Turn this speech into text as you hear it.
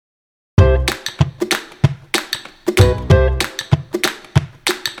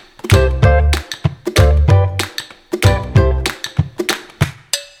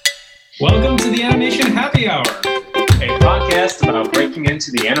Happy Hour, a podcast about breaking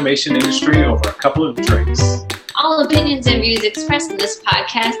into the animation industry over a couple of drinks. All opinions and views expressed in this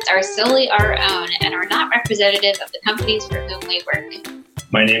podcast are solely our own and are not representative of the companies for whom we work.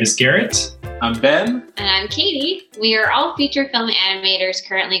 My name is Garrett. I'm Ben. And I'm Katie. We are all feature film animators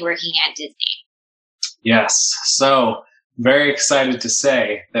currently working at Disney. Yes, so very excited to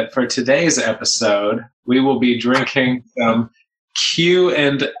say that for today's episode, we will be drinking some Q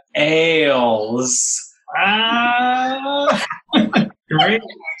and Ales. Great. Thank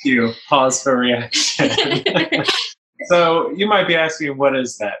you. Pause for reaction. So you might be asking, what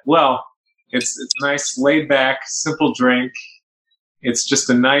is that? Well, it's a nice laid back, simple drink. It's just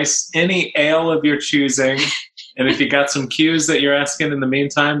a nice, any ale of your choosing. And if you got some Qs that you're asking in the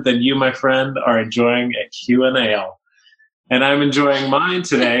meantime, then you, my friend, are enjoying a Q and Ale. And I'm enjoying mine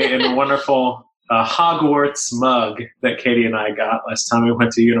today in a wonderful Hogwarts mug that Katie and I got last time we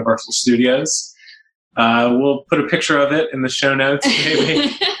went to Universal Studios. We'll put a picture of it in the show notes, maybe.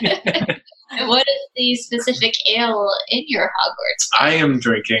 And what is the specific ale in your Hogwarts mug? I am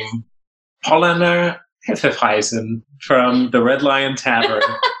drinking Paulaner Hefeweizen from the Red Lion Tavern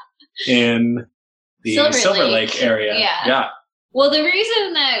in the Silver Lake area. Yeah. Well, the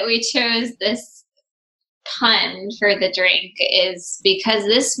reason that we chose this pun for the drink is because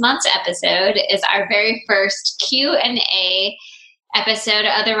this month's episode is our very first Q&A episode,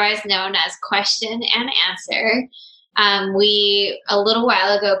 otherwise known as question and answer. We, a little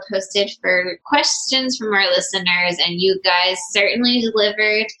while ago, posted for questions from our listeners, and you guys certainly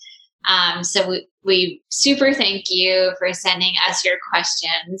delivered. So we super thank you for sending us your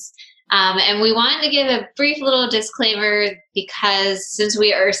questions. And we wanted to give a brief little disclaimer because since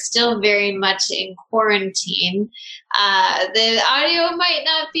we are still very much in quarantine, the audio might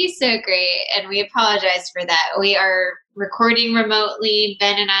not be so great, and we apologize for that. We are recording remotely.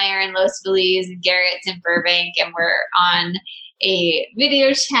 Ben and I are in Los Feliz, and Garrett's in Burbank, and we're on a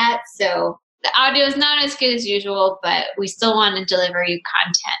video chat, so the audio is not as good as usual, but we still want to deliver you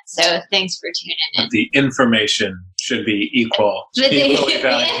content. So thanks for tuning in. The information should be equal. But the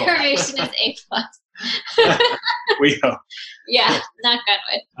information is A+. We hope. Yeah, knock on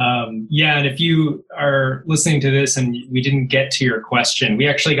wood. Yeah, and if you are listening to this and we didn't get to your question, we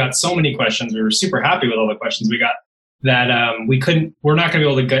actually got so many questions. We were super happy with all the questions we got that we're not going to be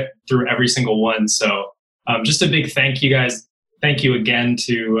able to get through every single one. So just a big thank you guys. Thank you again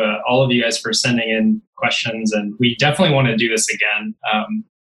to all of you guys for sending in questions, and we definitely want to do this again.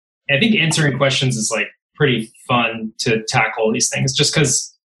 I think answering questions is like pretty fun to tackle these things, just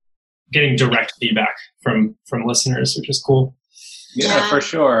because getting direct feedback from listeners, which is cool. Yeah, for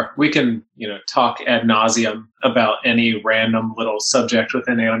sure. We can talk ad nauseum about any random little subject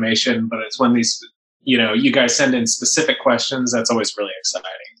within animation, but it's when these you guys send in specific questions that's always really exciting.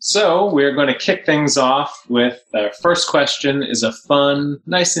 So we're going to kick things off with our first question is a fun,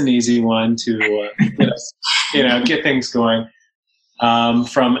 nice and easy one to get things going.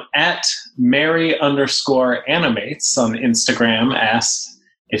 From @Mary_animates on Instagram asks,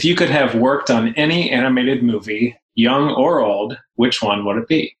 if you could have worked on any animated movie, young or old, which one would it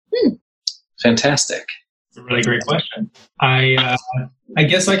be? Fantastic. It's a really great question. I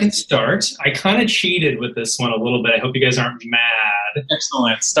guess I can start. I kind of cheated with this one a little bit. I hope you guys aren't mad.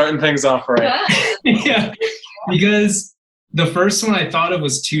 Excellent. Starting things off right. Yeah, because the first one I thought of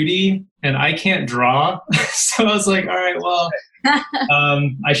was 2D, and I can't draw. So I was like, all right, well,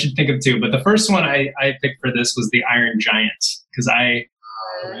 I should think of two. But the first one I picked for this was The Iron Giant, because I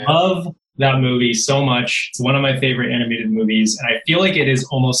love that movie so much. It's one of my favorite animated movies, and I feel like it is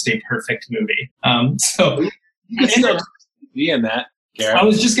almost a perfect movie. So you still be in that, Garrett. I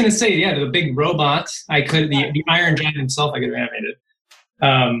was just gonna say, yeah, the big robot. The Iron Giant himself, I could have animated.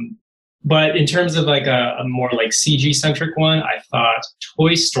 But in terms of like a more like CG centric one, I thought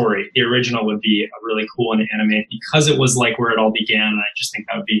Toy Story, the original, would be a really cool one to animate because it was like where it all began, and I just think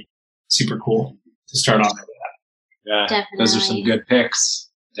that would be super cool to start off with that. Yeah, definitely. Those are some good picks.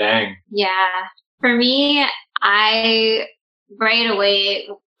 Dang. Yeah. For me, I right away,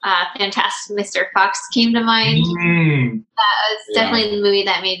 Fantastic Mr. Fox came to mind. That was definitely the movie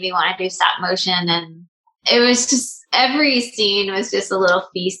that made me want to do stop motion, and it was just every scene was just a little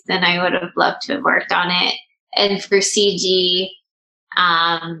feast, and I would have loved to have worked on it. And for CG,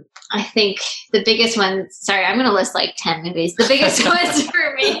 I think the biggest one, sorry, I'm going to list like 10 movies. The biggest ones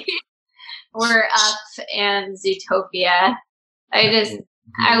for me were Up and Zootopia.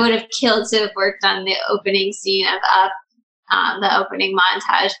 I would have killed to have worked on the opening scene of Up, the opening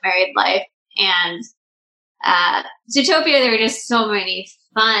montage, Married Life, and Zootopia. There were just so many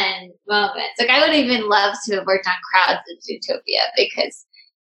fun moments. Like, I would even love to have worked on crowds in Zootopia because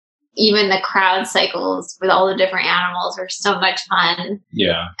even the crowd cycles with all the different animals are so much fun.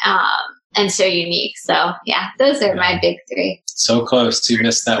 Yeah. And so unique. So yeah, those are my big three. So close. You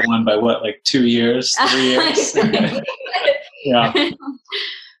missed that one by what, like 2 years, 3 years? Yeah.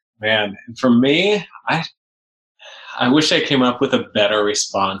 Man, for me, I wish I came up with a better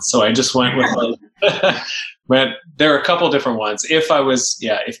response. So I just went with like, man, there are a couple different ones. If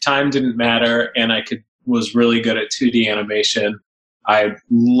time didn't matter and I was really good at 2D animation, I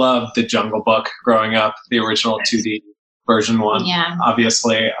loved The Jungle Book growing up, the original 2D version one. Yeah.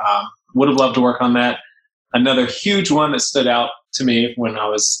 Obviously, would have loved to work on that. Another huge one that stood out to me when I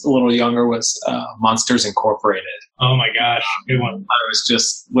was a little younger was Monsters Incorporated. Oh my gosh, good one. I was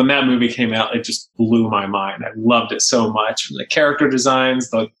just, when that movie came out, it just blew my mind. I loved it so much. From the character designs,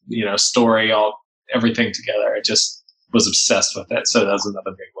 the story, everything together. I just was obsessed with it. So that was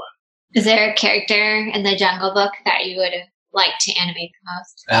another big one. Is there a character in The Jungle Book that you would have liked to animate the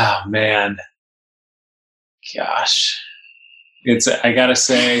most? Oh man, gosh, I gotta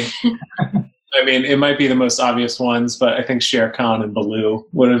say. I mean, it might be the most obvious ones, but I think Shere Khan and Baloo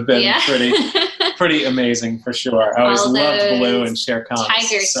would have been pretty amazing for sure. I always loved Baloo and Shere Khan.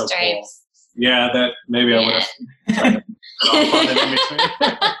 Tiger so stripes. Cool. Yeah, that maybe I would have tried to put off on it in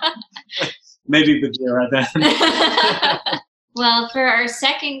between. Maybe the deer then. Well, for our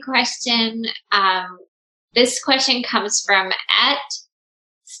second question, this question comes from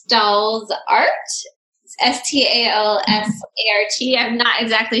 @StalsArt. STALSART. I'm not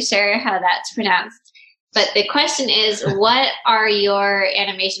exactly sure how that's pronounced. But the question is, what are your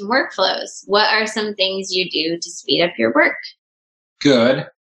animation workflows? What are some things you do to speed up your work? Good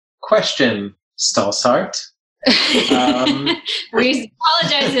question, Stalsart. We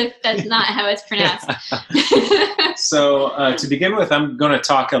apologize if that's not how it's pronounced. So to begin with, I'm going to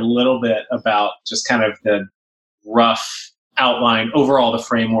talk a little bit about just kind of the rough outline, overall the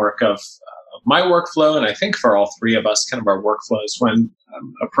framework of my workflow, and I think for all three of us, kind of our workflows when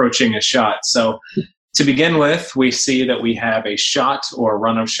approaching a shot. So to begin with, we see that we have a shot or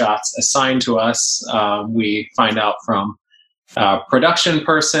run of shots assigned to us. We find out from a production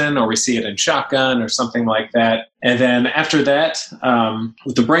person, or we see it in Shotgun or something like that. And then after that,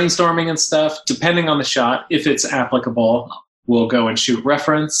 with the brainstorming and stuff, depending on the shot, if it's applicable, we'll go and shoot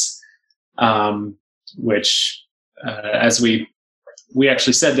reference, which as we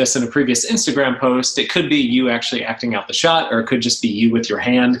actually said this in a previous Instagram post, it could be you actually acting out the shot, or it could just be you with your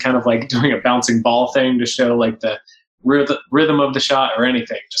hand kind of like doing a bouncing ball thing to show like the rhythm of the shot, or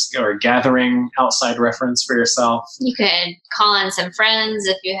anything, or gathering outside reference for yourself. You could call in some friends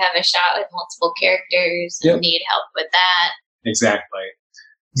if you have a shot with multiple characters and need help with that. Exactly.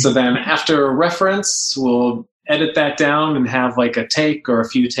 So then after a reference, we'll edit that down and have like a take or a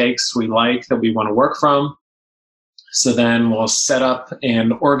few takes we like that we want to work from. So then we'll set up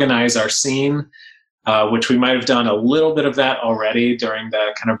and organize our scene, which we might have done a little bit of that already during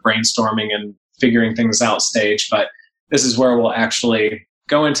the kind of brainstorming and figuring things out stage. But this is where we'll actually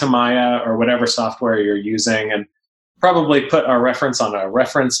go into Maya or whatever software you're using and probably put our reference on a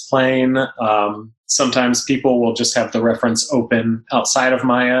reference plane. Sometimes people will just have the reference open outside of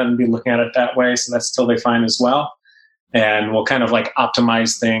Maya and be looking at it that way. So that's totally fine as well. And we'll kind of like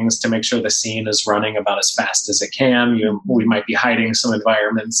optimize things to make sure the scene is running about as fast as it can. We might be hiding some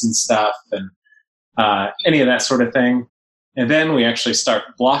environments and stuff and any of that sort of thing. And then we actually start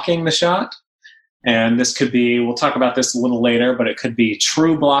blocking the shot. And this could be, we'll talk about this a little later, but it could be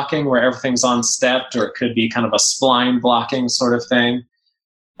true blocking where everything's on stepped, or it could be kind of a spline blocking sort of thing.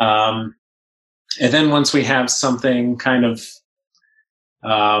 And then once we have something kind of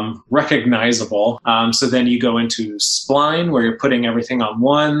recognizable. So then you go into spline where you're putting everything on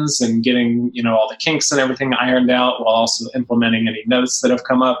ones and getting, all the kinks and everything ironed out while also implementing any notes that have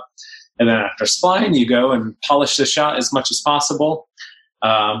come up. And then after spline, you go and polish the shot as much as possible.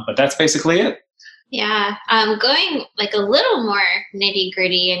 But that's basically it. Yeah. Going like a little more nitty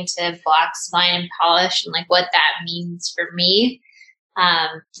gritty into block, spline, and polish and like what that means for me.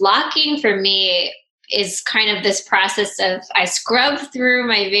 Blocking for me is kind of this process of I scrub through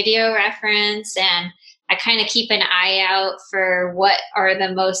my video reference and I kind of keep an eye out for what are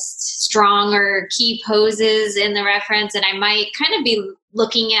the most strong or key poses in the reference. And I might kind of be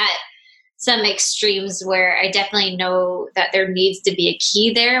looking at some extremes where I definitely know that there needs to be a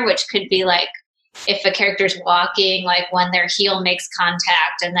key there, which could be like if a character's walking, like when their heel makes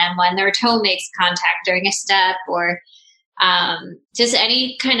contact and then when their toe makes contact during a step, or just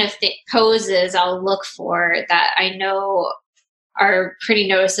any kind of poses I'll look for that I know are pretty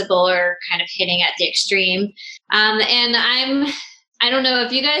noticeable or kind of hitting at the extreme. And I don't know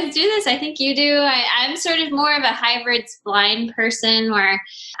if you guys do this. I think you do. I'm sort of more of a hybrid spline person where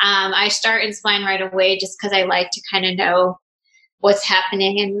I start in spline right away just because I like to kind of know what's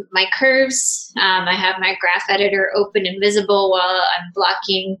happening in my curves. I have my graph editor open and visible while I'm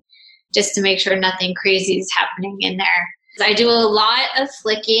blocking just to make sure nothing crazy is happening in there. I do a lot of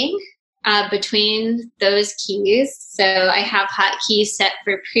flicking between those keys. So I have hotkeys set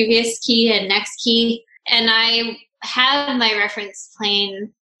for previous key and next key. And I have my reference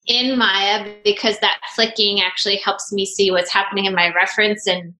plane in Maya because that flicking actually helps me see what's happening in my reference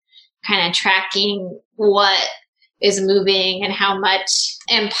and kind of tracking what is moving and how much.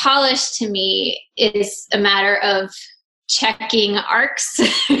 And polish to me is a matter of checking arcs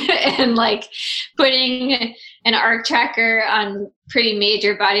and like putting an arc tracker on pretty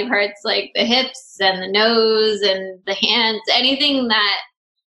major body parts like the hips and the nose and the hands, anything that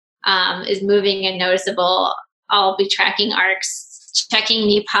is moving and noticeable. I'll be tracking arcs, checking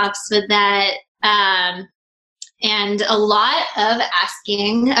knee pops with that, and a lot of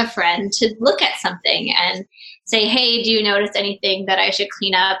asking a friend to look at something and say, hey, do you notice anything that I should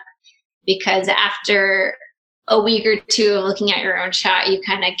clean up? Because after a week or two of looking at your own shot, you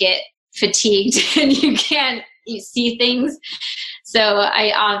kind of get fatigued and you see things. So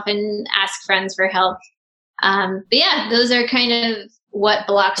I often ask friends for help. But yeah, those are kind of what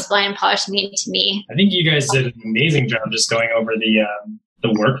block, spline, and polish mean to me. I think you guys did an amazing job just going over the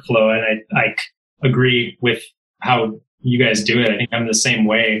workflow, and I agree with how you guys do it. I think I'm the same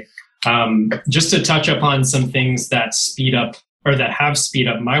way. Just to touch upon some things that speed up or that have speed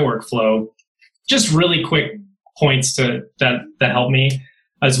up my workflow, just really quick points that help me.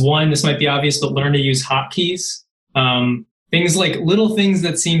 As one, this might be obvious, but learn to use hotkeys. Things like little things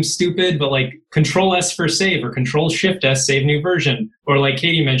that seem stupid, but like Control S for save or Control Shift S, save new version. Or like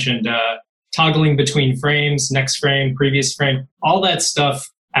Katie mentioned, toggling between frames, next frame, previous frame, all that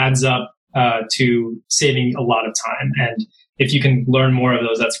stuff adds up to saving a lot of time. And if you can learn more of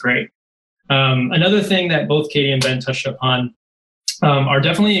those, that's great. Another thing that both Katie and Ben touched upon are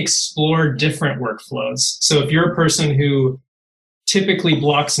definitely explore different workflows. So if you're a person who typically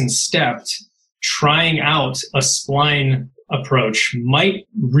blocks and stepped, trying out a spline approach might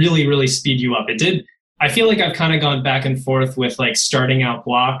really, really speed you up. I feel like I've kind of gone back and forth with like starting out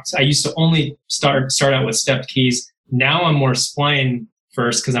blocked. I used to only start out with stepped keys. Now I'm more spline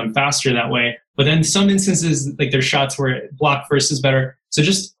first because I'm faster that way. But then some instances, like there's shots where block first is better. So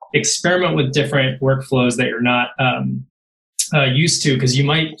just experiment with different workflows that you're not used to, because you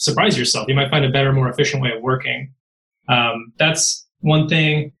might surprise yourself. You might find a better, more efficient way of working. That's one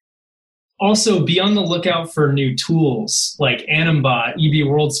thing. Also, be on the lookout for new tools like Animbot, EB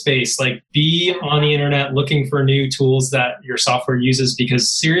Worldspace. Like, be on the internet looking for new tools that your software uses,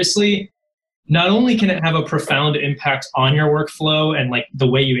 because seriously, not only can it have a profound impact on your workflow and like the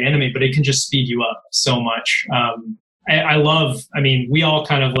way you animate, but it can just speed you up so much. I mean, we all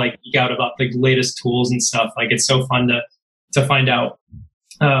kind of like geek out about the latest tools and stuff. Like, it's so fun to find out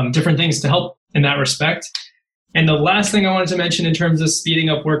different things to help in that respect. And the last thing I wanted to mention in terms of speeding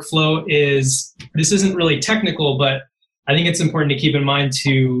up workflow is, this isn't really technical, but I think it's important to keep in mind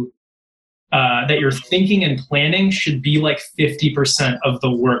that your thinking and planning should be like 50% of the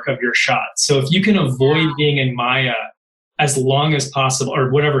work of your shot. So if you can avoid being in Maya as long as possible,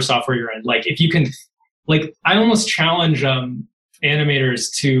 or whatever software you're in, like if you can, like I almost challenge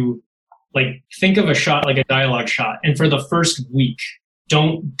animators to like think of a shot like a dialogue shot, and for the first week,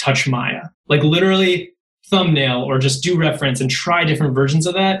 don't touch Maya. Like literally thumbnail or just do reference and try different versions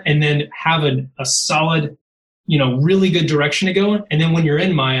of that, and then have a solid, really good direction to go in. And then when you're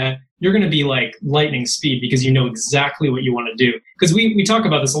in Maya, you're going to be like lightning speed because you know exactly what you want to do. Because we talk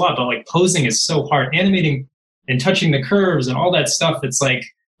about this a lot, but like posing is so hard. Animating and touching the curves and all that stuff, it's like,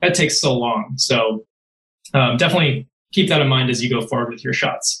 that takes so long. So definitely keep that in mind as you go forward with your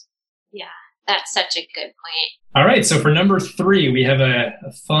shots. Yeah, that's such a good point. All right, so for number 3, we have a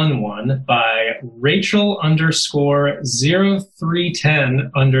fun one by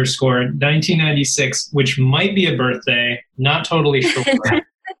Rachel_0310_1996, which might be a birthday, not totally sure.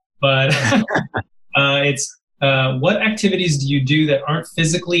 But it's what activities do you do that aren't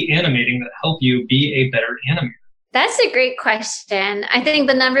physically animating that help you be a better animator? That's a great question. I think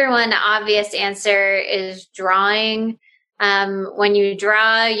the number one obvious answer is drawing. When you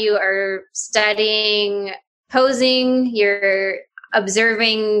draw, you are studying posing, you're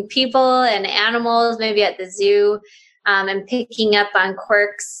observing people and animals, maybe at the zoo, and picking up on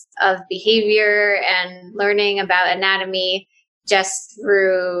quirks of behavior and learning about anatomy just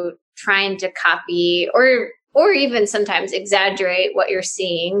through trying to copy or even sometimes exaggerate what you're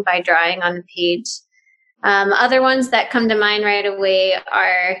seeing by drawing on the page. Other ones that come to mind right away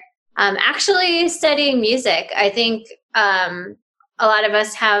are actually studying music. I think a lot of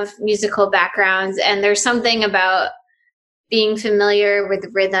us have musical backgrounds, and there's something about being familiar with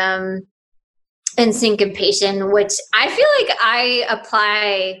rhythm and syncopation, which I feel like I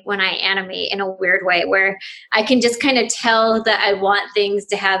apply when I animate in a weird way, where I can just kind of tell that I want things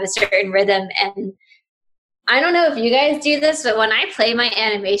to have a certain rhythm. And I don't know if you guys do this, but when I play my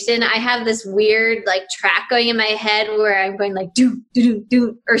animation, I have this weird like track going in my head where I'm going like do do do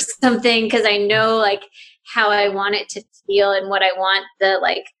do or something, because I know like how I want it to feel and what I want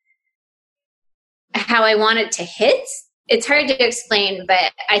how I want it to hit. It's hard to explain,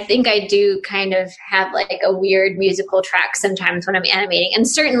 but I think I do kind of have like a weird musical track sometimes when I'm animating. And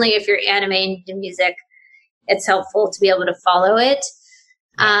certainly if you're animating to music, it's helpful to be able to follow it.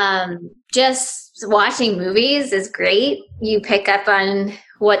 Just watching movies is great. You pick up on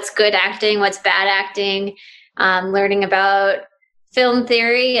what's good acting, what's bad acting, learning about film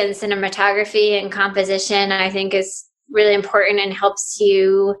theory and cinematography and composition, I think is really important and helps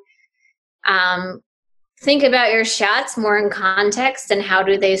you think about your shots more in context and how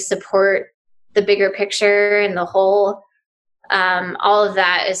do they support the bigger picture and the whole. All of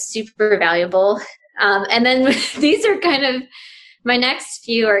that is super valuable. And then these are kind of, my next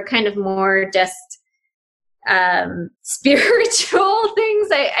few are kind of more just spiritual things.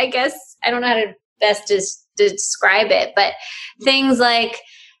 I guess I don't know how to best describe it, but things like,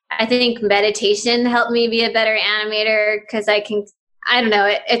 I think meditation helped me be a better animator, because I don't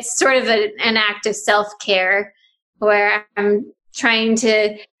know, it's sort of an act of self-care where I'm trying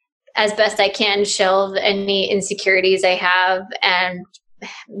to, as best I can, shelve any insecurities I have and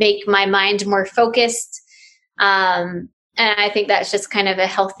make my mind more focused. And I think that's just kind of a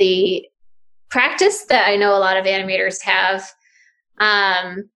healthy practice that I know a lot of animators have.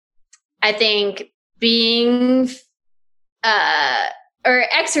 I think being or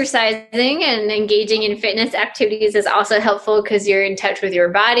exercising and engaging in fitness activities is also helpful because you're in touch with your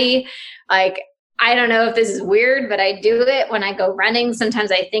body. Like, I don't know if this is weird, but I do it when I go running.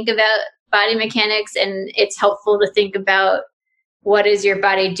 Sometimes I think about body mechanics, and it's helpful to think about what is your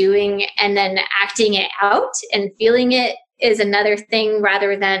body doing, and then acting it out and feeling it is another thing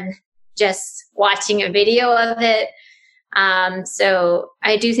rather than just watching a video of it. So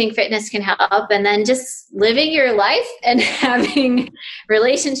I do think fitness can help, and then just living your life and having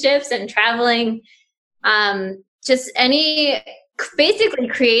relationships and traveling, basically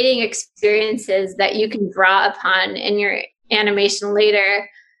creating experiences that you can draw upon in your animation later.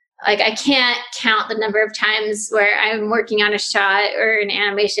 Like, I can't count the number of times where I'm working on a shot or an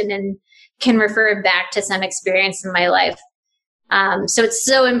animation and can refer back to some experience in my life. So it's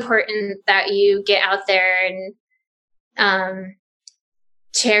so important that you get out there and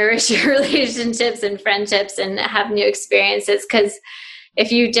cherish your relationships and friendships and have new experiences, because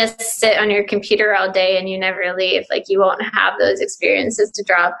if you just sit on your computer all day and you never leave, like, you won't have those experiences to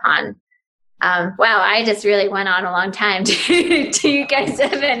draw upon. Wow, I just really went on a long time. Do you guys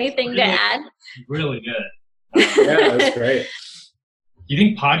have anything to add? Really good. Yeah, that's great. You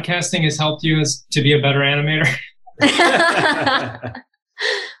think podcasting has helped you to be a better animator?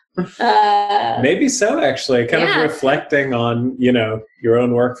 Maybe so, actually. Kind of reflecting on, your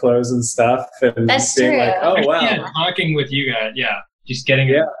own workflows and stuff, and that's being true. like, oh, wow. Yeah, talking with you guys. Yeah. Just getting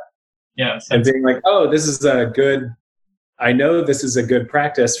and being like, oh, I know this is a good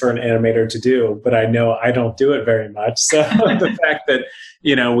practice for an animator to do, but I know I don't do it very much. So the fact that,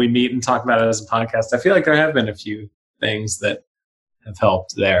 we meet and talk about it as a podcast, I feel like there have been a few things that have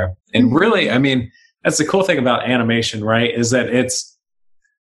helped there. And really, I mean, that's the cool thing about animation, right? Is that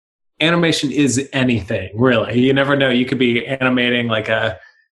animation is anything, really. You never know. You could be animating like a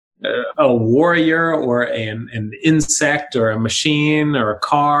warrior or an insect or a machine or a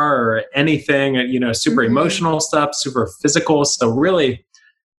car or anything, super emotional stuff, super physical. So really,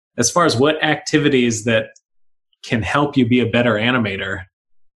 as far as what activities that can help you be a better animator,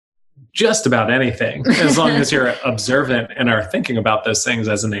 just about anything, as long as you're observant and are thinking about those things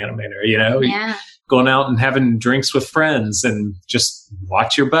as an animator, Yeah. Going out and having drinks with friends and just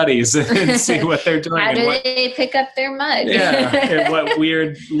watch your buddies and see what they're doing. How do they pick up their mug? Yeah, and what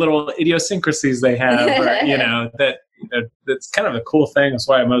weird little idiosyncrasies they have, or, that's kind of a cool thing. That's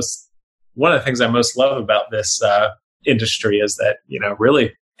why one of the things I most love about this industry is that,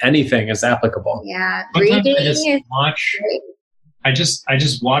 really anything is applicable. Yeah. Sometimes Reading I just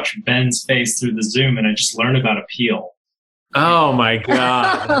watch Ben's face through the Zoom, and I just learn about appeal. Oh my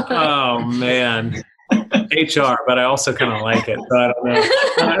God. Oh man. HR, but I also kind of like it. So I don't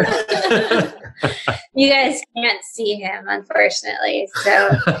know. You guys can't see him, unfortunately, so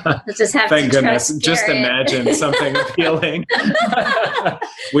we'll just have Thank to goodness. trust Just Garrett. imagine something appealing.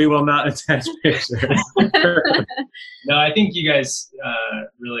 We will not attach pictures. No, I think you guys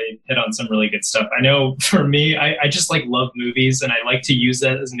really hit on some really good stuff. I know for me, I just like love movies, and I like to use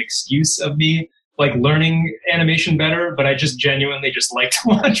that as an excuse of me like learning animation better, but I just genuinely just like to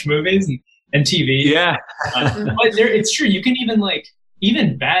watch movies and TV. Yeah. But it's true. You can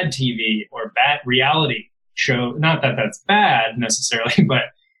even bad TV or bad reality show, not that that's bad necessarily, but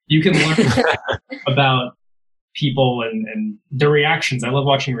you can learn about people and their reactions. I love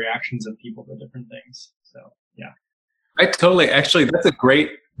watching reactions of people to different things. So, yeah. Actually, that's a great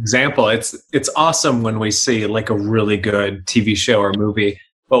example. It's awesome when we see like a really good TV show or movie.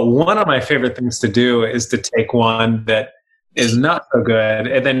 But one of my favorite things to do is to take one that is not so good,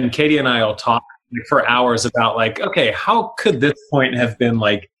 and then Katie and I will talk for hours about like, okay, how could this point have been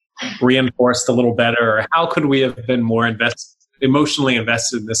like reinforced a little better, or how could we have been more emotionally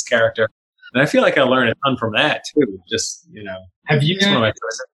invested in this character? And I feel like I learned a ton from that too. Just have you? It's one of my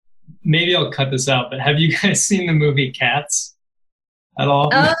choices. Maybe I'll cut this out, but have you guys seen the movie Cats at all?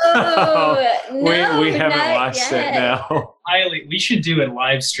 Oh, no, we haven't not watched yet. it now. We should do a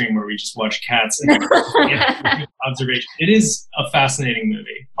live stream where we just watch Cats and observation. It is a fascinating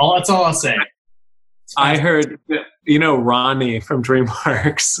movie. That's all I'll say. I heard, Ronnie from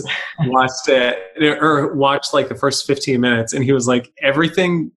DreamWorks watched it, or watched like the first 15 minutes, and he was like,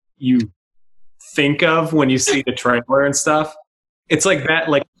 everything you think of when you see the trailer and stuff, it's like that,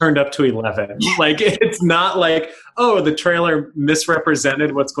 like turned up to 11. Like, it's not like, oh, the trailer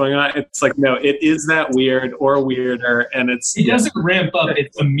misrepresented what's going on. It's like, no, it is that weird or weirder, and it doesn't ramp up.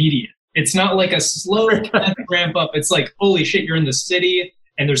 It's immediate. It's not like a slow ramp up. It's like, holy shit, you're in the city,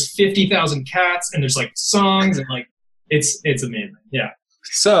 and there's 50,000 cats, and there's like songs, and like it's amazing. Yeah.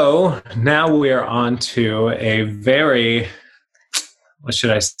 So now we are on to a very, what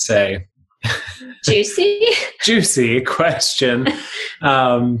should I say? Juicy question.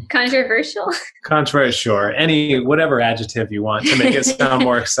 Controversial, or whatever adjective you want to make it sound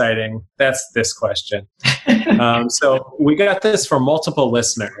more exciting. That's this question. So we got this from multiple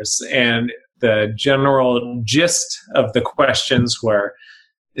listeners, and the general gist of the questions were,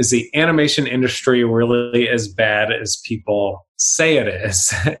 is the animation industry really as bad as people say it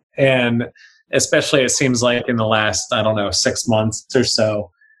is? And especially it seems like in the last, 6 months or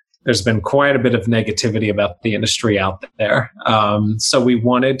so, there's been quite a bit of negativity about the industry out there. So we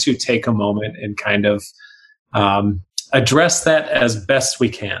wanted to take a moment and kind of address that as best we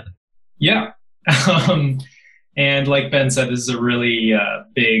can. Yeah. And like Ben said, this is a really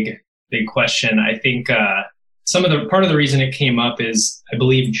big question. I think part of the reason it came up is, I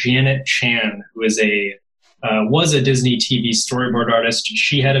believe Janet Chan, who is was a Disney TV storyboard artist.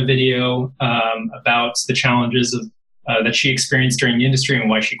 She had a video about the challenges of that she experienced during the industry and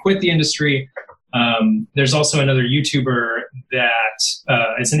why she quit the industry. There's also another YouTuber that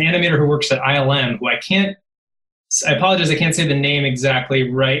is an animator who works at ILM, who I apologize, I can't say the name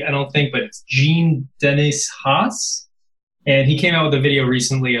exactly right, I don't think, but it's Jean Denis Haas. And he came out with a video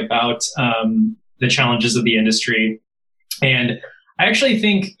recently about the challenges of the industry. And I actually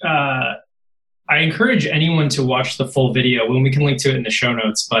think I encourage anyone to watch the full video, when we can link to it in the show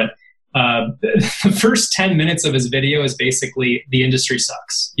notes, but the first 10 minutes of his video is basically the industry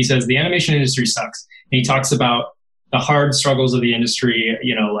sucks. He says the animation industry sucks. And he talks about the hard struggles of the industry,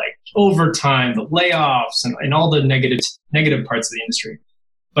 like overtime, the layoffs, and all the negative parts of the industry.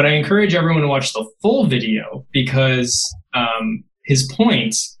 But I encourage everyone to watch the full video, because his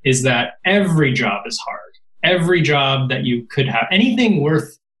point is that every job is hard. Every job that you could have, anything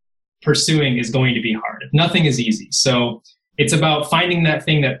worth pursuing is going to be hard. Nothing is easy. So it's about finding that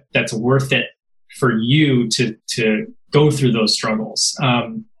thing that's worth it for you to go through those struggles.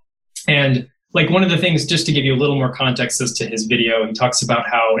 And like one of the things, just to give you a little more context as to his video, he talks about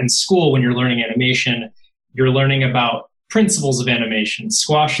how in school, when you're learning animation, you're learning about principles of animation,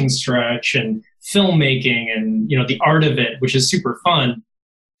 squash and stretch, and filmmaking, and the art of it, which is super fun.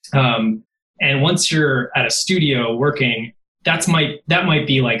 And once you're at a studio working, that might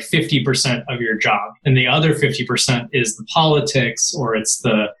be like 50% of your job, and the other 50% is the politics, or it's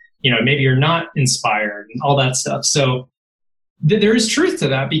the maybe you're not inspired and all that stuff. So there is truth to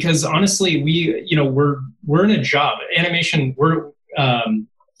that, because honestly, we're in a job. Animation,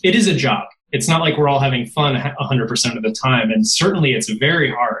 it is a job. It's not like we're all having fun 100% of the time, and certainly it's very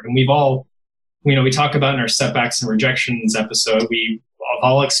hard. And we've all, we talk about in our setbacks and rejections episode, we've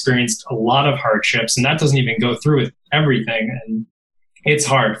all experienced a lot of hardships, and that doesn't even go through with everything. And it's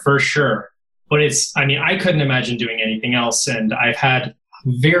hard for sure, but I couldn't imagine doing anything else. And I've had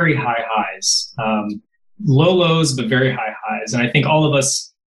very high highs, low lows, but very high highs. And I think all of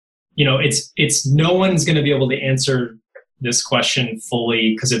us, it's no one's going to be able to answer this question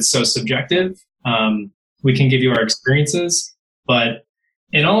fully because it's so subjective. We can give you our experiences, but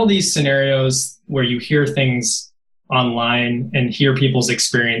in all these scenarios where you hear things online and hear people's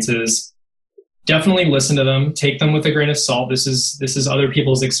experiences, definitely listen to them, take them with a grain of salt. This is other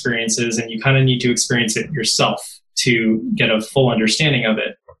people's experiences, and you kind of need to experience it yourself to get a full understanding of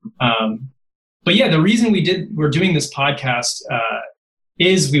it. But yeah, the reason we're doing this podcast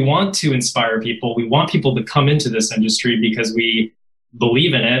is we want to inspire people. We want people to come into this industry because we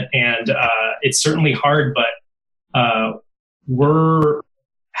believe in it, and it's certainly hard, but we're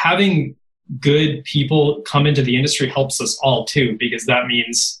having good people come into the industry helps us all too, because that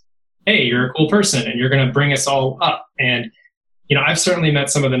means, hey, you're a cool person and you're going to bring us all up. And, I've certainly met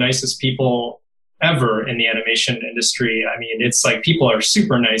some of the nicest people ever in the animation industry. I mean, it's like people are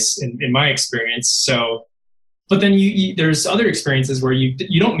super nice in my experience. So, but then there's other experiences where you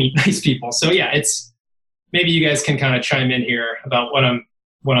don't meet nice people. So yeah, maybe you guys can kind of chime in here about what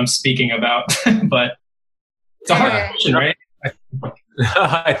I'm speaking about, but it's a hard question, right?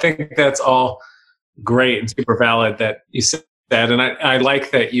 I think that's all great and super valid that you said that. And I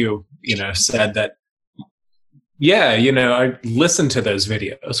like that you said that, yeah, I listen to those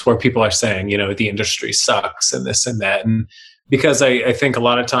videos where people are saying, the industry sucks and this and that. And because I think a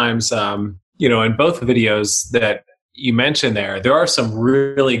lot of times, in both videos that you mentioned there are some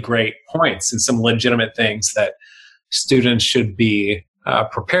really great points and some legitimate things that students should be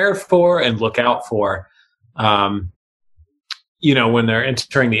prepared for and look out for. When they're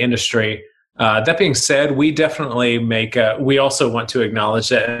entering the industry. That being said, we definitely we also want to acknowledge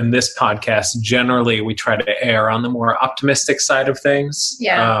that in this podcast, generally we try to err on the more optimistic side of things.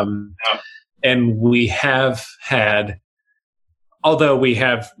 Yeah. And we have had, although we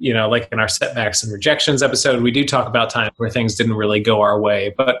have, like in our setbacks and rejections episode, we do talk about times where things didn't really go our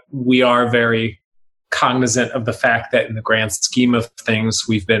way, but we are very cognizant of the fact that in the grand scheme of things,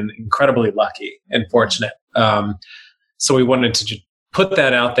 we've been incredibly lucky and fortunate. So we wanted to put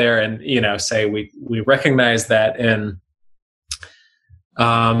that out there and, say we recognize that. And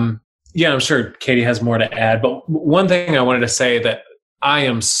I'm sure Katie has more to add. But one thing I wanted to say that I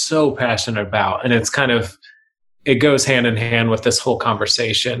am so passionate about, and it goes hand in hand with this whole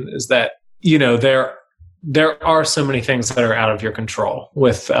conversation, is that, there are so many things that are out of your control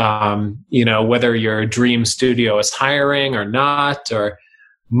with, whether your dream studio is hiring or not, or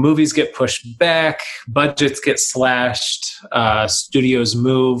movies get pushed back, budgets get slashed, studios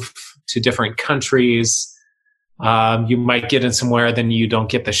move to different countries. You might get in somewhere, then you don't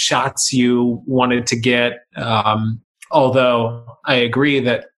get the shots you wanted to get. Although I agree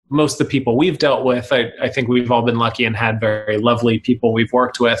that most of the people we've dealt with, I think we've all been lucky and had very lovely people we've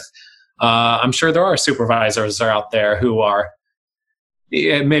worked with. I'm sure there are supervisors out there who are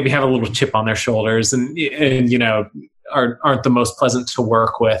maybe have a little chip on their shoulders and aren't the most pleasant to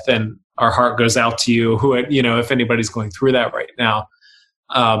work with, and our heart goes out to you who, if anybody's going through that right now.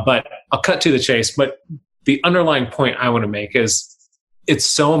 But I'll cut to the chase. But the underlying point I want to make is it's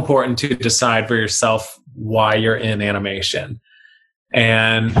so important to decide for yourself why you're in animation.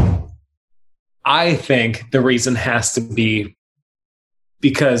 And I think the reason has to be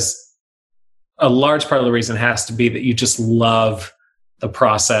because a large part of the reason has to be that you just love the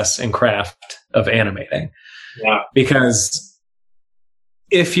process and craft of animating. Yeah. Because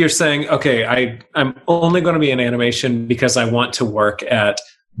if you're saying, okay, I'm only going to be in animation because I want to work at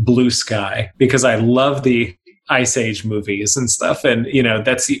Blue Sky, because I love the Ice Age movies and stuff, and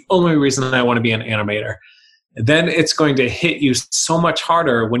that's the only reason I want to be an animator, then it's going to hit you so much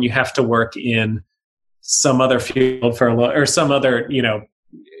harder when you have to work in some other field for a little, or some other,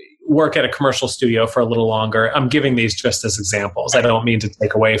 work at a commercial studio for a little longer. I'm giving these just as examples. I don't mean to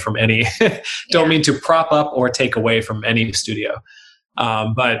take away from any, mean to prop up or take away from any studio.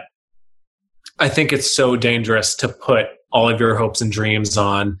 But I think it's so dangerous to put all of your hopes and dreams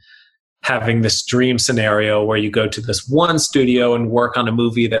on having this dream scenario where you go to this one studio and work on a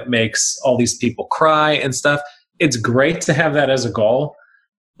movie that makes all these people cry and stuff. It's great to have that as a goal,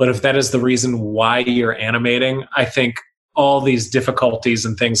 but if that is the reason why you're animating, I think all these difficulties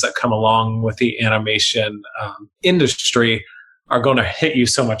and things that come along with the animation industry are going to hit you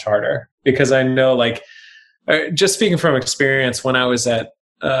so much harder. Because I know, just speaking from experience, when I was at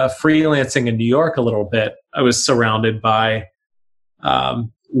freelancing in New York a little bit, I was surrounded by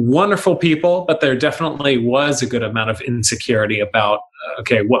wonderful people, but there definitely was a good amount of insecurity about,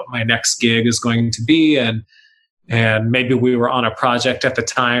 what my next gig is going to be. And And maybe we were on a project at the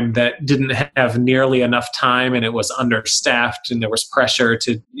time that didn't have nearly enough time, and it was understaffed, and there was pressure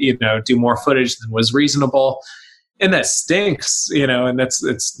to, do more footage than was reasonable. And that stinks, and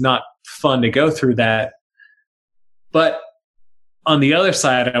it's not fun to go through that. But on the other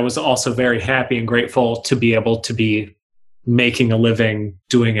side, I was also very happy and grateful to be able to be making a living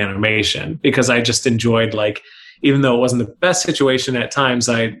doing animation, because I just enjoyed, like, even though it wasn't the best situation at times,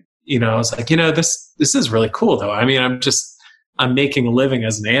 I was like, this is really cool though. I mean, I'm making a living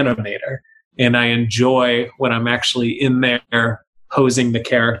as an animator, and I enjoy when I'm actually in there posing the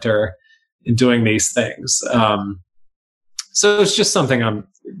character and doing these things. So it's just something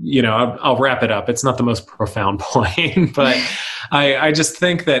I'll wrap it up. It's not the most profound point, but I just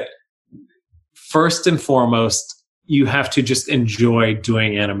think that first and foremost, you have to just enjoy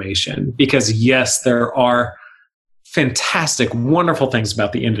doing animation, because yes, there are fantastic, wonderful things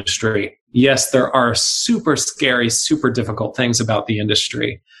about the industry. Yes, there are super scary, super difficult things about the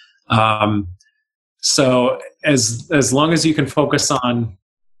industry. So as long as you can focus on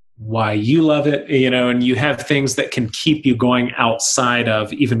why you love it, and you have things that can keep you going outside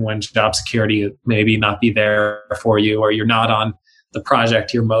of, even when job security maybe not be there for you, or you're not on the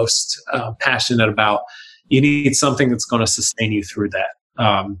project you're most passionate about, you need something that's going to sustain you through that.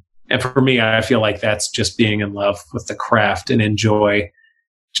 And for me, I feel like that's just being in love with the craft and enjoy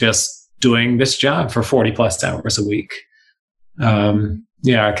just doing this job for 40 plus hours a week.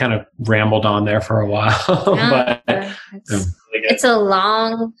 I kind of rambled on there for a while, but it's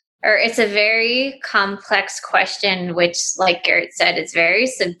a very complex question, which, like Garrett said, it's very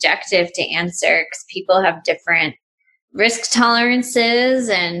subjective to answer, because people have different risk tolerances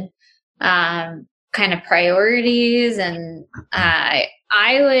and kind of priorities. And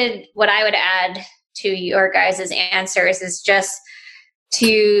what I would add to your guys' answers is just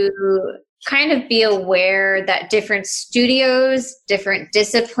to kind of be aware that different studios, different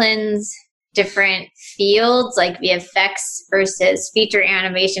disciplines, different fields like VFX versus feature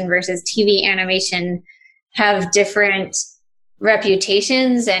animation versus TV animation have different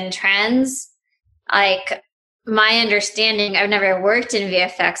reputations and trends. Like, my understanding, I've never worked in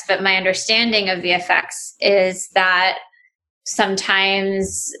VFX, but my understanding of VFX is that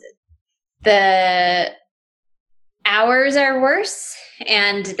sometimes the hours are worse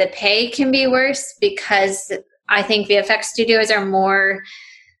and the pay can be worse, because I think VFX studios are more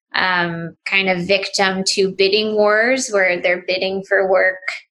kind of victim to bidding wars, where they're bidding for work,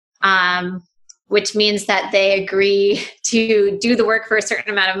 which means that they agree to do the work for a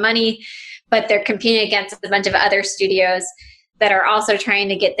certain amount of money, but they're competing against a bunch of other studios that are also trying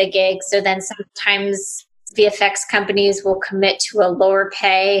to get the gig. So then sometimes VFX companies will commit to a lower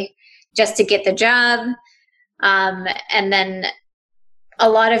pay just to get the job. And then a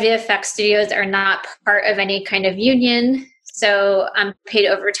lot of VFX studios are not part of any kind of union. So unpaid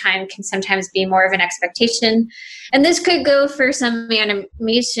overtime can sometimes be more of an expectation. And this could go for some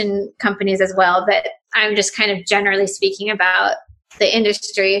animation companies as well, but I'm just kind of generally speaking about the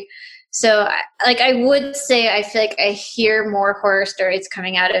industry. So I would say, I feel like I hear more horror stories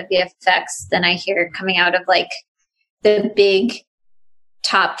coming out of VFX than I hear coming out of like the big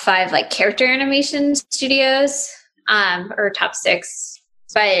top 5 like character animation studios, or top 6.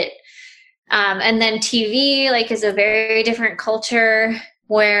 But and then TV is a very different culture,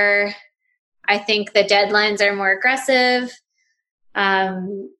 where I think the deadlines are more aggressive.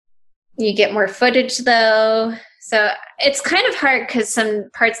 You get more footage though. So it's kind of hard, because some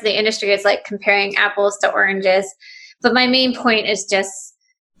parts of the industry is like comparing apples to oranges. But my main point is just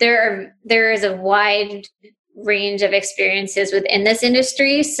there is a wide range of experiences within this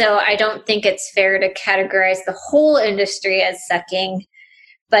industry. So I don't think it's fair to categorize the whole industry as sucking,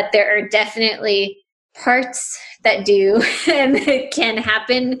 but there are definitely parts that do, and it can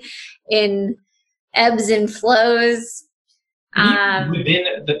happen in ebbs and flows.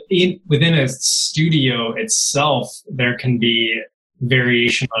 Within a studio itself, there can be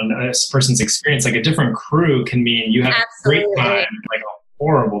variation on a person's experience. Like a different crew can mean you have Absolutely. a great time, like a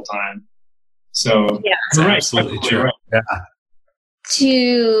horrible time. So yeah, you're right. Absolutely true. Right. Yeah.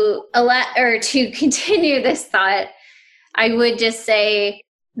 To continue this thought, I would just say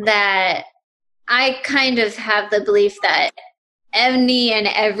that I kind of have the belief that any and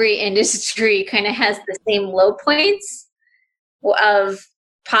every industry kind of has the same low points of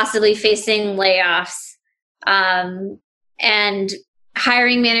possibly facing layoffs, and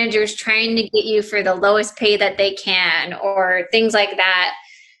hiring managers trying to get you for the lowest pay that they can, or things like that.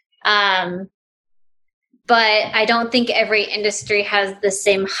 But I don't think every industry has the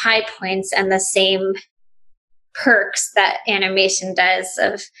same high points and the same perks that animation does,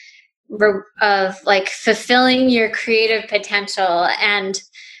 of of like fulfilling your creative potential, and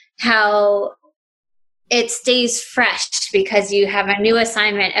how it stays fresh because you have a new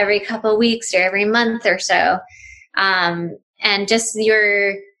assignment every couple of weeks or every month or so. And just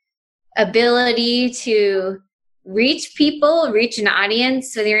your ability to reach people, reach an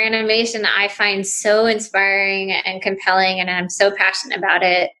audience with your animation, I find so inspiring and compelling, and I'm so passionate about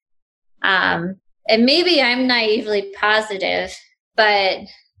it. And maybe I'm naively positive, but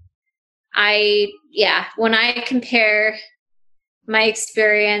when I compare my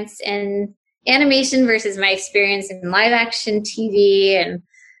experience in animation versus my experience in live action TV and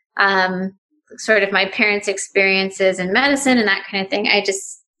sort of my parents' experiences in medicine and that kind of thing,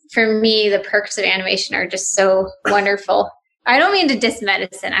 for me, the perks of animation are just so wonderful. I don't mean to diss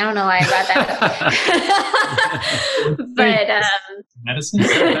medicine. I don't know why I brought that up. But medicine?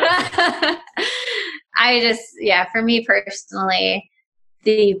 For me personally,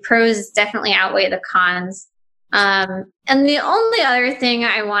 the pros definitely outweigh the cons. And the only other thing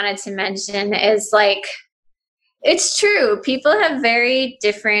I wanted to mention is, like, it's true. People have very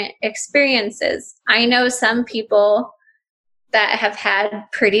different experiences. I know some people that have had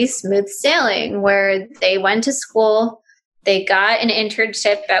pretty smooth sailing where they went to school, they got an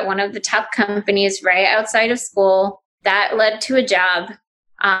internship at one of the top companies right outside of school. That led to a job,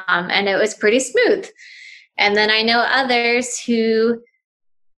 and it was pretty smooth. And then I know others who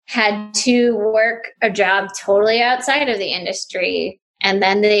had to work a job totally outside of the industry. And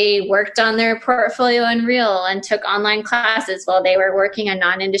then they worked on their portfolio in Reel and took online classes while they were working a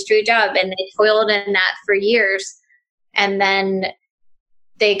non-industry job. And they toiled in that for years. And then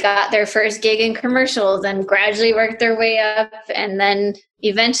they got their first gig in commercials and gradually worked their way up, and then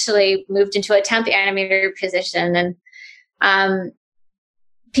eventually moved into a temp animator position. And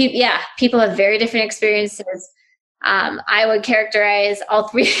people have very different experiences. I would characterize all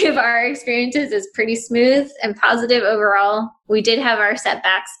three of our experiences as pretty smooth and positive overall. We did have our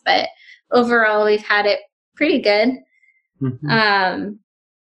setbacks, but overall we've had it pretty good. Mm-hmm.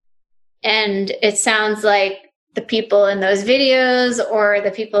 And it sounds like the people in those videos, or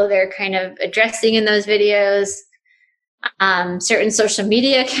the people they're kind of addressing in those videos, certain social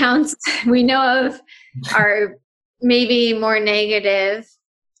media accounts we know of are maybe more negative.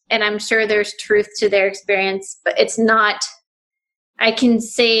 And I'm sure there's truth to their experience, but it's not, I can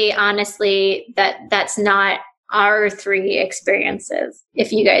say honestly that that's not our three experiences,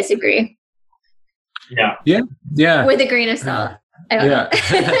 if you guys agree. Yeah. With a grain of salt. I don't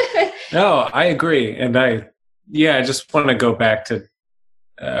know. No, I agree. And I just want to go back to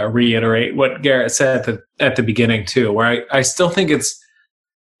reiterate what Garrett said at the beginning too, where I still think it's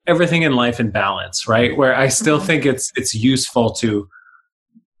everything in life in balance, right? Where I still think it's useful to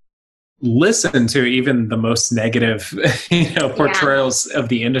listen to even the most negative, portrayals of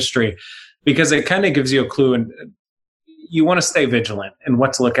the industry, because it kind of gives you a clue, and you want to stay vigilant and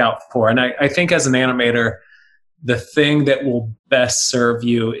what to look out for. And I think as an animator, the thing that will best serve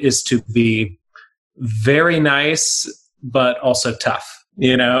you is to be very nice, but also tough,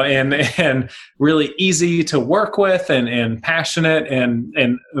 and really easy to work with, and passionate, and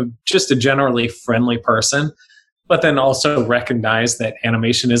just a generally friendly person. But then also recognize that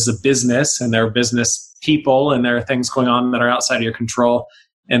animation is a business, and there are business people, and there are things going on that are outside of your control,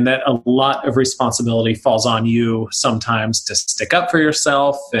 and that a lot of responsibility falls on you sometimes to stick up for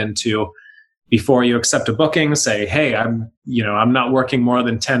yourself, and to, before you accept a booking, say, hey, I'm not working more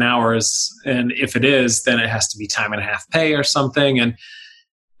than 10 hours. And if it is, then it has to be time and a half pay or something.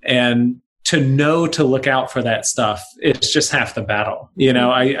 And to know to look out for that stuff, it's just half the battle.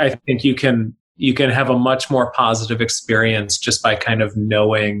 I think you can have a much more positive experience just by kind of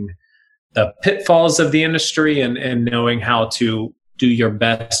knowing the pitfalls of the industry and knowing how to do your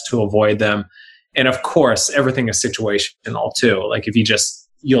best to avoid them. And of course, everything is situational too. Like if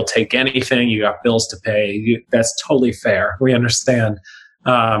you'll take anything, you got bills to pay, that's totally fair. We understand.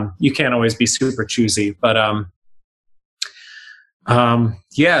 You can't always be super choosy, but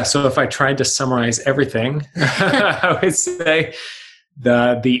so if I tried to summarize everything, I would say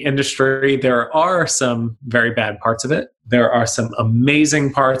the industry, there are some very bad parts of it. There are some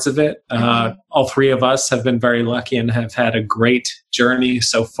amazing parts of it. All three of us have been very lucky and have had a great journey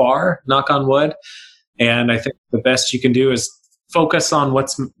so far, knock on wood. And I think the best you can do is focus on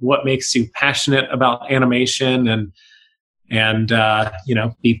what makes you passionate about animation, and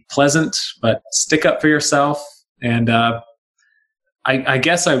be pleasant, but stick up for yourself. And I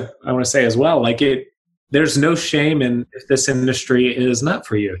guess I want to say as well, like there's no shame in if this industry is not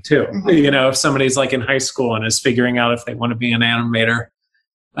for you too. Mm-hmm. If somebody's like in high school and is figuring out if they want to be an animator,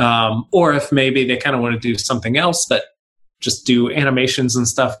 or if maybe they kind of want to do something else that just do animations and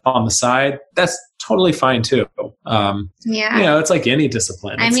stuff on the side, that's totally fine too. It's like any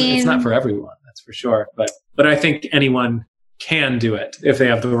discipline. It's not for everyone, that's for sure. But I think anyone can do it if they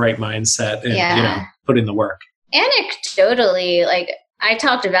have the right mindset and put in the work. Anecdotally, like I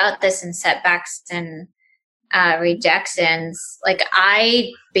talked about this in Setbacks and Rejections. Like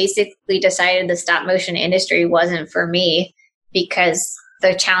I basically decided the stop motion industry wasn't for me because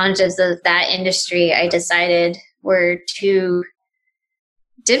the challenges of that industry I decided were too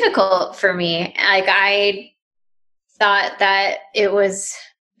difficult for me. Like I thought that it was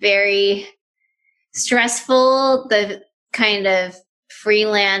very stressful, the kind of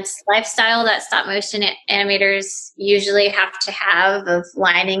freelance lifestyle that stop motion animators usually have to have, of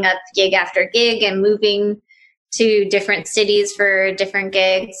lining up gig after gig and moving to different cities for different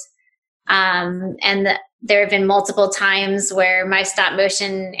gigs. There have been multiple times where my stop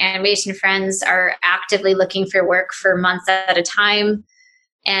motion animation friends are actively looking for work for months at a time.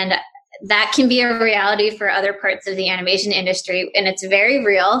 And that can be a reality for other parts of the animation industry. And it's very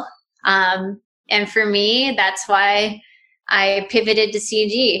real. And for me, that's why I pivoted to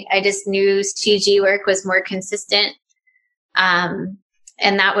CG. I just knew CG work was more consistent. And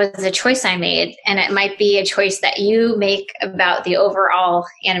that was a choice I made. And it might be a choice that you make about the overall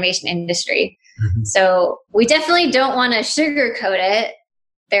animation industry. Mm-hmm. So we definitely don't want to sugarcoat it.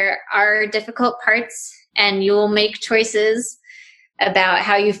 There are difficult parts and you will make choices about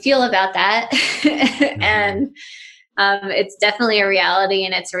how you feel about that. Mm-hmm. And it's definitely a reality,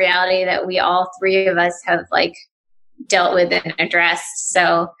 and it's a reality that we all three of us have like dealt with and addressed.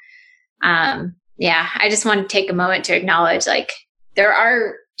 So I just want to take a moment to acknowledge like there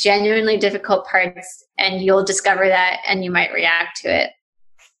are genuinely difficult parts, and you'll discover that and you might react to it.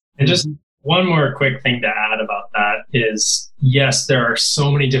 And just one more quick thing to add about that is, yes, there are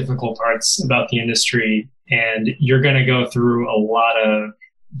so many difficult parts about the industry, and you're going to go through a lot of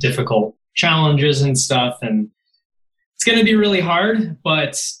difficult challenges and stuff, and it's going to be really hard,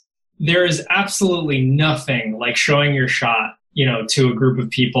 but there is absolutely nothing like showing your shot, to a group of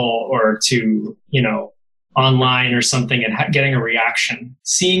people or to, online or something and getting a reaction,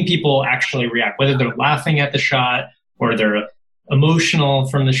 seeing people actually react, whether they're laughing at the shot or they're emotional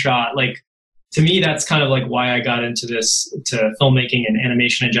from the shot. Like, to me, that's kind of like why I got into this, to filmmaking and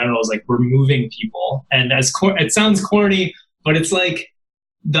animation in general, is like we're moving people. And it sounds corny, but it's like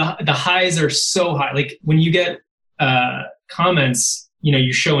the highs are so high. Like when you get comments,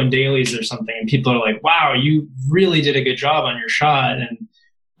 you show in dailies or something and people are like, wow, you really did a good job on your shot.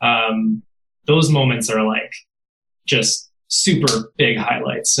 And those moments are like just super big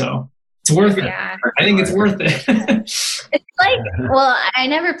highlights. So it's worth it. I think it's worth it. It's like, well, I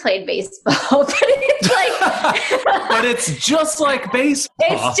never played baseball, but it's like, but it's just like baseball.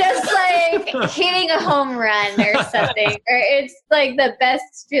 It's just like hitting a home run or something, or it's like the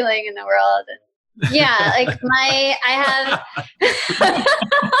best feeling in the world. And yeah, like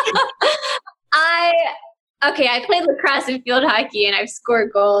I played lacrosse and field hockey and I've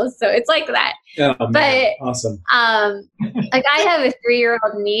scored goals, so it's like that. Oh, but man. Awesome. Like I have a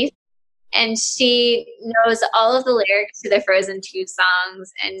 3-year-old niece, and she knows all of the lyrics to the Frozen 2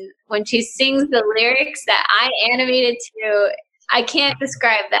 songs, and when she sings the lyrics that I animated to, I can't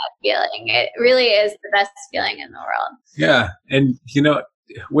describe that feeling. It really is the best feeling in the world. Yeah, and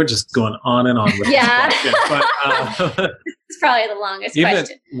we're just going on and on with this question, but it's probably the longest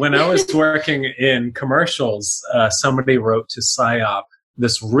question. When I was working in commercials, somebody wrote to PSYOP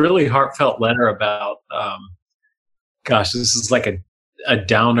this really heartfelt letter about, this is like a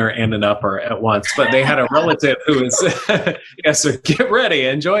downer and an upper at once, but they had a relative who was, so get ready,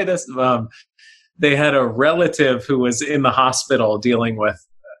 enjoy this. They had a relative who was in the hospital dealing with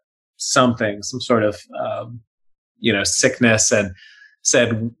some sort of, sickness, and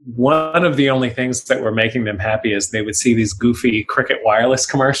said one of the only things that were making them happy is they would see these goofy Cricket Wireless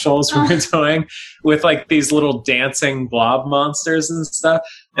commercials we were doing with like these little dancing blob monsters and stuff.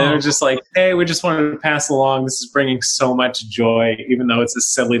 And they're just like, hey, we just wanted to pass along. This is bringing so much joy, even though it's a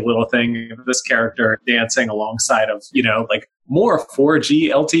silly little thing. This character dancing alongside of, like more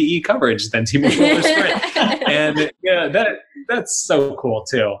 4G LTE coverage than T-Mobile or Sprint. And that's so cool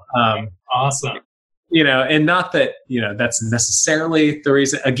too. Awesome. And not that, that's necessarily the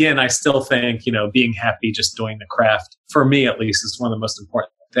reason. Again, I still think, being happy just doing the craft, for me at least, is one of the most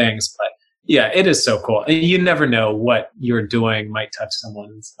important things. But yeah, it is so cool. And you never know what you're doing might touch someone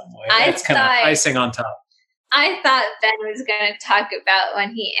in some way. It's kind of icing on top. I thought Ben was going to talk about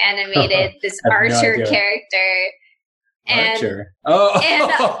when he animated this Archer character. Archer.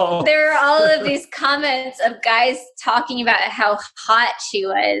 And there are all of these comments of guys talking about how hot she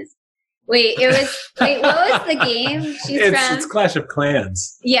was. Wait, what was the game she's from? It's Clash of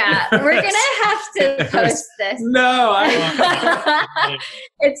Clans. Yeah, we're going to have to post this. No,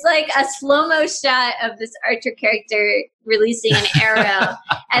 It's like a slow-mo shot of this Archer character releasing an arrow.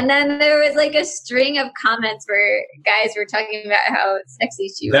 And then there was like a string of comments where guys were talking about how sexy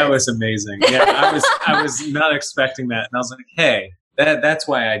she was. That was amazing. Yeah, I was not expecting that. And I was like, hey, that's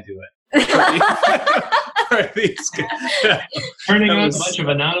why I do it. For these guys. Turning on a bunch of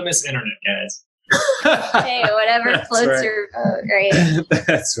anonymous internet guys. Hey, whatever floats your boat, right?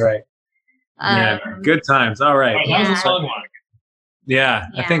 That's right. Yeah, good times. All right. That was a song one. Yeah,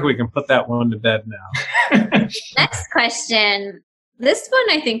 I think we can put that one to bed now. Next question. This one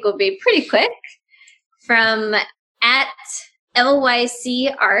I think will be pretty quick. From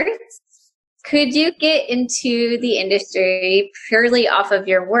 @LYC Arts. Could you get into the industry purely off of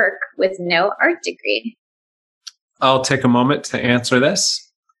your work with no art degree? I'll take a moment to answer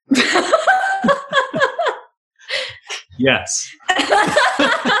this. Yes.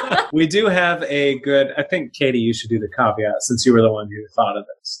 We do have a good, I think, Katie, you should do the caveat since you were the one who thought of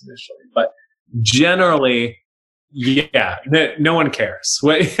this initially. But generally, yeah, no one cares.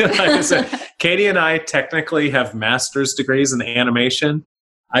 Like I said, Katie and I technically have master's degrees in animation.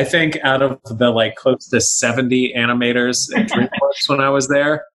 I think out of the close to 70 animators at DreamWorks when I was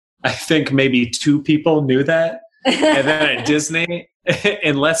there, I think maybe 2 people knew that. And then at Disney,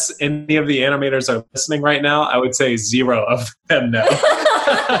 unless any of the animators are listening right now, I would say 0 of them know.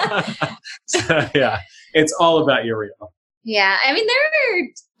 So, yeah, it's all about your reel. Yeah, I mean, there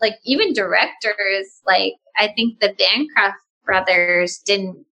are even directors. I think the Bancroft brothers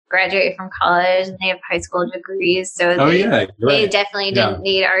didn't graduate from college and they have high school degrees. So they definitely didn't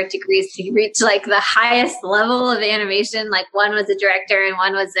need art degrees to reach the highest level of animation. One was a director and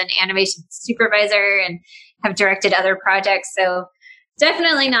one was an animation supervisor and have directed other projects. So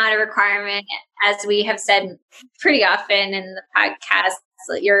definitely not a requirement. As we have said pretty often in the podcast,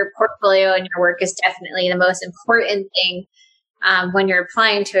 your portfolio and your work is definitely the most important thing when you're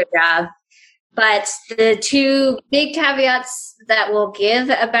applying to a job. But the 2 big caveats that we'll give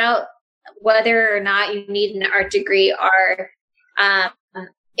about whether or not you need an art degree are, I'm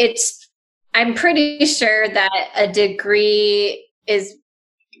pretty sure that a degree is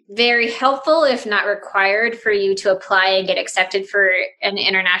very helpful, if not required, for you to apply and get accepted for an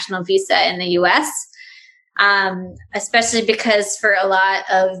international visa in the U.S., especially because for a lot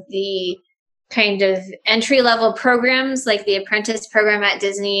of the kind of entry-level programs like the apprentice program at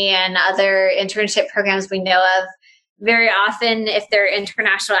Disney and other internship programs we know of, very often if they're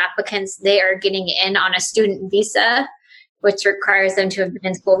international applicants, they are getting in on a student visa, which requires them to have been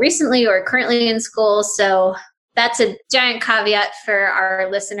in school recently or currently in school. So that's a giant caveat for our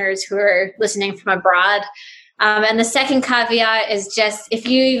listeners who are listening from abroad. And the second caveat is just if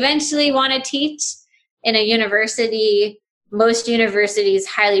you eventually want to teach in a university, most universities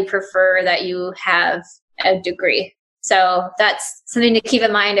highly prefer that you have a degree. So that's something to keep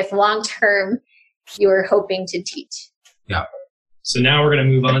in mind if long-term you're hoping to teach. Yeah. So now we're going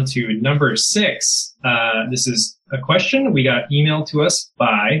to move on to number 6. This is a question we got emailed to us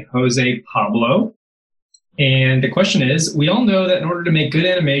by Jose Pablo. And the question is, we all know that in order to make good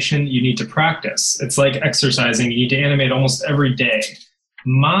animation, you need to practice. It's like exercising. You need to animate almost every day.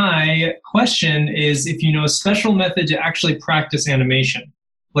 My question is if you know a special method to actually practice animation,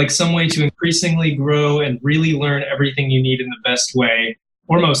 like some way to increasingly grow and really learn everything you need in the best way,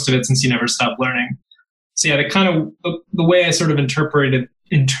 or most of it since you never stop learning. So yeah, the way I sort of interpreted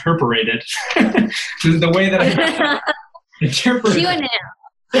the way that I interpreted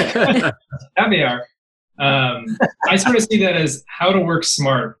Caviar. I sort of see that as how to work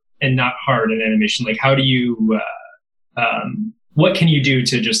smart and not hard in animation. Like how do you what can you do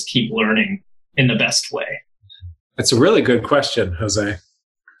to just keep learning in the best way? That's a really good question, Jose.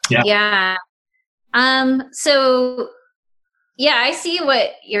 Yeah. So, yeah, I see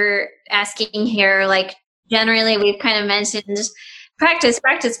what you're asking here. Like, generally, we've kind of mentioned practice,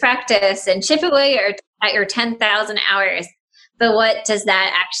 and chip away at your 10,000 hours. But what does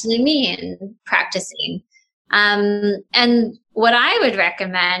that actually mean, practicing? And what I would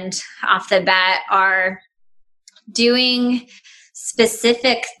recommend off the bat are doing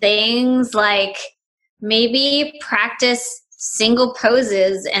specific things like maybe practice single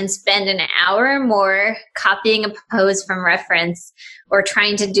poses and spend an hour or more copying a pose from reference or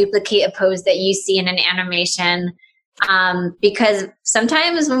trying to duplicate a pose that you see in an animation. Because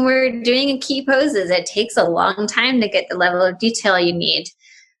sometimes when we're doing key poses, it takes a long time to get the level of detail you need.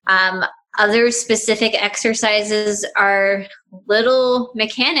 Other specific exercises are little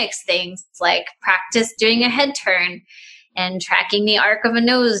mechanics things like practice doing a head turn and tracking the arc of a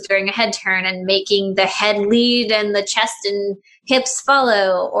nose during a head turn and making the head lead and the chest and hips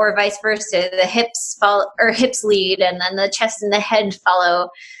follow, or vice versa. The hips follow, or hips lead and then the chest and the head follow.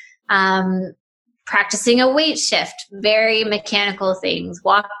 Practicing a weight shift, very mechanical things,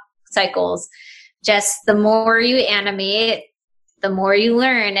 walk cycles. Just the more you animate, the more you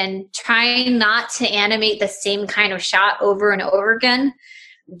learn, and trying not to animate the same kind of shot over and over again.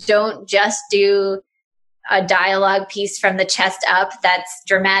 Don't just do a dialogue piece from the chest up that's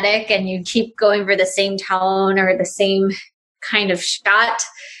dramatic and you keep going for the same tone or the same kind of shot.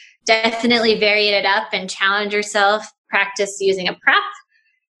 Definitely vary it up and challenge yourself. Practice using a prop.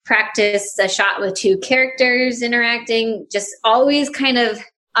 Practice a shot with two characters interacting. Just always kind of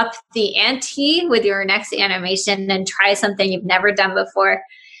up the ante with your next animation and try something you've never done before,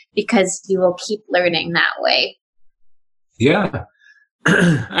 because you will keep learning that way. Yeah.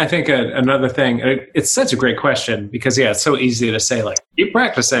 I think another thing, it's such a great question because, it's so easy to say, like, keep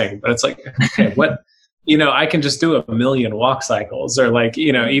practicing. But it's like, okay, what, I can just do a million walk cycles, or like,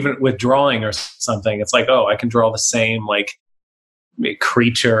 even with drawing or something, it's like, oh, I can draw the same, like,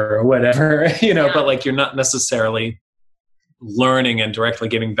 creature or whatever, but like, you're not necessarily learning and directly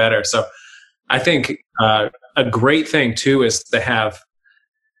getting better. So I think a great thing, too, is to have,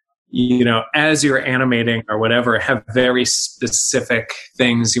 as you're animating or whatever, have very specific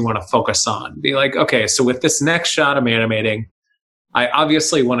things you want to focus on. Be like, okay, so with this next shot I'm animating, I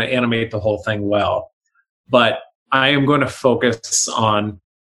obviously want to animate the whole thing well, but I am going to focus on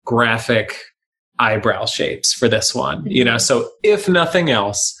graphic eyebrow shapes for this one. So if nothing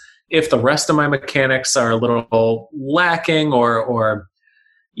else, if the rest of my mechanics are a little lacking or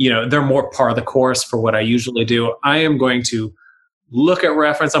they're more par of the course for what I usually do, I am going to look at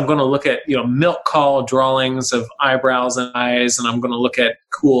reference. I'm going to look at, milk call drawings of eyebrows and eyes, and I'm going to look at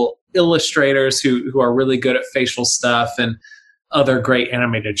cool illustrators who are really good at facial stuff and other great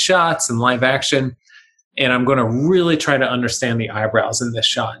animated shots and live action. And I'm going to really try to understand the eyebrows in this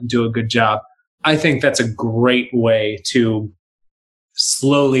shot and do a good job. I think that's a great way to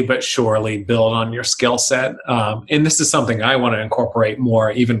slowly but surely build on your skill set. And this is something I want to incorporate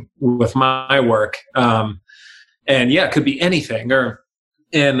more, even with my work. And it could be anything.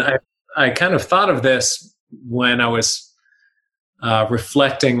 And I kind of thought of this when I was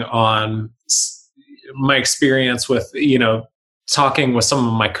reflecting on my experience with, talking with some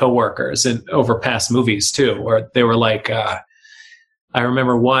of my coworkers and over past movies too, where they were like, I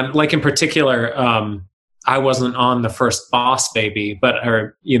remember one, like in particular, I wasn't on the first Boss Baby, but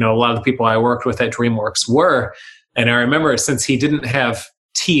a lot of the people I worked with at DreamWorks were. And I remember, since he didn't have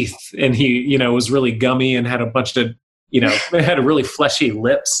teeth and he, was really gummy and had a bunch of, had a really fleshy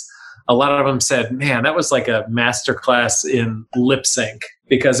lips, a lot of them said, man, that was like a masterclass in lip sync,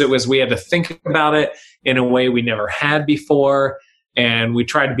 because we had to think about it in a way we never had before. And we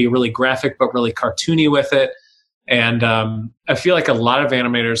tried to be really graphic, but really cartoony with it. And I feel like a lot of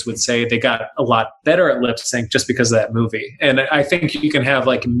animators would say they got a lot better at lip sync just because of that movie. And I think you can have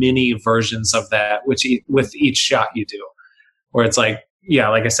like mini versions of that, with each shot you do, where it's like,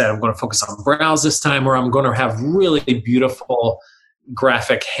 like I said, I'm going to focus on brows this time, or I'm going to have really beautiful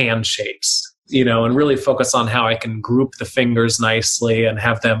graphic hand shapes, and really focus on how I can group the fingers nicely and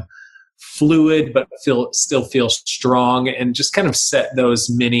have them fluid, but still feel strong, and just kind of set those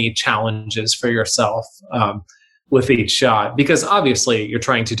mini challenges for yourself with each shot, because obviously you're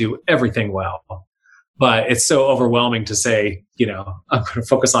trying to do everything well, but it's so overwhelming to say, I'm going to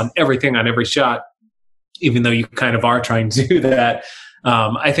focus on everything on every shot, even though you kind of are trying to do that.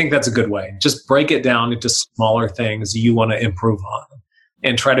 I think that's a good way. Just break it down into smaller things you want to improve on,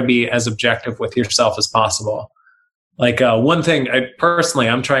 and try to be as objective with yourself as possible. Like one thing,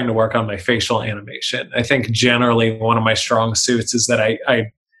 I'm trying to work on my facial animation. I think generally one of my strong suits is that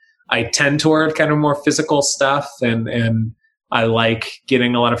I tend toward kind of more physical stuff, and I like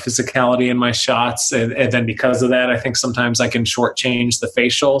getting a lot of physicality in my shots. And then because of that, I think sometimes I can shortchange the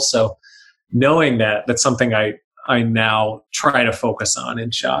facial. So knowing that's something I now try to focus on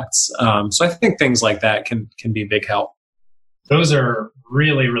in shots. So I think things like that can be a big help. Those are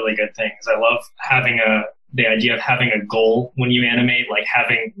really, really good things. I love having the idea of having a goal when you animate, like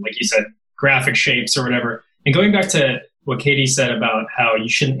having, like you said, graphic shapes or whatever. And going back to what Katie said about how you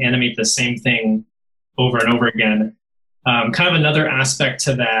shouldn't animate the same thing over and over again, kind of another aspect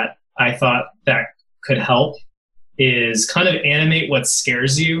to that I thought that could help is kind of animate what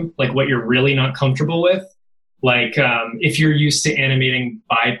scares you, like what you're really not comfortable with. Like if you're used to animating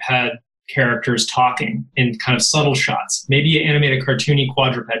biped characters talking in kind of subtle shots, maybe you animate a cartoony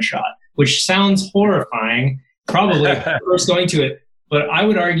quadruped shot, which sounds horrifying, probably first going to it. But I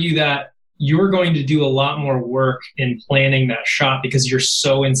would argue that you're going to do a lot more work in planning that shot because you're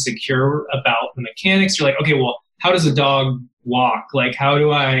so insecure about the mechanics. You're like, okay, well, how does a dog walk? Like, how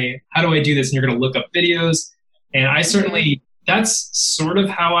do I do this? And you're going to look up videos. And I certainly, that's sort of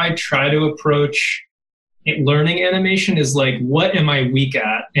how I try to approach learning animation, is like, what am I weak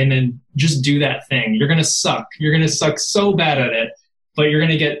at? And then just do that thing. You're going to suck. You're going to suck so bad at it, but you're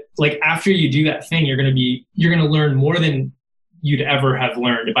going to get, like, after you do that thing, you're going to learn more than you'd ever have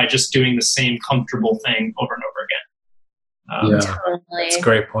learned by just doing the same comfortable thing over and over again. Totally. That's a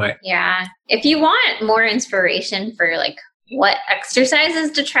great point. Yeah. If you want more inspiration for like what exercises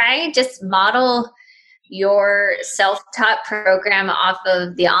to try, just model your self-taught program off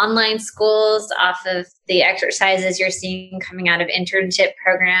of the online schools, off of the exercises you're seeing coming out of internship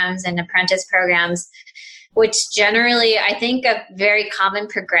programs and apprentice programs, which generally, I think a very common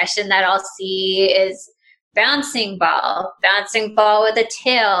progression that I'll see is bouncing ball with a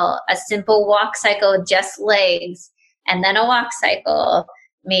tail, a simple walk cycle with just legs, and then a walk cycle,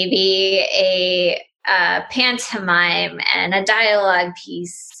 maybe a pantomime and a dialogue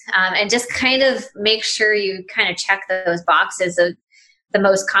piece, and just kind of make sure you kind of check those boxes of the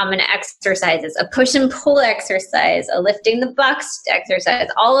most common exercises, a push and pull exercise, a lifting the box exercise.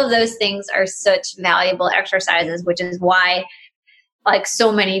 All of those things are such valuable exercises, which is why like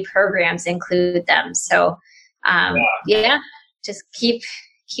so many programs include them. So just keep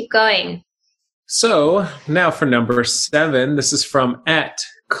going. So now for number 7, this is from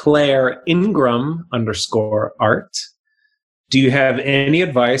 @ClaireIngram_art. Do you have any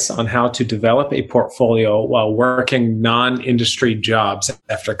advice on how to develop a portfolio while working non-industry jobs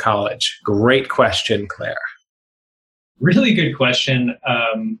after college? Great question, Claire. Really good question.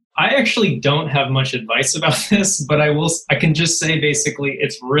 I actually don't have much advice about this, but I can just say basically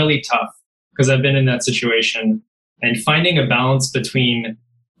it's really tough because I've been in that situation, and finding a balance between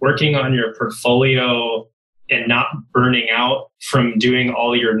working on your portfolio and not burning out from doing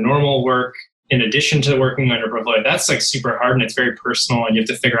all your normal work in addition to working on your portfolio, that's like super hard, and it's very personal, and you have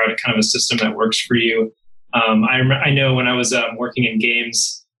to figure out a kind of a system that works for you. I know when I was working in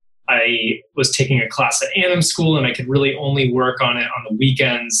games, I was taking a class at Anthem School, and I could really only work on it on the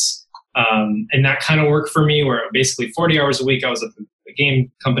weekends. And that kind of worked for me, where basically 40 hours a week I was at the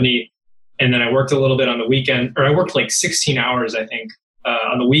game company. And then I worked a little bit on the weekend, or I worked like 16 hours, I think,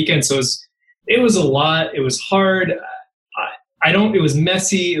 on the weekend. So it was a lot. It was hard. It was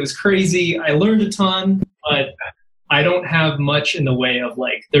messy. It was crazy. I learned a ton, but I don't have much in the way of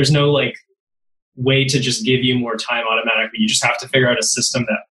like, there's no like way to just give you more time automatically. You just have to figure out a system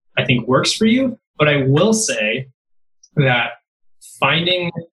that I think works for you. But I will say that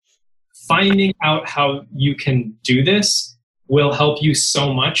finding out how you can do this will help you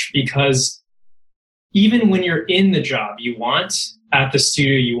so much, because even when you're in the job you want at the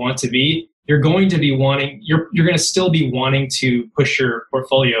studio you want to be, you're going to still be wanting to push your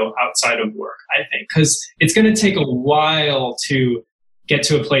portfolio outside of work, I think, because it's going to take a while to get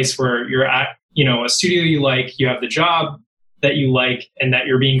to a place where you're at, a studio you like, you have the job that you like, and that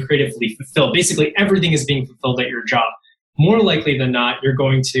you're being creatively fulfilled. Basically, everything is being fulfilled at your job. More likely than not, you're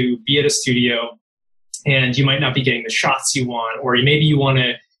going to be at a studio and you might not be getting the shots you want, or maybe you want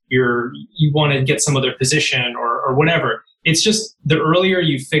to get some other position or whatever. It's just the earlier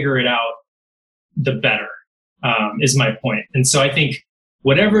you figure it out, the better, is my point. And so I think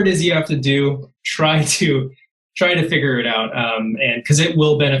whatever it is you have to do, try to figure it out, and because it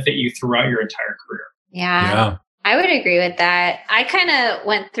will benefit you throughout your entire career. Yeah. I would agree with that. I kind of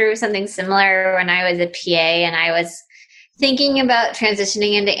went through something similar when I was a PA, and I was thinking about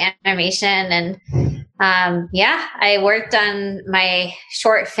transitioning into animation. And I worked on my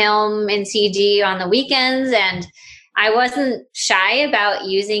short film in CG on the weekends, and I wasn't shy about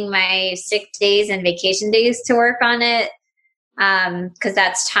using my sick days and vacation days to work on it, because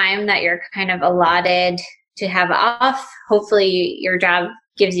that's time that you're kind of allotted to have off. Hopefully your job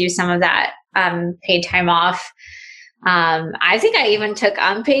gives you some of that paid time off. I think I even took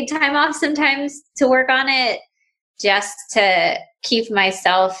unpaid time off sometimes to work on it, just to keep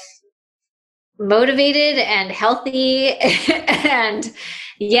myself motivated and healthy and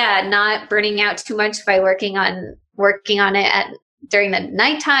not burning out too much by working on it during the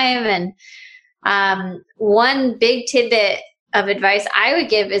nighttime. And one big tidbit of advice I would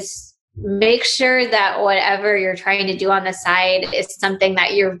give is make sure that whatever you're trying to do on the side is something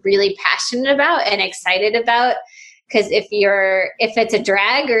that you're really passionate about and excited about. Because if it's a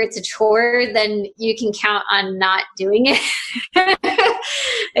drag or it's a chore, then you can count on not doing it.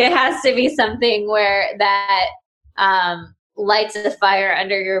 It has to be something where that lights a fire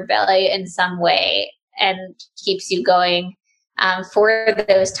under your belly in some way and keeps you going. for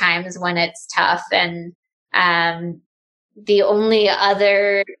those times when it's tough. And the only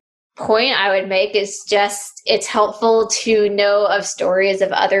other point I would make is just it's helpful to know of stories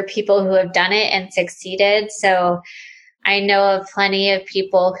of other people who have done it and succeeded. So I know of plenty of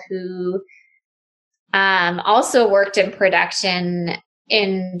people who also worked in production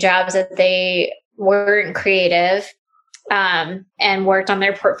in jobs that they weren't creative, and worked on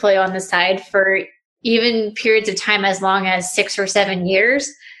their portfolio on the side for even periods of time as long as 6 or 7 years.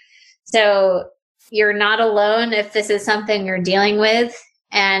 So you're not alone if this is something you're dealing with.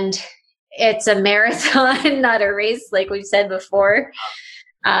 And it's a marathon, not a race, like we said before.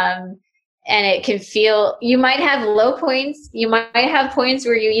 And it can feel, you might have low points. You might have points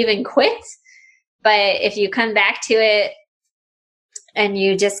where you even quit. But if you come back to it and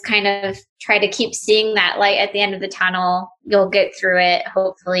you just kind of try to keep seeing that light at the end of the tunnel, you'll get through it,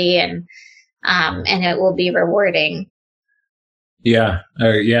 hopefully, and it will be rewarding. Yeah.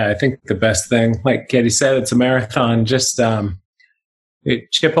 I think the best thing, like Katie said, it's a marathon. Just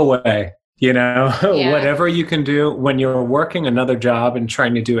chip away, whatever you can do when you're working another job and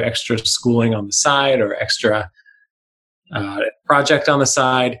trying to do extra schooling on the side or extra project on the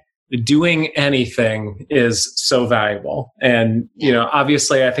side. Doing anything is so valuable. And,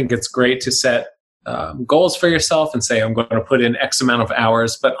 obviously I think it's great to set goals for yourself and say, I'm going to put in X amount of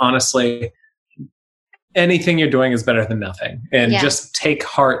hours, but honestly, anything you're doing is better than nothing. And just take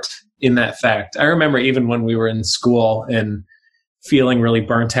heart in that fact. I remember even when we were in school and feeling really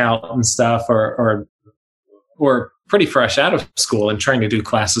burnt out and stuff, or pretty fresh out of school and trying to do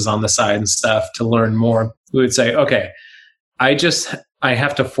classes on the side and stuff to learn more, we would say, okay, I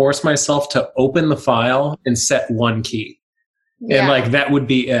have to force myself to open the file and set one key. And that would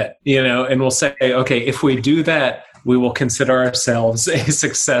be it, and we'll say, okay, if we do that, we will consider ourselves a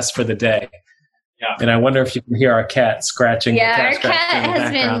success for the day. Yeah. And I wonder if you can hear our cat scratching. Yeah, our cat has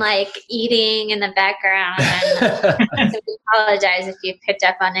been eating in the background. And so we apologize if you picked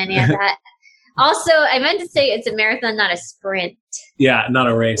up on any of that. Also, I meant to say it's a marathon, not a sprint. Yeah, not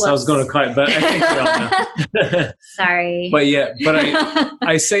a race. Whoops. I was going to call it, but I think we all know. Sorry. But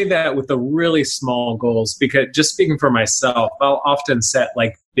I say that with the really small goals because just speaking for myself, I'll often set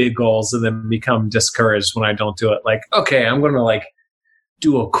big goals and then become discouraged when I don't do it. Okay, I'm going to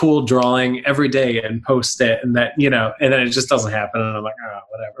do a cool drawing every day and post it, and that, and then it just doesn't happen. And I'm like, oh,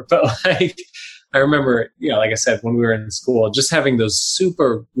 whatever. But I remember, like I said, when we were in school, just having those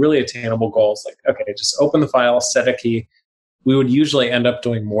super, really attainable goals, okay, just open the file, set a key. We would usually end up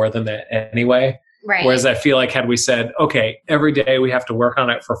doing more than that anyway. Right. Whereas I feel had we said, okay, every day we have to work on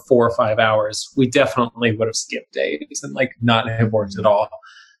it for 4 or 5 hours, we definitely would have skipped days and not have worked at all.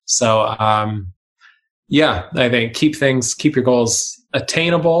 So, I think keep your goals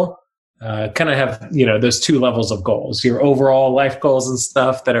attainable. Kind of have, those 2 levels of goals, your overall life goals and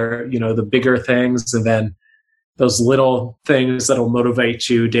stuff that are, the bigger things, and then those little things that'll motivate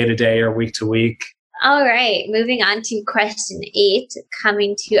you day to day or week to week. All right. Moving on to question 8,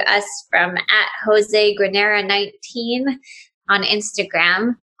 coming to us from @JoseGranera19 on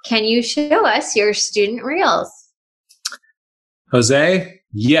Instagram. Can you show us your student reels? Jose?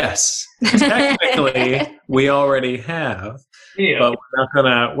 Yes. Technically, we already have. Yeah. But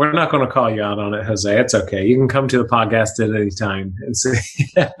we're not gonna call you out on it, Jose. It's okay. You can come to the podcast at any time and see.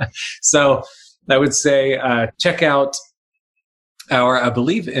 So I would say check out I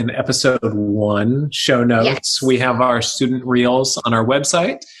believe in episode 1 show notes. Yes. We have our student reels on our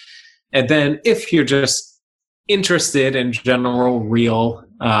website. And then if you're just interested in general reel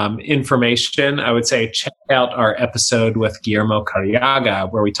information, I would say check out our episode with Guillermo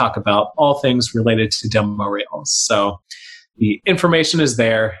Carriaga, where we talk about all things related to demo reels. So the information is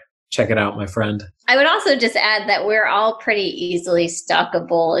there. Check it out, my friend. I would also just add that we're all pretty easily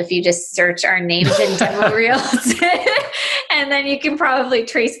stalkable if you just search our names in demo reels. And then you can probably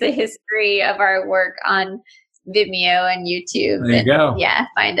trace the history of our work on Vimeo and YouTube. There you go. Yeah,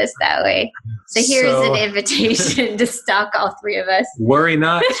 find us that way. So here's an invitation to stalk all 3 of us. Worry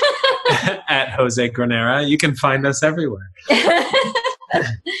not at Jose Granera. You can find us everywhere.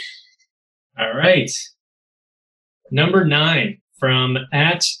 All right. Number 9 from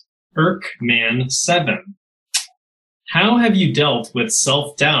 @Erkman7. How have you dealt with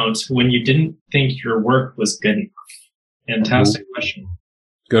self-doubt when you didn't think your work was good enough? Fantastic question.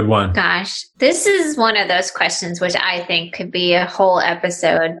 Good one. Gosh, this is one of those questions which I think could be a whole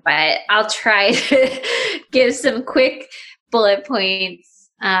episode, but I'll try to give some quick bullet points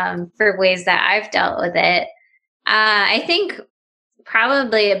for ways that I've dealt with it. I think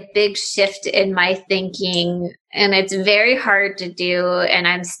probably a big shift in my thinking, and it's very hard to do, and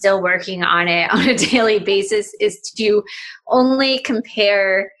I'm still working on it on a daily basis, is to only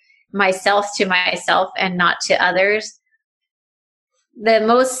compare myself to myself and not to others. The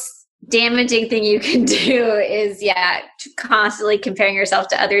most damaging thing you can do is, constantly comparing yourself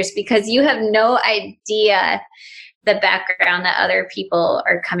to others, because you have no idea the background that other people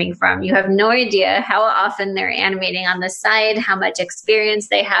are coming from. You have no idea how often they're animating on the side, how much experience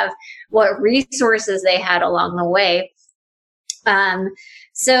they have, what resources they had along the way.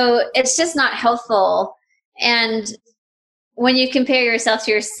 So it's just not helpful. And when you compare yourself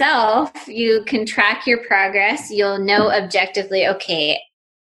to yourself, you can track your progress. You'll know objectively, okay,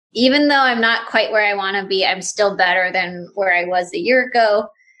 even though I'm not quite where I want to be, I'm still better than where I was a year ago.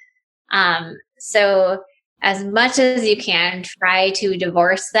 So as much as you can, try to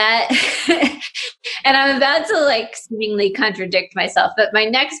divorce that. And I'm about to seemingly contradict myself, but my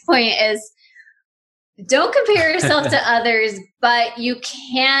next point is, don't compare yourself to others, but you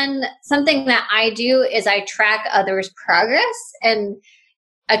can. Something that I do is I track others' progress, and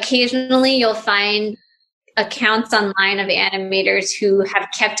occasionally you'll find accounts online of animators who have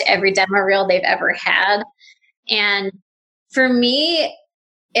kept every demo reel they've ever had. And for me,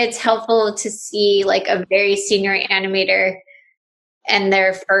 it's helpful to see a very senior animator and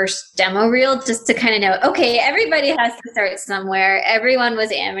their first demo reel, just to kind of know, okay, everybody has to start somewhere. Everyone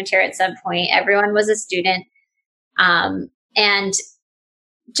was amateur at some point. Everyone was a student. And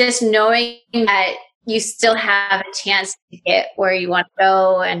just knowing that you still have a chance to get where you want to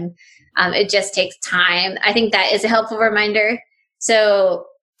go, and it just takes time. I think that is a helpful reminder. So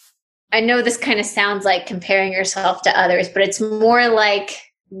I know this kind of sounds like comparing yourself to others, but it's more like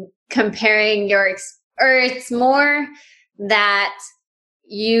comparing it's more that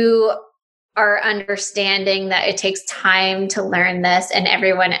you are understanding that it takes time to learn this, and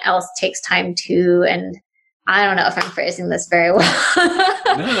everyone else takes time too. And I don't know if I'm phrasing this very well.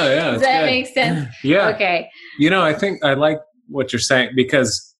 No, yeah. Does that make sense? Yeah. Okay. I think I like what you're saying,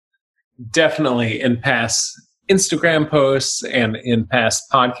 because definitely in past Instagram posts and in past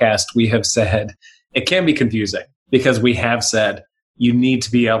podcasts, we have said it can be confusing, because we have said you need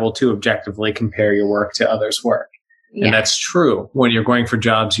to be able to objectively compare your work to others' work. Yeah. And that's true. When you're going for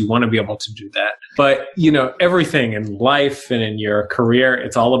jobs, you want to be able to do that. But, everything in life and in your career,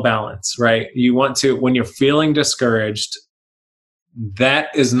 it's all a balance, right? You want to, when you're feeling discouraged, that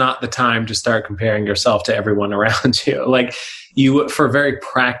is not the time to start comparing yourself to everyone around you. For very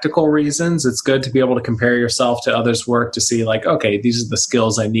practical reasons, it's good to be able to compare yourself to others' work to see okay, these are the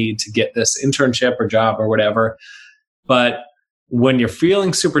skills I need to get this internship or job or whatever. But when you're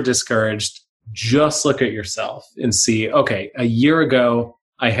feeling super discouraged, just look at yourself and see, okay, a year ago,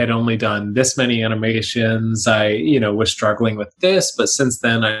 I had only done this many animations. I, was struggling with this, but since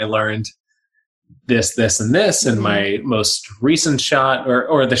then I learned this, this, and this. And my most recent shot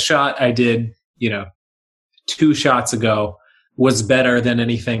or the shot I did, 2 shots ago was better than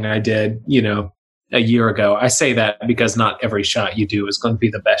anything I did, a year ago. I say that because not every shot you do is going to be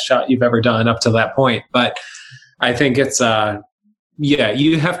the best shot you've ever done up to that point. But I think it's,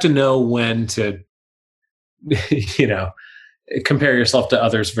 you have to know when to, compare yourself to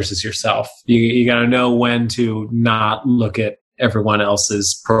others versus yourself. You got to know when to not look at everyone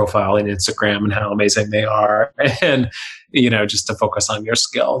else's profile in Instagram and how amazing they are, and, just to focus on your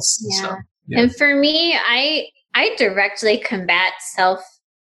skills. Yeah. So, yeah. And for me, I directly combat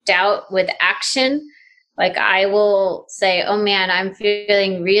self-doubt with action. I will say, oh man, I'm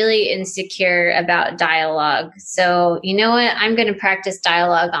feeling really insecure about dialogue. So you know what? I'm going to practice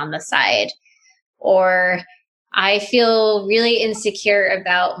dialogue on the side. Or I feel really insecure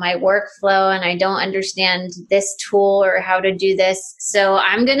about my workflow and I don't understand this tool or how to do this. So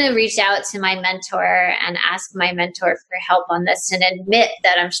I'm going to reach out to my mentor and ask my mentor for help on this and admit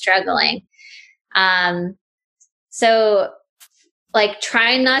that I'm struggling. So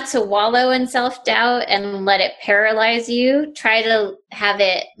try not to wallow in self-doubt and let it paralyze you. Try to have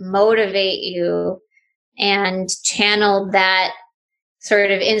it motivate you and channel that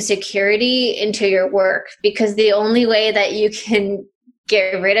sort of insecurity into your work, because the only way that you can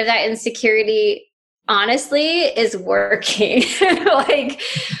get rid of that insecurity, honestly, is working.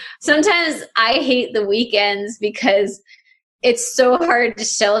 Sometimes I hate the weekends because it's so hard to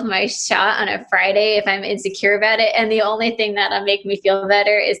show my shot on a Friday if I'm insecure about it. And the only thing that'll make me feel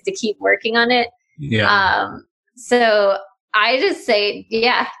better is to keep working on it. Yeah. So I just say,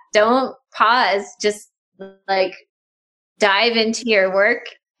 don't pause. Just dive into your work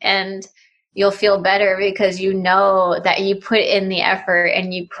and you'll feel better, because you know that you put in the effort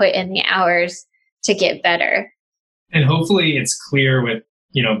and you put in the hours to get better. And hopefully it's clear with,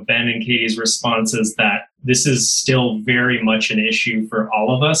 Ben and Katie's responses that this is still very much an issue for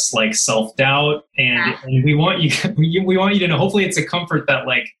all of us, like self-doubt. And we want you, we want you to know, hopefully it's a comfort that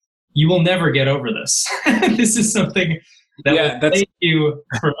like, you will never get over this. This is something that will take you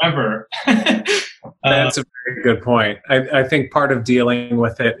forever. That's a very good point. I think part of dealing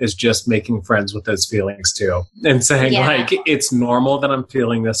with it is just making friends with those feelings too. And saying like, it's normal that I'm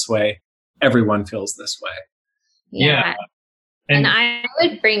feeling this way. Everyone feels this way. Yeah. And I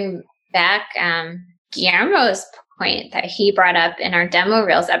would bring back Guillermo's point that he brought up in our demo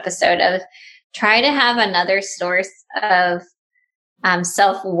reels episode of try to have another source of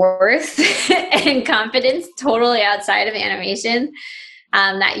self-worth and confidence totally outside of animation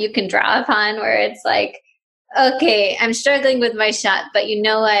that you can draw upon, where it's like, okay, I'm struggling with my shot, but you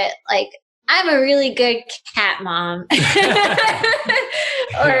know what? Like, I'm a really good cat mom.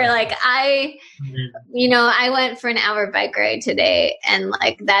 Or like, I went for an hour bike ride today and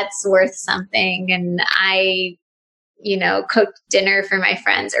like, that's worth something. And I, cooked dinner for my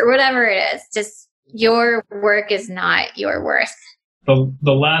friends or whatever it is. Just your work is not your worth. The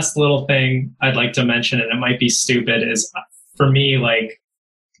last little thing I'd like to mention, and it might be stupid, is for me, like,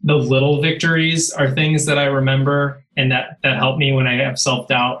 the little victories are things that I remember and that help me when I have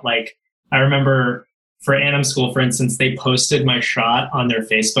self-doubt. Like, I remember for Anim School, for instance, they posted my shot on their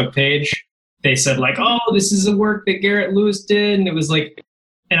Facebook page. They said like, oh, this is a work that Garrett Lewis did. And it was like,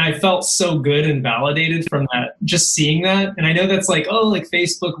 and I felt so good and validated from that, just seeing that. And I know that's like, oh, like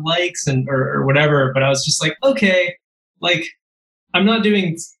Facebook likes or whatever, but I was just like, okay, like, I'm not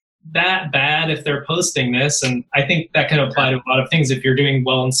doing that bad if they're posting this. And I think that can apply to a lot of things. If you're doing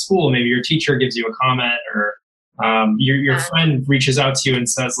well in school, maybe your teacher gives you a comment or your friend reaches out to you and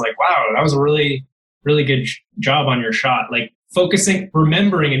says like, wow, that was a really, really good job on your shot. Like focusing,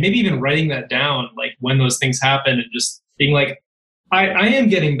 remembering, and maybe even writing that down, like when those things happen and just being like, I am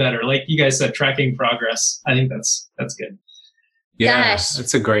getting better. Like you guys said, tracking progress. I think that's good. Yeah,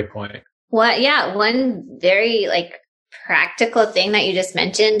 that's a great point. One very like practical thing that you just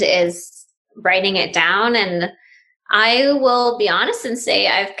mentioned is writing it down. And I will be honest and say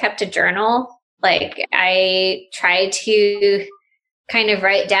I've kept a journal. Like I try to kind of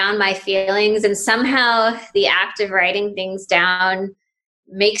write down my feelings, and somehow the act of writing things down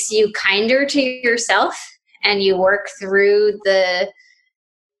makes you kinder to yourself, and you work through the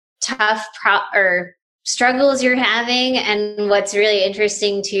tough struggles you're having. And what's really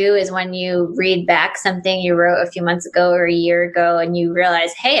interesting too is when you read back something you wrote a few months ago or a year ago and you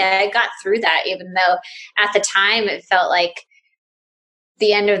realize, hey, I got through that, even though at the time it felt like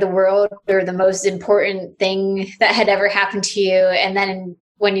the end of the world or the most important thing that had ever happened to you. And then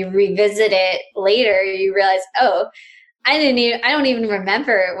when you revisit it later, you realize, oh, I don't even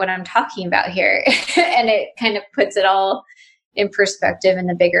remember what I'm talking about here. And it kind of puts it all in perspective in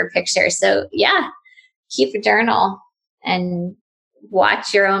the bigger picture. So yeah, keep a journal and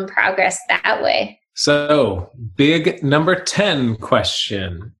watch your own progress that way. So big number 10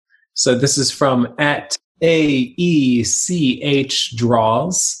 question. So this is from @AECH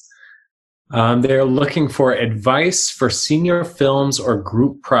Draws. They're looking for advice for senior films or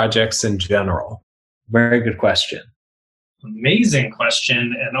group projects in general. Very good question. Amazing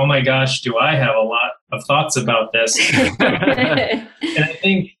question. And oh my gosh, do I have a lot of thoughts about this. And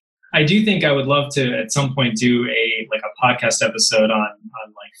I do think I would love to at some point do a podcast episode on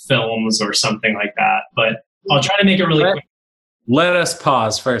like films or something like that. But I'll try to make it really quick. Let us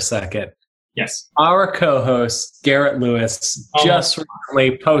pause for a second. Yes. Our co-host, Garrett Lewis, just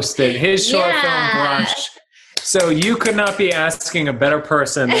recently posted his short film Brush. So you could not be asking a better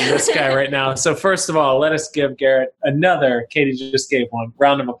person than this guy right now. So first of all, let us give Garrett another, Katie just gave one,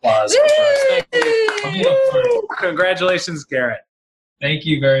 round of applause. Congratulations, Garrett. Thank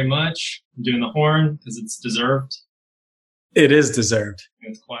you very much. I'm doing the horn because it's deserved. It is deserved.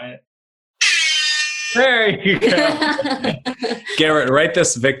 It's quiet. There you go. Garrett, write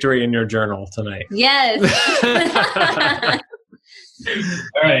this victory in your journal tonight. Yes.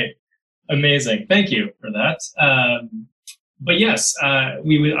 All right. Amazing. Thank you for that. But yes, I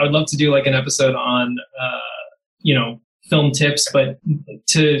would love to do like an episode on, film tips, but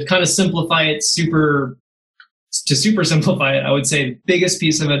to kind of simplify it, super simplify it, I would say the biggest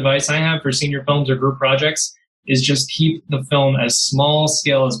piece of advice I have for senior films or group projects is just keep the film as small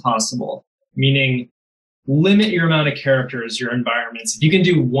scale as possible, meaning limit your amount of characters, your environments. If you can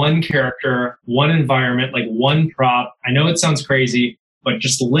do one character, one environment, like one prop, I know it sounds crazy, but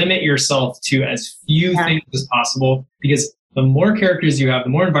just limit yourself to as few things as possible, because the more characters you have, the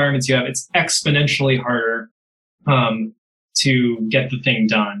more environments you have, it's exponentially harder to get the thing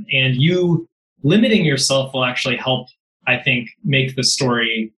done. And you limiting yourself will actually help, I think, make the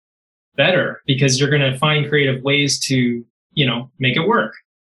story better, because you're going to find creative ways to, make it work.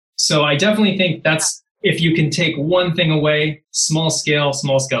 So I definitely think that's, if you can take one thing away, small scale,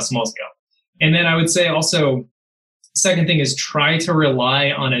 small scale, small scale. And then I would say also, second thing is try to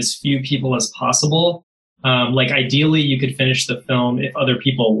rely on as few people as possible. Like ideally you could finish the film if other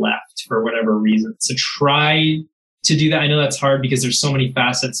people left for whatever reason. So try to do that. I know that's hard because there's so many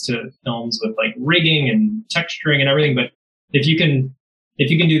facets to films with like rigging and texturing and everything, but if you can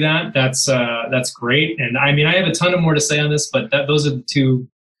do that, that's great. And I mean, I have a ton of more to say on this, but those are the two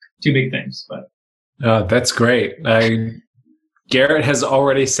big things. But that's great. Garrett has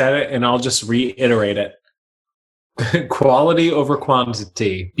already said it, and I'll just reiterate it. Quality over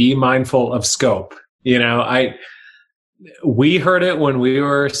quantity. Be mindful of scope. We heard it when we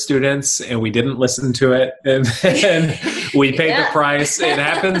were students and we didn't listen to it, and then we paid the price. It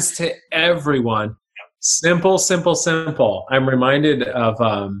happens to everyone. Simple, simple, simple. I'm reminded of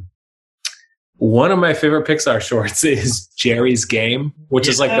one of my favorite Pixar shorts is Jerry's Game, which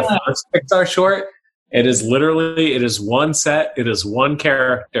is like the first Pixar short. It is one set. It is one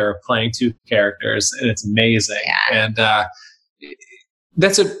character playing two characters, and it's amazing. Yeah. And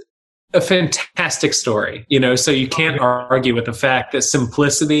that's a fantastic story, so you can't argue with the fact that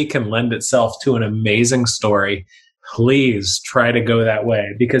simplicity can lend itself to an amazing story. Please try to go that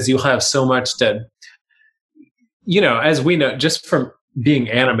way, because you'll have so much to, as we know, just from being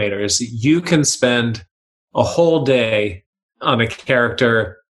animators, you can spend a whole day on a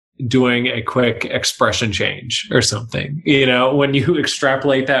character doing a quick expression change or something. When you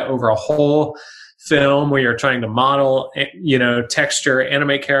extrapolate that over a whole film where you're trying to model, texture,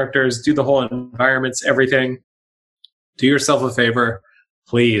 animate characters, do the whole environments, everything, do yourself a favor.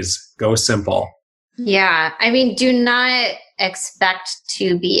 Please go simple. Yeah. I mean, do not expect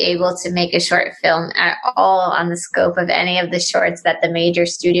to be able to make a short film at all on the scope of any of the shorts that the major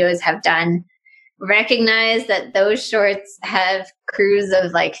studios have done. Recognize that those shorts have crews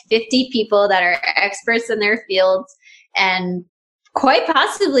of like 50 people that are experts in their fields and quite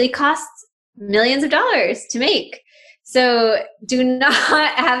possibly cost millions of dollars to make. So do not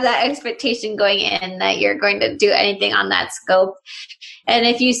have that expectation going in that you're going to do anything on that scope. And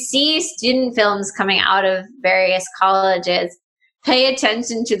if you see student films coming out of various colleges, pay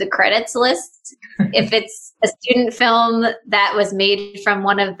attention to the credits list. If it's a student film that was made from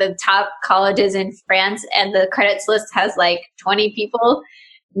one of the top colleges in France and the credits list has like 20 people,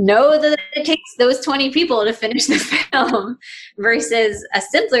 know that it takes those 20 people to finish the film versus a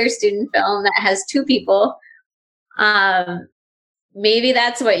simpler student film that has 2 people. Maybe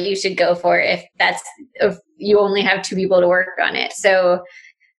that's what you should go for if you only have 2 people to work on it. So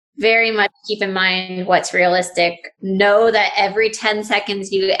very much keep in mind what's realistic. Know that every 10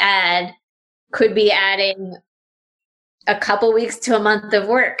 seconds you add could be adding a couple weeks to a month of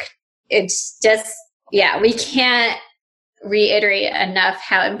work. It's just, we can't reiterate enough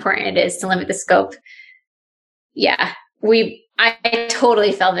how important it is to limit the scope. Yeah, I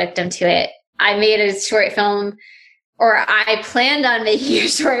totally fell victim to it. I made a short film, or I planned on making a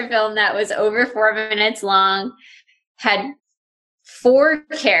short film that was over 4 minutes long, had 4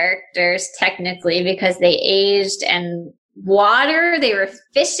 characters technically because they aged and water, they were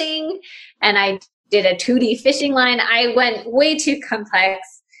fishing, and I did a 2D fishing line. I went way too complex.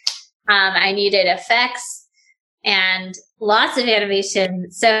 I needed effects and lots of animation.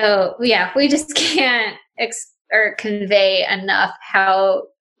 So we just can't convey enough how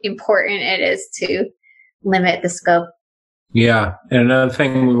important it is to limit the scope. Yeah. And another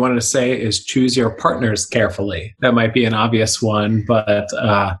thing we wanted to say is choose your partners carefully. That might be an obvious one, but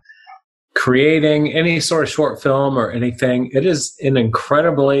creating any sort of short film or anything, it is an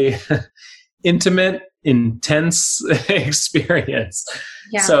incredibly intimate, intense experience.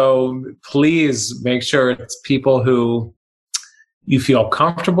 Yeah. So please make sure it's people who you feel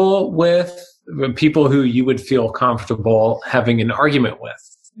comfortable with, people who you would feel comfortable having an argument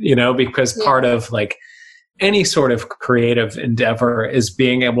with, because part of like any sort of creative endeavor is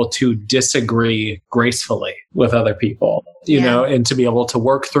being able to disagree gracefully with other people, you know, and to be able to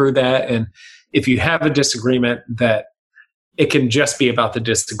work through that. And if you have a disagreement, that it can just be about the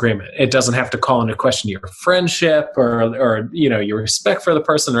disagreement. It doesn't have to call into question your friendship or your respect for the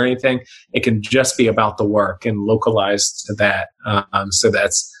person or anything. It can just be about the work and localized to that. So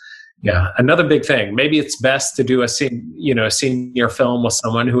that's, another big thing. Maybe it's best to do a senior film with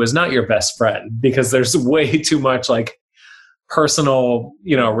someone who is not your best friend, because there's way too much like personal,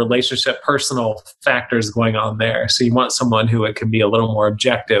 relationship, personal factors going on there. So you want someone who it can be a little more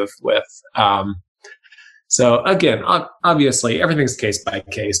objective with. So again, obviously everything's case by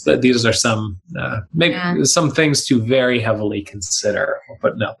case, but these are some some things to very heavily consider. We'll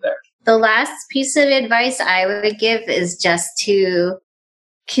put it out there. The last piece of advice I would give is just to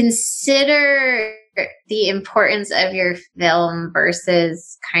consider the importance of your film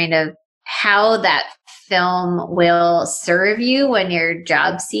versus kind of how that film will serve you when you're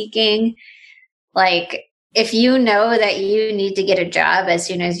job seeking. Like, if you know that you need to get a job as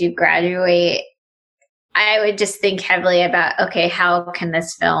soon as you graduate, I would just think heavily about, okay, how can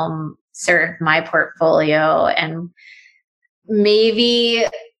this film serve my portfolio? And maybe,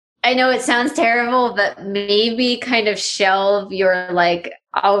 I know it sounds terrible, but maybe kind of shelve your like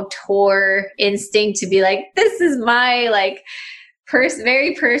auteur instinct to be like, this is my like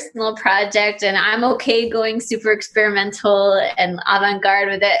very personal project and I'm okay going super experimental and avant-garde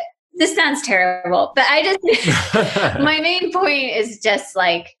with it. This sounds terrible, but I just, my main point is just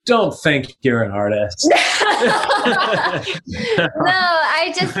like, don't think you're an artist. No,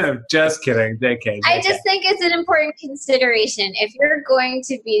 I just kidding. JK. I just think it's an important consideration. If you're going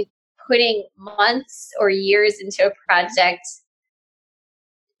to be putting months or years into a project,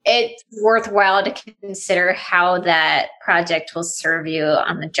 it's worthwhile to consider how that project will serve you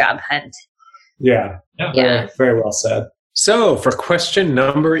on the job hunt. Yeah. Very well said. So for question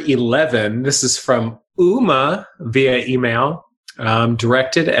number 11, this is from Uma via email,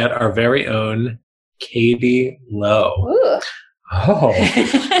 directed at our very own Katie Lowe. Ooh. Oh.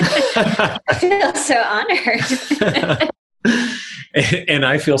 I feel so honored. And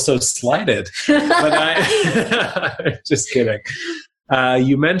I feel so slighted. But just kidding.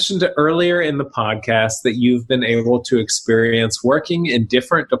 You mentioned earlier in the podcast that you've been able to experience working in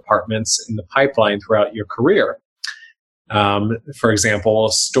different departments in the pipeline throughout your career. For example,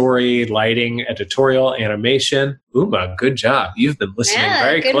 story, lighting, editorial, animation. Uma, good job. You've been listening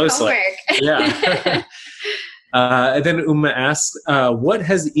very closely. Homework. Yeah. And then Uma asks, what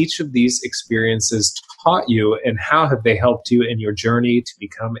has each of these experiences taught you and how have they helped you in your journey to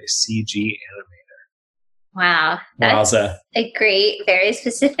become a CG animator? Wow. That's a great, very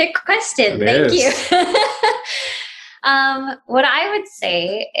specific question. Thank you. What I would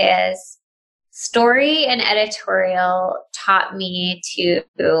say is story and editorial taught me to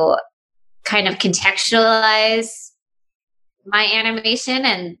kind of contextualize my animation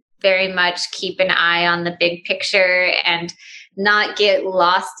and very much keep an eye on the big picture and not get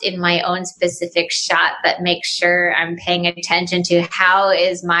lost in my own specific shot, but make sure I'm paying attention to how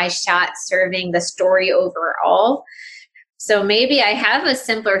is my shot serving the story overall. So maybe I have a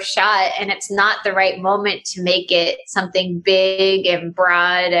simpler shot and it's not the right moment to make it something big and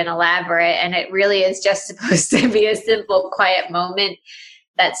broad and elaborate. And it really is just supposed to be a simple, quiet moment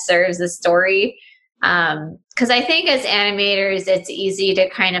that serves the story. Because I think as animators, it's easy to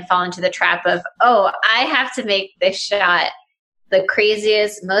kind of fall into the trap of, oh, I have to make this shot the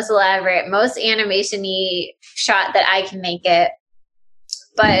craziest, most elaborate, most animation-y shot that I can make it.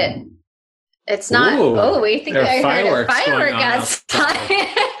 But it's not. Ooh, oh, we think I heard a firework outside.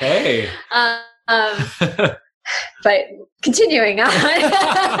 Hey. But continuing on,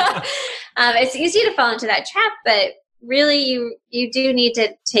 it's easy to fall into that trap. But really, you do need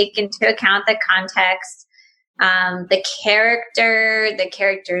to take into account the context, the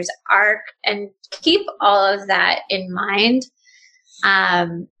character's arc, and keep all of that in mind.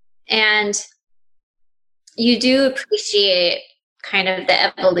 And you do appreciate kind of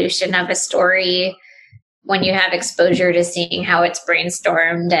the evolution of a story when you have exposure to seeing how it's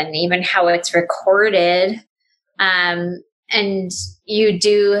brainstormed and even how it's recorded. And you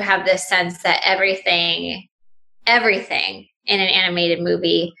do have this sense that everything in an animated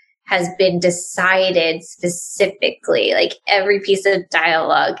movie has been decided specifically, like every piece of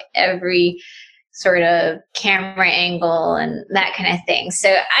dialogue, every sort of camera angle and that kind of thing.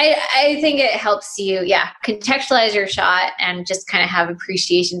 So I think it helps you, contextualize your shot and just kind of have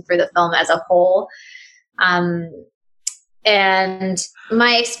appreciation for the film as a whole. And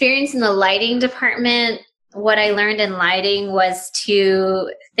my experience in the lighting department, what I learned in lighting was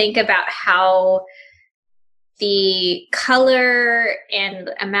to think about how the color and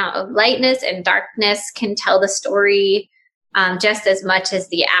amount of lightness and darkness can tell the story just as much as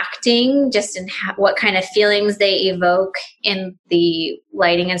the acting, just in what kind of feelings they evoke in the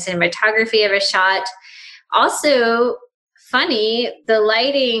lighting and cinematography of a shot. Also, funny, the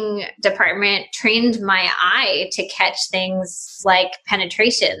lighting department trained my eye to catch things like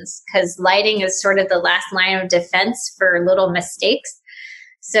penetrations, because lighting is sort of the last line of defense for little mistakes.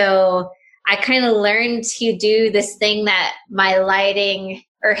 So I kind of learned to do this thing that my lighting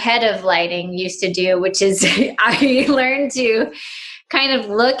or head of lighting used to do, which is I learned to kind of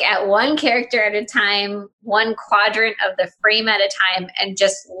look at one character at a time, one quadrant of the frame at a time, and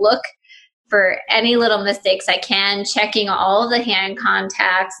just look for any little mistakes I can, checking all of the hand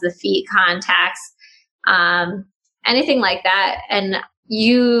contacts, the feet contacts, anything like that. And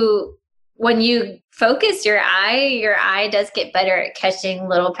when you focus your eye does get better at catching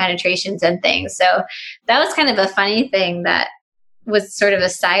little penetrations and things. So that was kind of a funny thing that was sort of a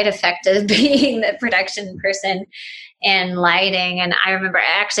side effect of being the production person and lighting. And I remember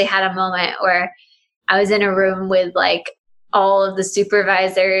I actually had a moment where I was in a room with like all of the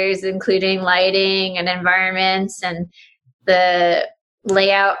supervisors, including lighting and environments and the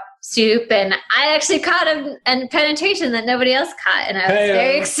layout soup, and I actually caught a penetration that nobody else caught, and I was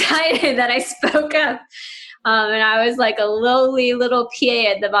very excited that I spoke up. And I was like a lowly little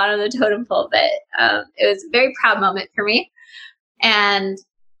PA at the bottom of the totem pole, but it was a very proud moment for me. And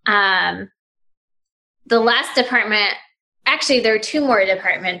the last department, actually, there were 2 more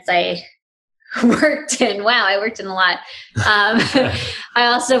departments I worked in. Wow, I worked in a lot. I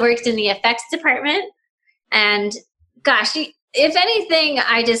also worked in the effects department, and gosh, if anything,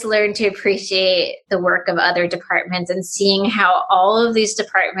 I just learned to appreciate the work of other departments and seeing how all of these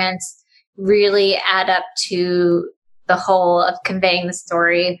departments really add up to the whole of conveying the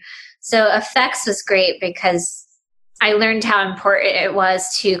story. So effects was great because I learned how important it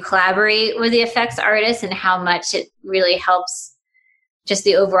was to collaborate with the effects artists and how much it really helps just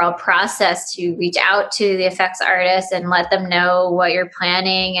the overall process to reach out to the effects artists and let them know what you're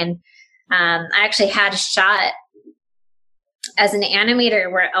planning. And I actually had a shot as an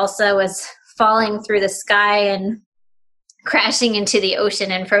animator where Elsa was falling through the sky and crashing into the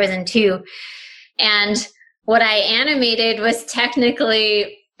ocean in Frozen 2. And what I animated was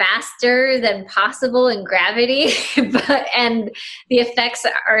technically faster than possible in gravity, and the effects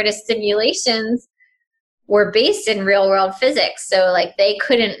artist simulations were based in real world physics. So like they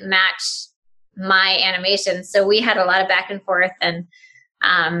couldn't match my animation. So we had a lot of back and forth, and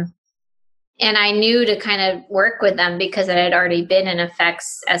I knew to kind of work with them because I had already been in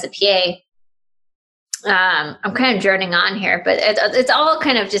effects as a PA. I'm kind of droning on here, but it's all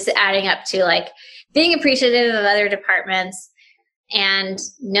kind of just adding up to like being appreciative of other departments and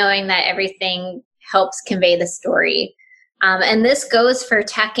knowing that everything helps convey the story. And this goes for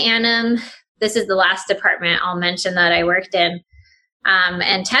Tech Anim. This is the last department I'll mention that I worked in.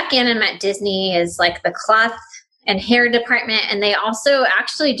 And Tech Anim at Disney is like the cloth and hair department, and they also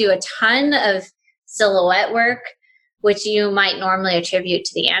actually do a ton of silhouette work, which you might normally attribute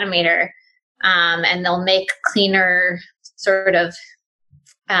to the animator. And they'll make cleaner sort of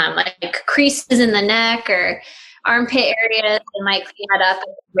like creases in the neck or armpit areas. They might clean that up if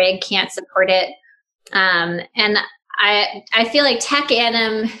the rig can't support it. And I feel like Tech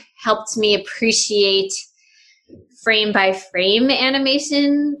Anim helped me appreciate frame by frame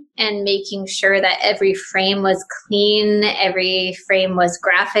animation and making sure that every frame was clean, every frame was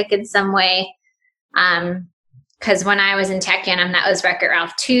graphic in some way. Because when I was in Tech Anim, that was Wreck-It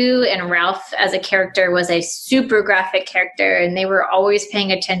Ralph 2, and Ralph as a character was a super graphic character, and they were always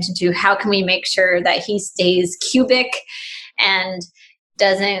paying attention to how can we make sure that he stays cubic and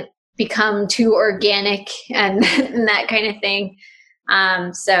doesn't become too organic and, and that kind of thing.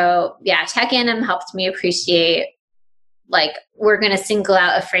 So yeah, Tech Anim helped me appreciate, like, we're going to single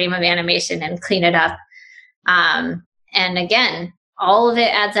out a frame of animation and clean it up. And again, all of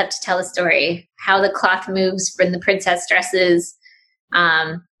it adds up to tell a story, how the cloth moves from the princess dresses.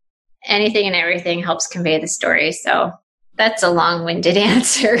 Anything and everything helps convey the story. So that's a long-winded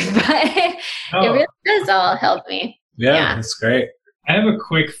answer, but it really does all help me. Yeah, that's great. I have a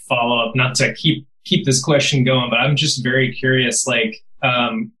quick follow-up, not to keep this question going, but I'm just very curious, like,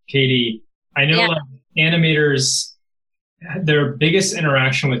 Katie, I know like animators, their biggest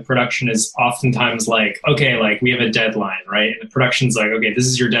interaction with production is oftentimes like, okay, like we have a deadline, right? And the production's like, okay, this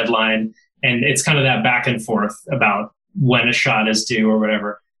is your deadline. And it's kind of that back and forth about when a shot is due or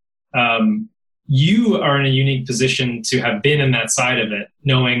whatever. You are in a unique position to have been in that side of it,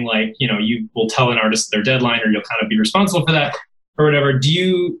 knowing like, you know, you will tell an artist their deadline or you'll kind of be responsible for that or whatever. Do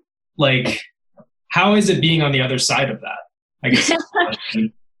you like, how is it being on the other side of that? I guess.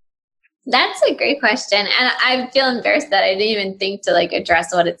 That's a great question. And I feel embarrassed that I didn't even think to like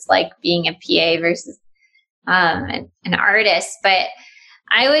address what it's like being a PA versus an artist. But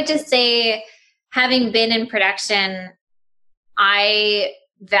I would just say, having been in production, I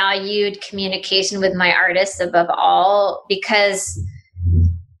valued communication with my artists above all, because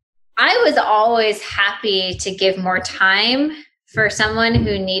I was always happy to give more time for someone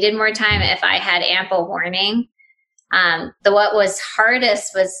who needed more time if I had ample warning. What was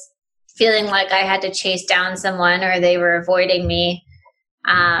hardest was feeling like I had to chase down someone or they were avoiding me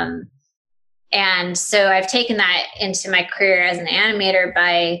And so I've taken that into my career as an animator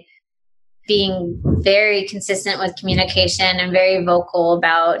by being very consistent with communication and very vocal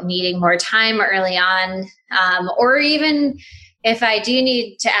about needing more time early on. Or even if I do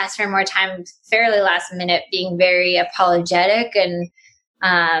need to ask for more time fairly last minute, being very apologetic and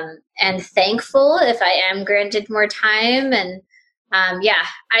thankful if I am granted more time. And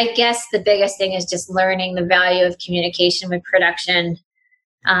I guess the biggest thing is just learning the value of communication with production.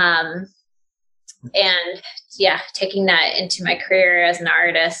 Taking that into my career as an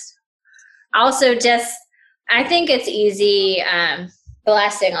artist. Also, I think it's easy. The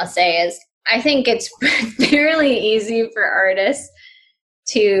last thing I'll say is I think it's fairly easy for artists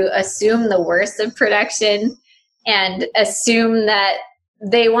to assume the worst of production and assume that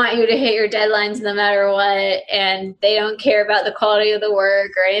they want you to hit your deadlines no matter what, and they don't care about the quality of the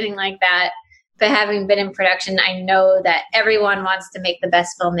work or anything like that. But having been in production, I know that everyone wants to make the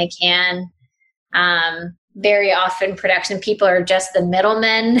best film they can. Very often production people are just the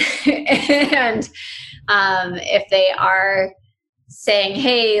middlemen. And if they are saying,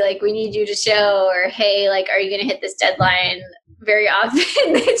 hey, like, we need you to show, or hey, like, are you going to hit this deadline? Very often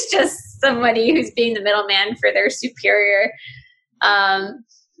it's just somebody who's being the middleman for their superior.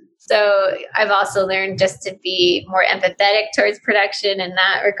 So I've also learned just to be more empathetic towards production in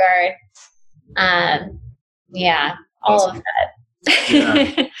that regard. All of that.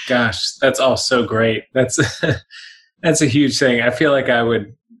 Yeah. Gosh, that's all so great. That's a huge thing. I feel like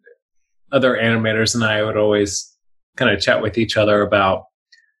other animators and I would always kind of chat with each other about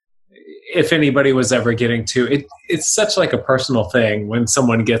if anybody was ever getting to it. It's such like a personal thing when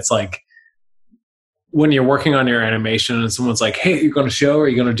someone gets like, when you're working on your animation and someone's like, hey, you're going to show, or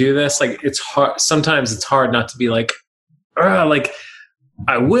you're going to do this. Like, it's hard. Sometimes it's hard not to be like,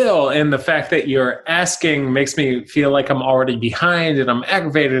 I will. And the fact that you're asking makes me feel like I'm already behind and I'm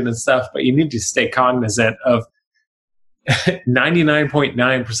aggravated and stuff, but you need to stay cognizant of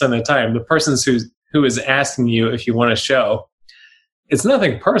 99.9% of the time, the person who is asking you if you want to show, it's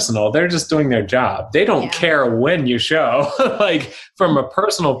nothing personal. They're just doing their job. They don't care when you show. Like, from a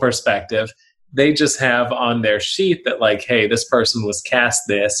personal perspective, they just have on their sheet that like, hey, this person was cast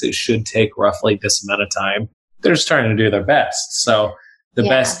this. It should take roughly this amount of time. They're just trying to do their best. So the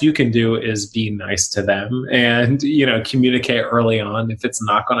best you can do is be nice to them and, communicate early on if it's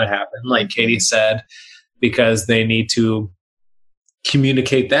not going to happen, like Katie said, because they need to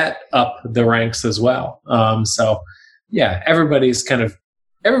communicate that up the ranks as well. Everybody's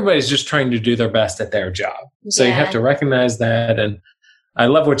just trying to do their best at their job. So you have to recognize that. And I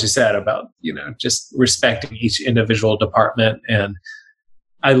love what you said about, just respecting each individual department. And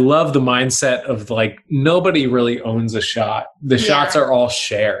I love the mindset of like, nobody really owns a shot. The shots are all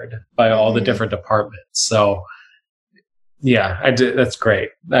shared by all the different departments. So that's great.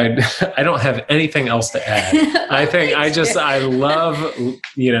 I don't have anything else to add. I love,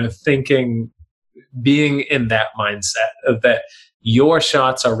 thinking, being in that mindset of that your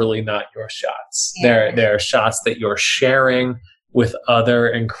shots are really not your shots. They're shots that you're sharing with other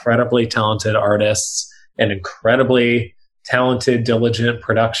incredibly talented artists and incredibly talented, diligent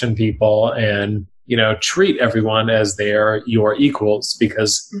production people, and, treat everyone as they're your equals,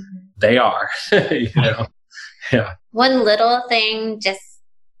 because they are, Yeah. One little thing, just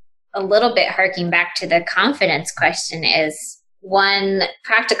a little bit harking back to the confidence question, is one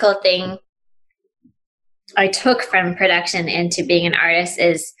practical thing I took from production into being an artist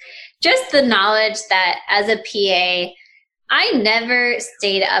is just the knowledge that as a PA, I never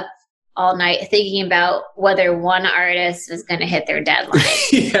stayed up all night thinking about whether one artist was going to hit their deadline.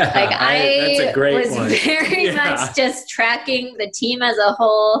 That's a great was one. very much just tracking the team as a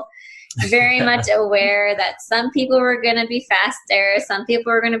whole, very much aware that some people were going to be faster, some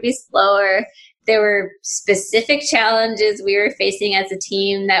people were going to be slower. There were specific challenges we were facing as a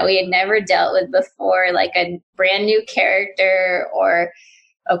team that we had never dealt with before, like a brand new character or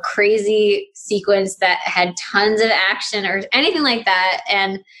a crazy sequence that had tons of action or anything like that.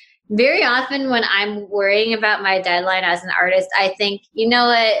 And very often when I'm worrying about my deadline as an artist, I think, you know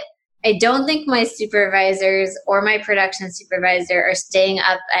what? I don't think my supervisors or my production supervisor are staying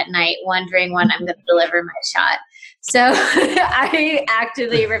up at night wondering when I'm going to deliver my shot. So I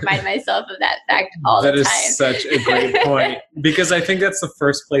actively remind myself of that fact all the time. That is such a great point, because I think that's the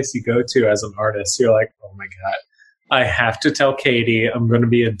first place you go to as an artist. You're like, oh my God, I have to tell Katie I'm going to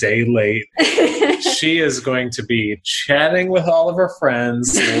be a day late. She is going to be chatting with all of her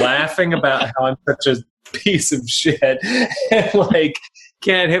friends, laughing about how I'm such a piece of shit, and like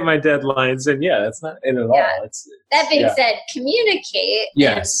can't hit my deadlines. And that's not it at all. That being said, communicate.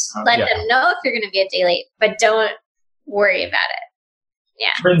 Yes. And let them know if you're going to be a day late, but don't worry about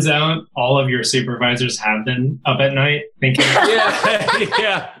Turns out all of your supervisors have been up at night thinking,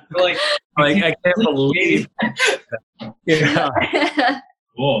 yeah. Like I can't believe. Yeah.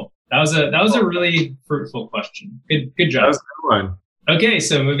 Cool. That was a really fruitful question. Good job. That was a good one. Okay,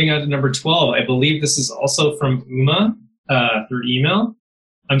 so moving on to number 12. I believe this is also from Uma through email.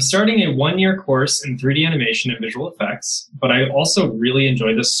 I'm starting a 1-year course in 3D animation and visual effects, but I also really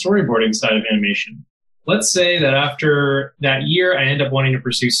enjoy the storyboarding side of animation. Let's say that after that year, I end up wanting to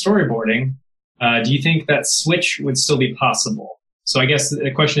pursue storyboarding. Do you think that switch would still be possible? So I guess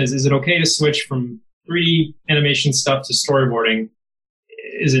the question is it okay to switch from 3D animation stuff to storyboarding?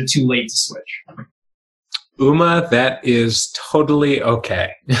 Is it too late to switch? Uma, that is totally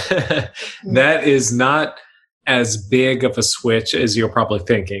okay. That is not as big of a switch as you're probably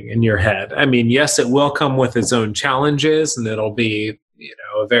thinking in your head. I mean, yes, it will come with its own challenges, and it'll be,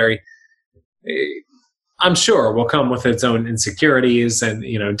 I'm sure will come with its own insecurities and,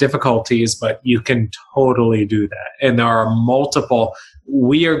 difficulties, but you can totally do that. And there are multiple.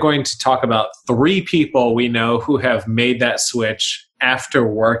 We are going to talk about 3 people we know who have made that switch after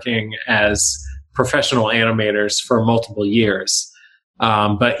working as professional animators for multiple years.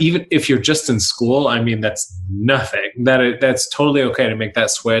 But even if you're just in school, I mean, that's nothing. That's totally okay to make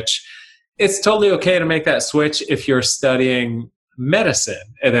that switch. It's totally okay to make that switch if you're studying medicine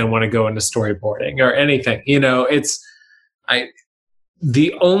and then want to go into storyboarding or anything.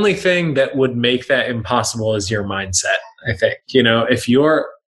 The only thing that would make that impossible is your mindset, I think. If you're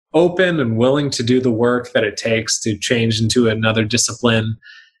open and willing to do the work that it takes to change into another discipline,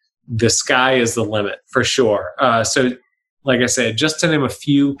 the sky is the limit for sure. So like I said, just to name a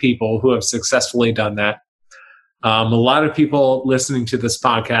few people who have successfully done that. A lot of people listening to this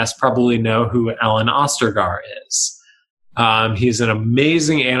podcast probably know who Alan Ostergar is. He's an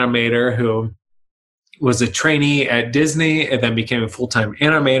amazing animator who was a trainee at Disney and then became a full-time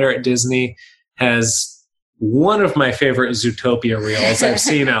animator at Disney, has one of my favorite Zootopia reels I've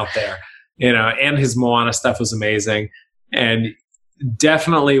seen out there, and his Moana stuff was amazing. And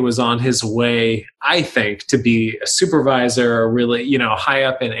definitely was on his way, I think, to be a supervisor or really, high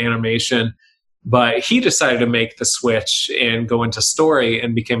up in animation. But he decided to make the switch and go into story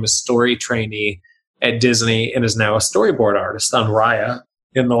and became a story trainee at Disney and is now a storyboard artist on Raya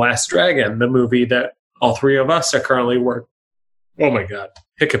in The Last Dragon, the movie that all 3 of us are currently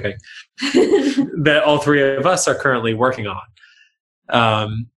hiccuping. That all 3 of us are currently working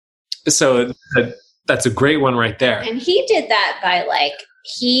on. So that's a great one right there. And he did that by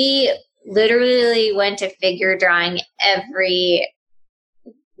he literally went to figure drawing every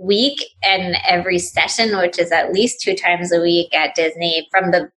week and every session, which is at least 2 times a week at Disney.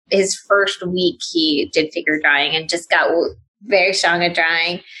 From his first week, he did figure drawing and just got very strong at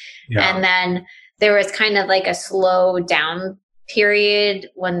drawing. Yeah. And then there was kind of a slow down period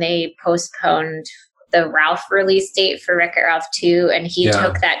when they postponed the Ralph release date for Wreck-It Ralph 2, and he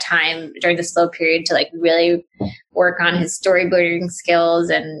took that time during the slow period to really work on his storyboarding skills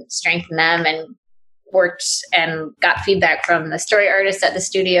and strengthen them, and worked and got feedback from the story artists at the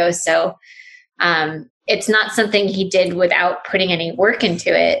studio. So it's not something he did without putting any work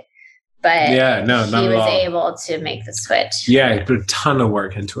into it, but he was able to make the switch. Yeah, he put a ton of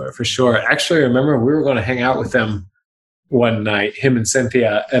work into it for sure. Actually, I remember we were going to hang out with them one night, him and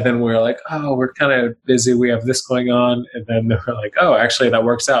Cynthia, and then we were like, oh, we're kind of busy, we have this going on, and then they were like, oh, actually that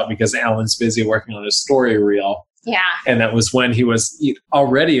works out because Alan's busy working on his story reel. Yeah. And that was when he was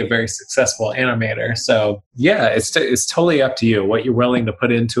already a very successful animator. So yeah, it's totally up to you what you're willing to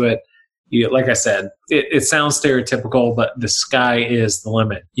put into it. Like I said, it sounds stereotypical, but the sky is the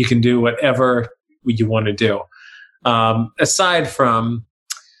limit. You can do whatever you want to do. Aside from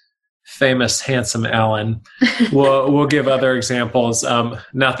famous, handsome Alan. We'll give other examples.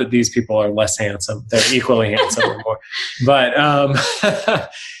 Not that these people are less handsome; they're equally handsome or more.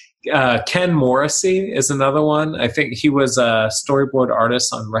 But Ken Morrissey is another one. I think he was a storyboard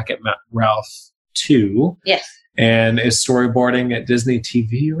artist on Wreck-It Ralph 2. Yes, and is storyboarding at Disney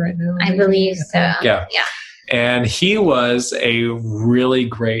TV right now. I believe so. Yeah. And he was a really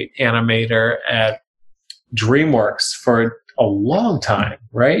great animator at DreamWorks for a long time,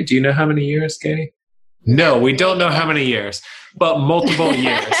 right? Do you know how many years, Katie? No, we don't know how many years, but multiple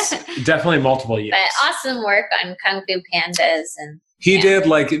years. Definitely multiple years. But awesome work on Kung Fu Pandas. And he did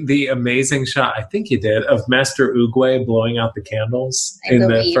the amazing shot, I think he did, of Master Oogway blowing out the candles in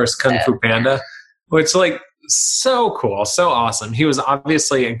the first Kung Fu Panda, which so cool, so awesome. He was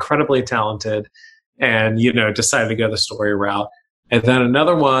obviously incredibly talented and, decided to go the story route. And then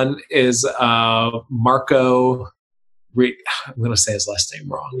another one is Marco... I'm going to say his last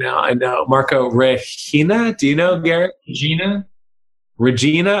name wrong now. I know. Marco Regina. Do you know, Garrett? Regina?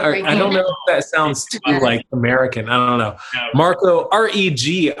 Regina, or I don't know if that sounds too like American. I don't know. Marco,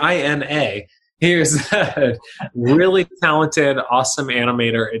 Regina. He's a really talented, awesome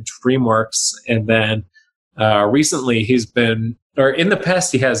animator at DreamWorks. And then recently he's been, or in the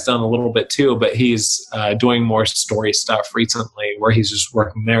past he has done a little bit too, but he's doing more story stuff recently where he's just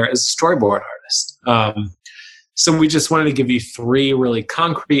working there as a storyboard artist. So we just wanted to give you 3 really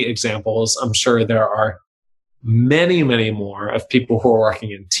concrete examples. I'm sure there are many, many more of people who are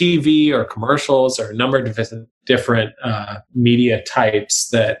working in TV or commercials or a number of different media types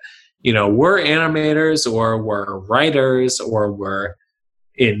that, were animators or were writers or were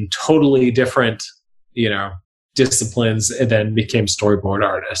in totally different, disciplines and then became storyboard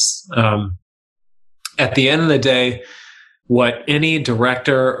artists. At the end of the day, what any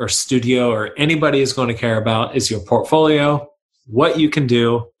director or studio or anybody is going to care about is your portfolio, what you can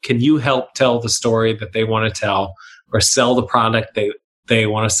do. Can you help tell the story that they want to tell or sell the product they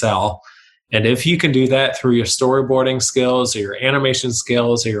want to sell? And if you can do that through your storyboarding skills or your animation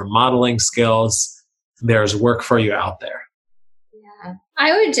skills or your modeling skills, there's work for you out there. Yeah.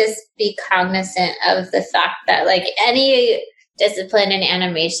 I would just be cognizant of the fact that like any discipline in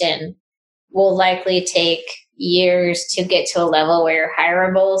animation will likely take years to get to a level where you're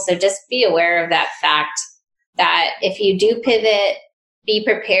hireable. So just be aware of that fact that if you do pivot, be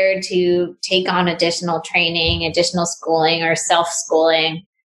prepared to take on additional training, additional schooling, or self-schooling.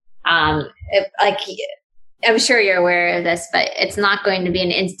 I'm sure you're aware of this, but it's not going to be an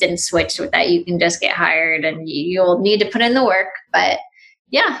instant switch that you can just get hired, and you'll need to put in the work. But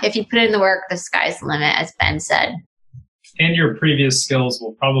yeah, if you put in the work, the sky's the limit, as Ben said. And your previous skills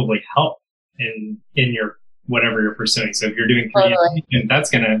will probably help in your whatever you're pursuing. So if you're doing creative, that's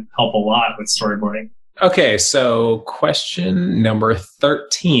going to help a lot with storyboarding. Okay, so question number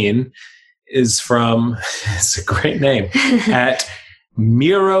 13 is from, it's a great name, at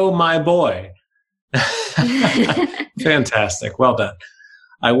Miro My Boy. Fantastic, well done.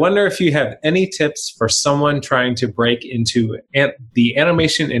 I wonder if you have any tips for someone trying to break into the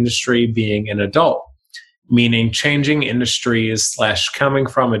animation industry being an adult, meaning changing industries / coming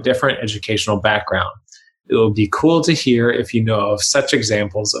from a different educational background. It would be cool to hear if you know of such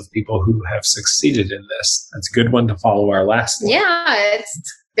examples of people who have succeeded in this. That's a good one to follow our last one. Yeah,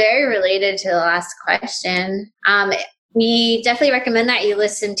 it's very related to the last question. We definitely recommend that you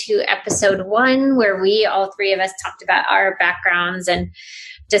listen to episode 1, where we, all 3 of us, talked about our backgrounds and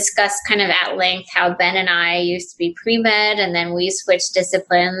discussed kind of at length how Ben and I used to be pre-med, and then we switched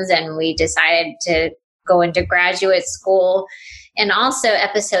disciplines and we decided to go into graduate school. And also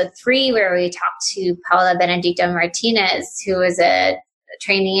episode 3, where we talked to Paula Benedicto Martinez, who was a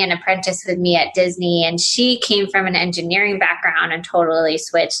trainee and apprentice with me at Disney. And she came from an engineering background and totally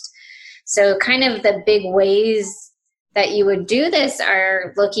switched. So kind of the big ways that you would do this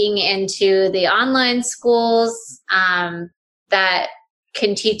are looking into the online schools that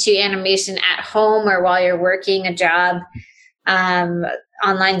can teach you animation at home or while you're working a job.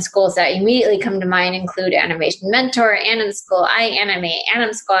 Online schools that immediately come to mind include Animation Mentor, Anim School, iAnimate,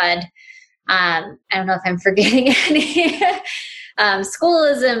 Anim Squad. I don't know if I'm forgetting any.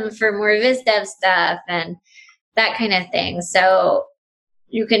 Schoolism for more VizDev stuff and that kind of thing. So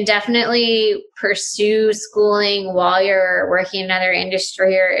you can definitely pursue schooling while you're working in another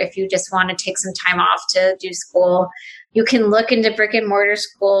industry, or if you just want to take some time off to do school. You can look into brick and mortar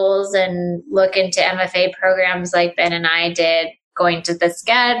schools and look into MFA programs like Ben and I did, going to the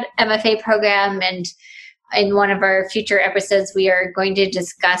SCAD MFA program. And in one of our future episodes, we are going to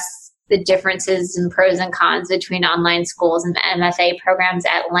discuss the differences and pros and cons between online schools and MFA programs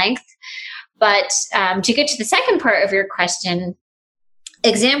at length. But to get to the second part of your question,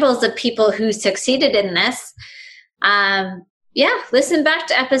 examples of people who succeeded in this, listen back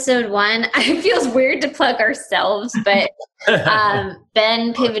to episode 1. It feels weird to plug ourselves, but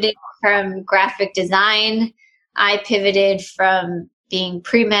Ben pivoted from graphic design. I pivoted from being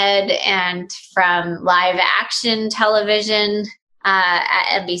pre-med and from live action television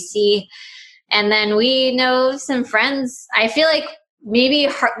at NBC. And then we know some friends. I feel like maybe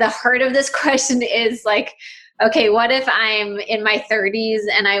the heart of this question is like, okay, what if I'm in my 30s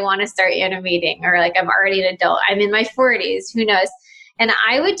and I want to start animating, or like I'm already an adult, I'm in my 40s, who knows? And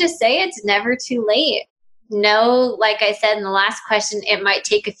I would just say it's never too late. No, like I said in the last question, it might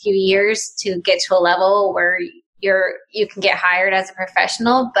take a few years to get to a level where you can get hired as a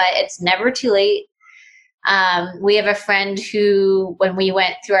professional, but it's never too late. We have a friend who, when we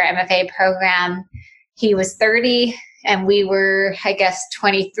went through our MFA program, he was 30 and we were, I guess,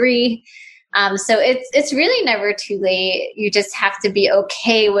 23. So it's really never too late. You just have to be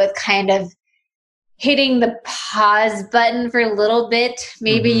okay with kind of hitting the pause button for a little bit.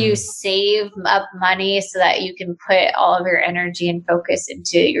 Maybe you save up money so that you can put all of your energy and focus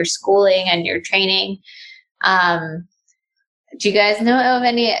into your schooling and your training. Do you guys know of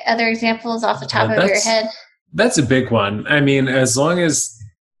any other examples off the top of your head? That's a big one. I mean, as long as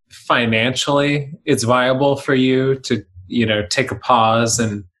financially it's viable for you to, take a pause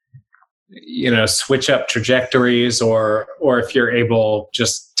and, switch up trajectories, or if you're able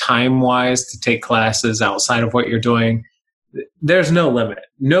just time-wise to take classes outside of what you're doing, there's no limit.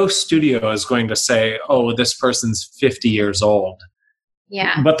 No studio is going to say, oh, this person's 50 years old.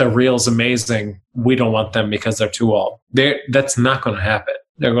 Yeah. But the reel's amazing. We don't want them because they're too old. That's not going to happen.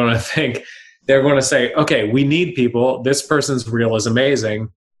 They're going to say, okay, we need people. This person's reel is amazing.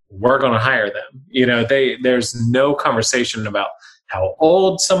 We're going to hire them. There's no conversation about how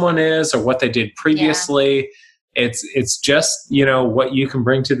old someone is or what they did previously. Yeah. It's just, what you can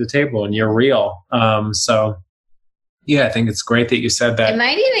bring to the table and your reel. So yeah, I think it's great that you said that. It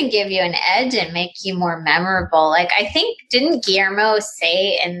might even give you an edge and make you more memorable. Like, I think, didn't Guillermo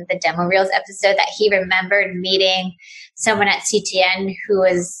say in the Demo Reels episode that he remembered meeting someone at CTN who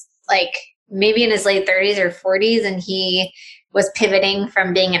was like maybe in his late 30s or 40s, and he was pivoting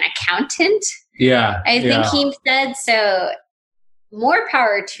from being an accountant? Yeah. I think he said so. More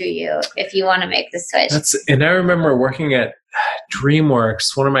power to you if you want to make the switch. And I remember working at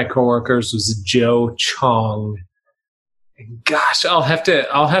DreamWorks. One of my coworkers was Joe Chong. Gosh, I'll have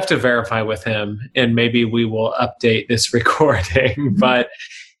to verify with him, and maybe we will update this recording. But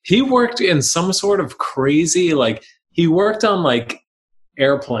he worked in some sort of crazy, he worked on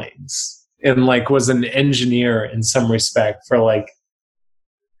airplanes and was an engineer in some respect for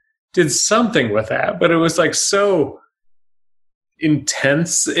did something with that. But it was so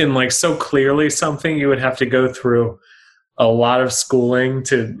intense and so clearly something you would have to go through a lot of schooling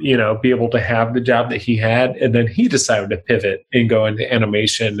to, be able to have the job that he had. And then he decided to pivot and go into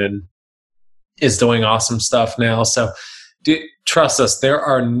animation and is doing awesome stuff now. So trust us, there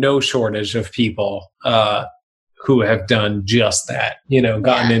are no shortage of people who have done just that,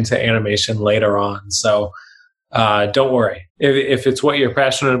 gotten into animation later on. So don't worry. If it's what you're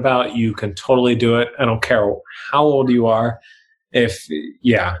passionate about, you can totally do it. I don't care how old you are. If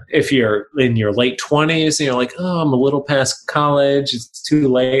you're in your late 20s and you're like, oh, I'm a little past college, it's too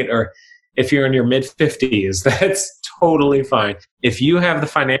late. Or if you're in your mid 50s, that's totally fine. If you have the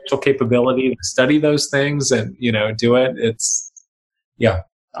financial capability to study those things and, do it,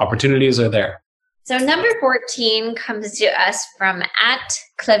 opportunities are there. So number 14 comes to us from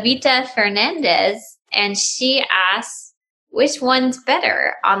 @Clavita Fernandez, and she asks, which one's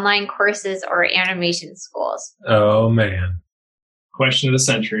better, online courses or animation schools? Oh, man. Question of the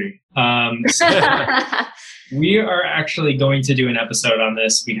century. We are actually going to do an episode on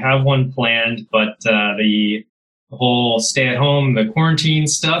this. We have one planned, but the whole stay at home, the quarantine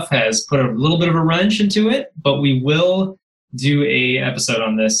stuff has put a little bit of a wrench into it, but we will do a episode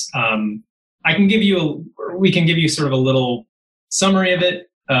on this. We can give you sort of a little summary of it,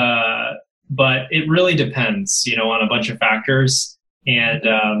 but it really depends, on a bunch of factors.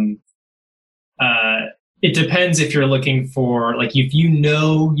 And it depends if you're looking for, if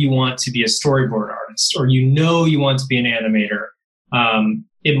you want to be a storyboard artist or you want to be an animator,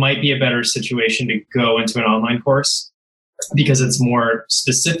 it might be a better situation to go into an online course because it's more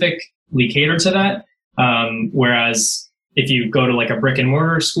specifically catered to that. Whereas if you go to a brick and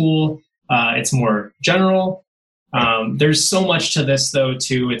mortar school, it's more general. There's so much to this though,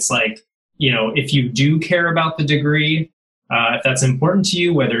 too. It's if you do care about the degree, if that's important to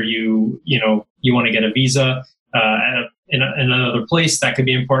you, whether you want to get a visa in another place, that could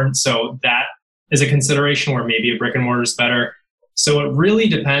be important. So that is a consideration where maybe a brick and mortar is better. So it really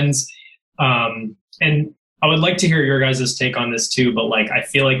depends. And I would like to hear your guys' take on this too, but I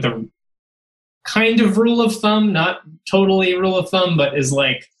feel like the kind of rule of thumb, not totally rule of thumb, but is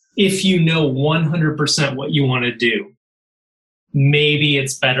if you know 100% what you want to do, maybe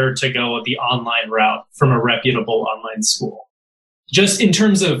it's better to go with the online route from a reputable online school. Just in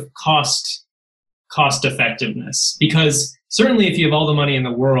terms of cost effectiveness, because certainly if you have all the money in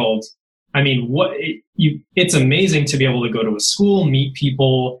the world, it's amazing to be able to go to a school, meet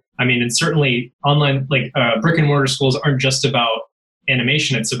people. And certainly online, brick and mortar schools aren't just about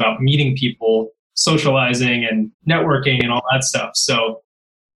animation. It's about meeting people, socializing and networking and all that stuff. So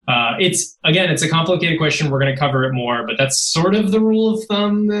it's a complicated question. We're going to cover it more, but that's sort of the rule of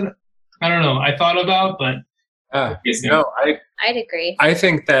thumb that I thought about, but I'd agree. I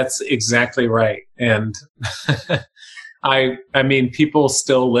think that's exactly right. And people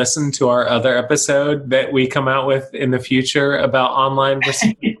still listen to our other episode that we come out with in the future about online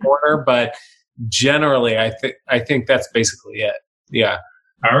versus corner, but generally, I think that's basically it. Yeah.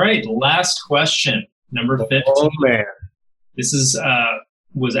 All right. Last question, number 15. Oh man. This is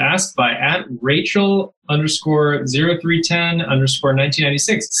was asked by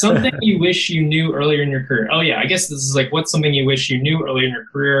 @Rachel_0310_1996. Something you wish you knew earlier in your career. Oh yeah, I guess this is like, what's something you wish you knew earlier in your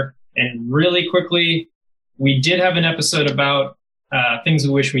career? And really quickly, we did have an episode about things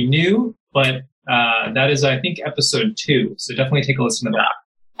we wish we knew, but that is, I think, episode 2. So definitely take a listen to that.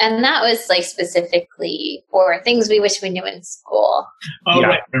 And that was like specifically for things we wish we knew in school. Oh,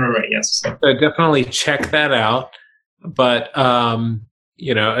 Yeah. right, yes. So definitely check that out. But,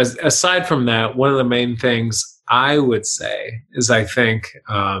 aside from that, one of the main things I would say is I think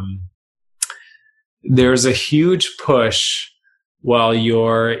there's a huge push while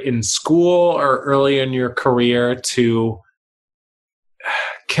you're in school or early in your career to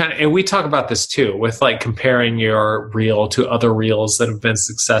and we talk about this too, with like comparing your reel to other reels that have been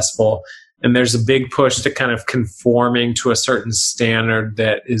successful. And there's a big push to kind of conforming to a certain standard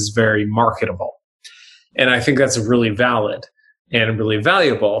that is very marketable. And I think that's really valid and really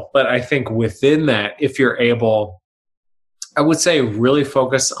valuable. But I think within that, if you're able, I would say really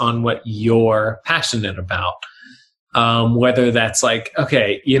focus on what you're passionate about. Whether that's like,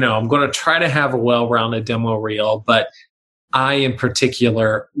 okay, I'm going to try to have a well-rounded demo reel, but I, in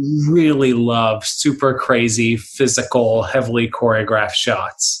particular, really love super crazy, physical, heavily choreographed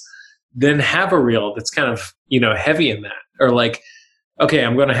shots. Then have a reel that's kind of, heavy in that. Or like, okay,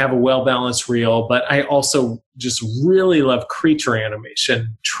 I'm going to have a well-balanced reel, but I also just really love creature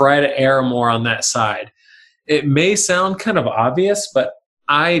animation. Try to err more on that side. It may sound kind of obvious, but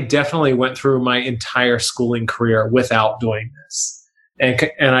I definitely went through my entire schooling career without doing this.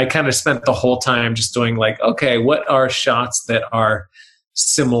 And I kind of spent the whole time just doing like, okay, what are shots that are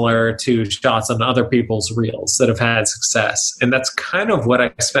similar to shots on other people's reels that have had success? And that's kind of what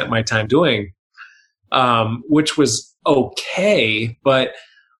I spent my time doing, which was okay. But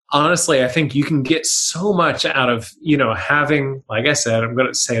honestly, I think you can get so much out of, having, like I said, I'm going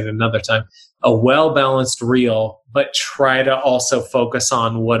to say it another time, a well-balanced reel, but try to also focus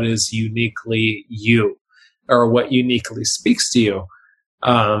on what is uniquely you or what uniquely speaks to you.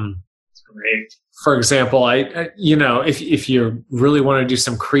 Great. For example, I if you really want to do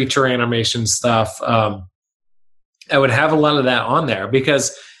some creature animation stuff, I would have a lot of that on there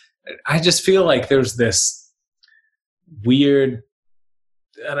because I just feel like there's this weird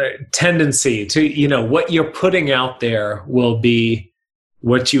tendency to, what you're putting out there will be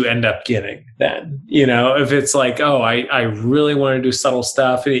what you end up getting then. If it's like, oh, I really want to do subtle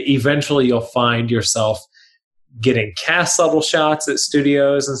stuff, eventually you'll find yourself getting cast subtle shots at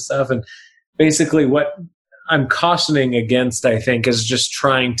studios and stuff. And basically what I'm cautioning against, I think, is just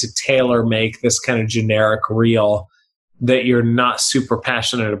trying to tailor make this kind of generic reel that you're not super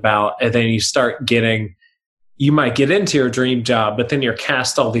passionate about. And then you might get into your dream job, but then you're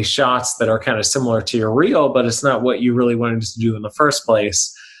cast all these shots that are kind of similar to your reel, but it's not what you really wanted to do in the first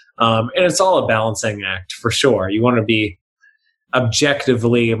place. And it's all a balancing act for sure. You want to be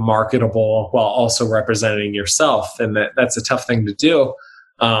objectively marketable while also representing yourself. And that's a tough thing to do.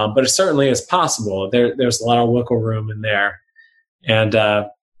 But it certainly is possible. There's a lot of wiggle room in there. And I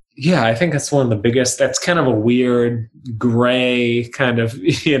think that's one of the biggest, that's kind of a weird gray kind of,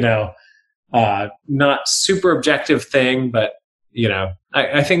 not super objective thing, but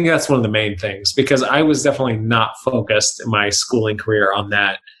I think that's one of the main things because I was definitely not focused in my schooling career on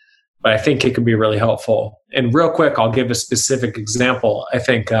that. But I think it could be really helpful. And real quick, I'll give a specific example. I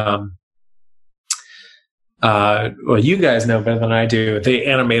think, you guys know better than I do. The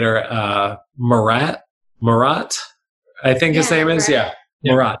animator Murat, I think his name is. Yeah,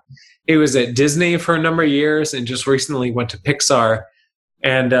 Murat. He was at Disney for a number of years and just recently went to Pixar.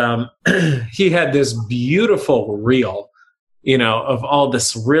 And he had this beautiful reel, of all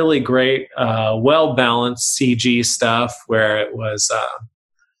this really great, well-balanced CG stuff where it was...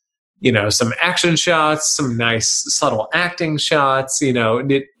 some action shots, some nice subtle acting shots,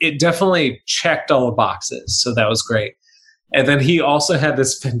 it definitely checked all the boxes. So that was great. And then he also had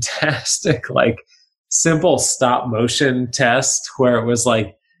this fantastic, simple stop motion test where it was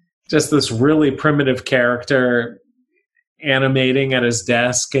just this really primitive character animating at his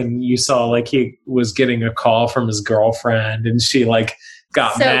desk. And you saw he was getting a call from his girlfriend and she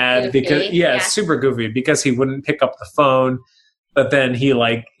got so mad goofy. Because, super goofy because he wouldn't pick up the phone. But then he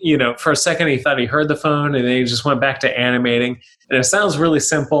for a second he thought he heard the phone and then he just went back to animating. And it sounds really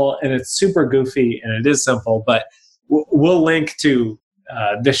simple and it's super goofy and it is simple, but we'll link to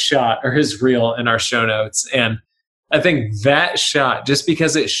this shot or his reel in our show notes. And I think that shot, just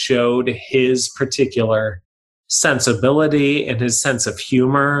because it showed his particular sensibility and his sense of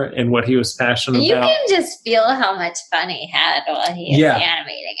humor and what he was passionate You about. can just feel how much fun he had while he was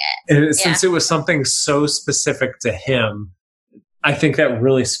animating it. And since it was something so specific to him, I think that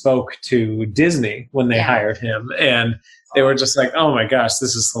really spoke to Disney when they hired him. And they were just like, oh my gosh,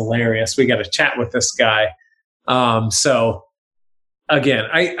 this is hilarious. We got to chat with this guy. So again,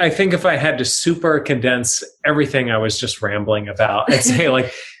 I think if I had to super condense everything I was just rambling about, I'd say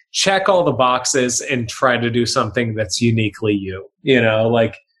like, check all the boxes and try to do something that's uniquely you,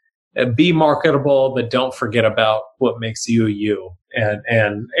 like be marketable, but don't forget about what makes you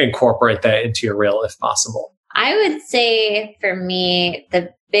and incorporate that into your reel if possible. I would say for me,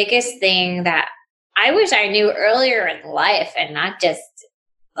 the biggest thing that I wish I knew earlier in life and not just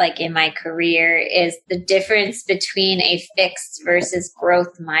like in my career is the difference between a fixed versus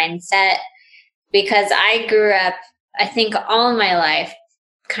growth mindset. Because I grew up, I think all of my life,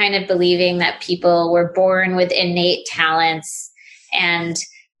 kind of believing that people were born with innate talents, and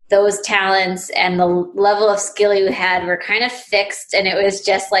those talents and the level of skill you had were kind of fixed, and it was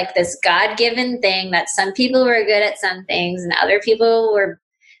just like this God-given thing that some people were good at some things and other people were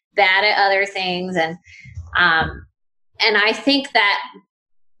bad at other things. And I think that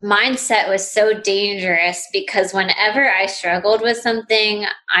mindset was so dangerous because whenever I struggled with something,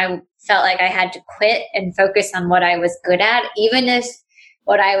 I felt like I had to quit and focus on what I was good at, even if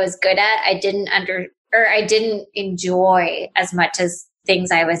what I was good at, I didn't enjoy as much as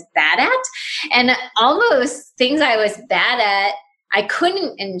things I was bad at. And all those things I was bad at, I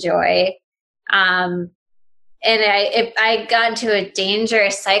couldn't enjoy. And I got into a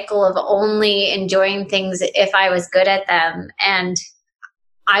dangerous cycle of only enjoying things if I was good at them. And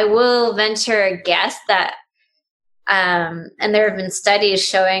I will venture a guess that and there have been studies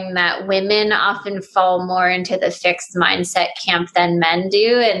showing that women often fall more into the fixed mindset camp than men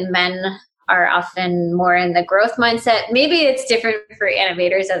do, and men are often more in the growth mindset. Maybe it's different for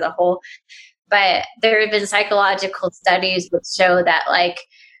animators as a whole, but there have been psychological studies which show that like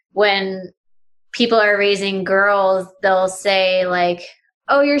when people are raising girls, they'll say like,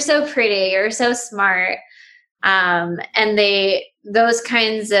 oh, you're so pretty, you're so smart. And those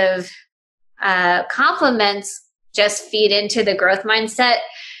kinds of compliments just feed into the growth mindset.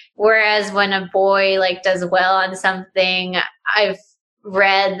 Whereas when a boy like does well on something, I've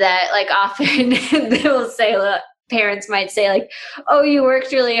read that like often they'll say, look, parents might say like, oh, you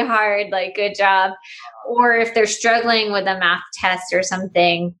worked really hard, like good job. Or if they're struggling with a math test or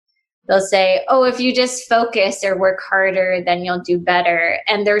something, they'll say, oh, if you just focus or work harder, then you'll do better.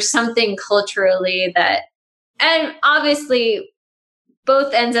 And there's something culturally that, and obviously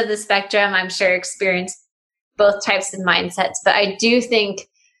both ends of the spectrum, I'm sure, experience both types of mindsets. But I do think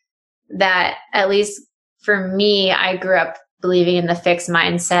that at least for me, I grew up believing in the fixed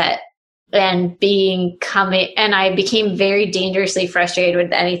mindset and I became very dangerously frustrated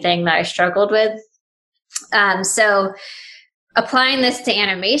with anything that I struggled with. So applying this to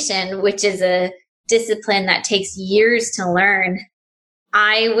animation, which is a discipline that takes years to learn,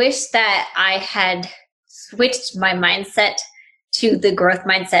 I wish that I had switched my mindset to the growth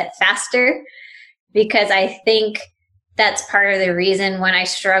mindset faster, because I think that's part of the reason when I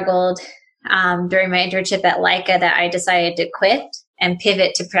struggled during my internship at Leica that I decided to quit and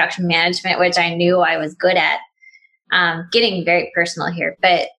pivot to production management, which I knew I was good at. Getting very personal here,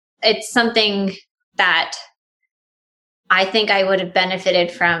 but it's something that I think I would have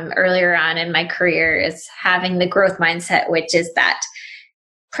benefited from earlier on in my career, is having the growth mindset, which is that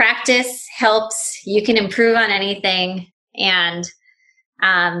practice helps. You can improve on anything, and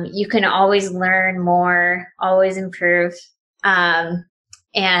you can always learn more, always improve. And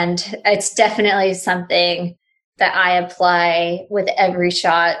it's definitely something that I apply with every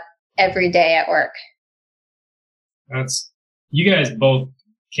shot, every day at work. You guys both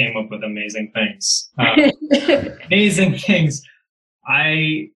came up with amazing things. Amazing things.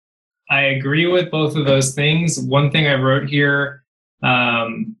 I agree with both of those things. One thing I wrote here,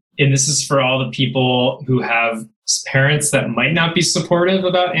 and this is for all the people who have parents that might not be supportive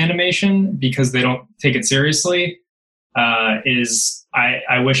about animation because they don't take it seriously, is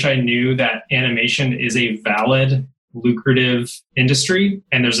I wish I knew that animation is a valid, lucrative industry,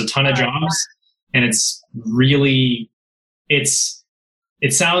 and there's a ton of jobs, and it's really, it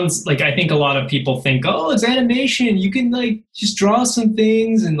sounds like, I think a lot of people think, oh, it's animation, you can like just draw some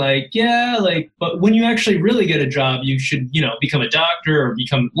things and like, yeah, like, but when you actually really get a job, you should, become a doctor or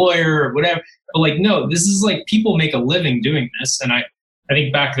become a lawyer or whatever. But like, no, this is like, people make a living doing this. And I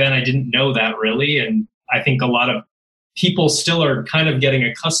think back then I didn't know that really. And I think a lot of people still are kind of getting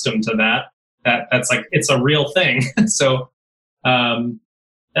accustomed to that's like, it's a real thing. So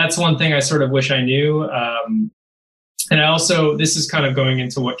that's one thing I sort of wish I knew. And I also, this is kind of going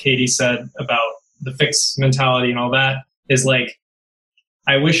into what Katie said about the fixed mentality and all that, is like,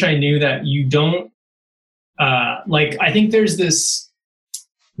 I wish I knew that you don't, like, I think there's this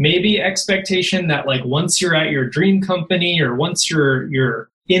maybe expectation that like once you're at your dream company or once you're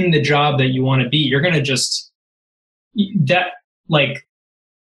in the job that you want to be, you're going to just,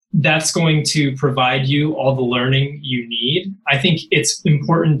 that's going to provide you all the learning you need. I think it's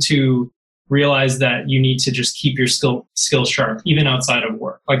important to realize that you need to just keep your skill sharp, even outside of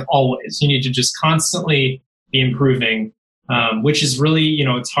work, like always. You need to just constantly be improving, which is really,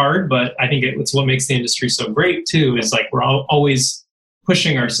 it's hard, but I think it's what makes the industry so great too, is like we're always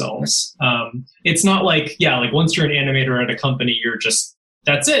pushing ourselves. It's not like, like once you're an animator at a company, you're just,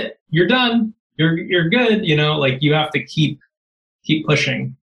 that's it, you're done, you're good, like you have to keep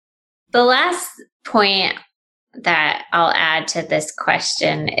pushing. The last point that I'll add to this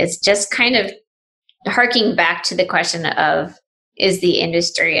question is just kind of harking back to the question of, is the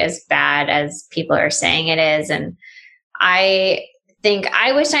industry as bad as people are saying it is? And I think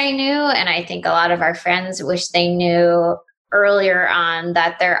I wish I knew, and I think a lot of our friends wish they knew earlier on,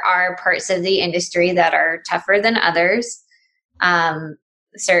 that there are parts of the industry that are tougher than others.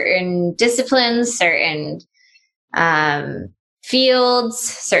 Certain disciplines, certain fields,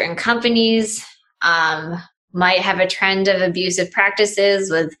 certain companies might have a trend of abusive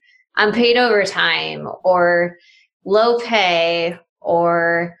practices with unpaid overtime or low pay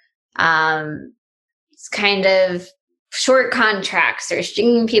or kind of short contracts or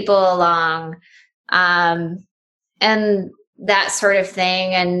stringing people along and that sort of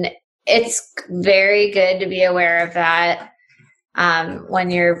thing. And it's very good to be aware of that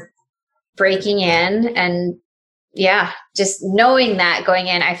when you're breaking in. And just knowing that going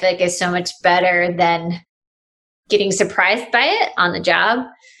in, I feel like is so much better than getting surprised by it on the job.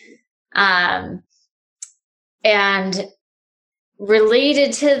 And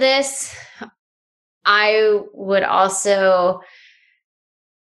related to this, I would also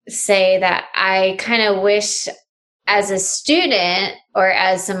say that I kind of wish as a student or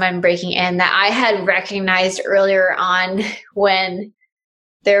as someone breaking in that I had recognized earlier on when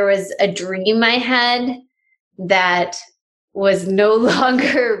there was a dream I had that was no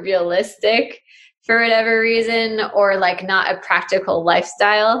longer realistic for whatever reason, or like not a practical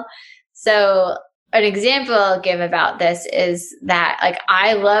lifestyle. So an example I'll give about this is that like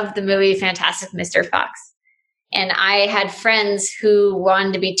I loved the movie Fantastic Mr. Fox. And I had friends who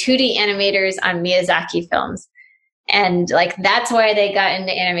wanted to be 2D animators on Miyazaki films. And like that's why they got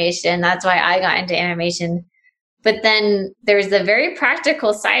into animation. That's why I got into animation. But then there's the very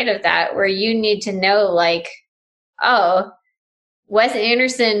practical side of that where you need to know like, oh, Wes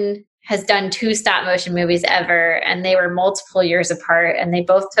Anderson has done 2 stop motion movies ever, and they were multiple years apart, and they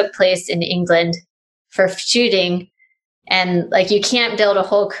both took place in England for shooting. And like, you can't build a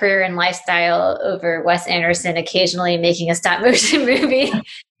whole career and lifestyle over Wes Anderson occasionally making a stop motion movie.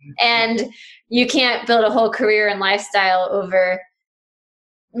 And you can't build a whole career and lifestyle over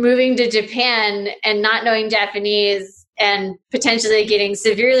moving to Japan and not knowing Japanese and potentially getting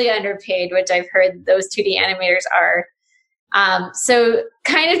severely underpaid, which I've heard those 2D animators are. So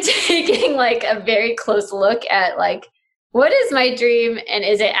kind of taking like a very close look at like, what is my dream and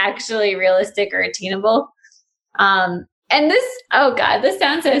is it actually realistic or attainable? And this, oh God, this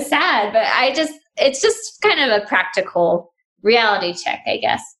sounds so sad, but it's just kind of a practical reality check, I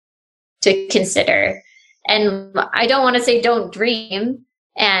guess, to consider. And I don't want to say don't dream.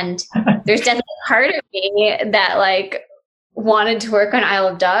 And there's definitely part of me that like wanted to work on Isle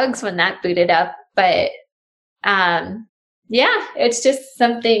of Dogs when that booted up. But it's just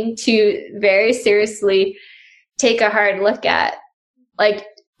something to very seriously take a hard look at. Like,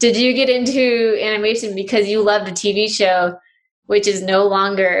 did you get into animation because you loved a TV show which is no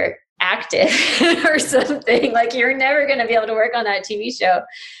longer active or something? Like, you're never going to be able to work on that TV show.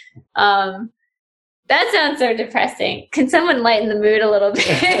 That sounds so depressing. Can someone lighten the mood a little bit?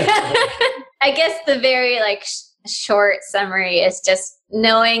 I guess the very like short summary is just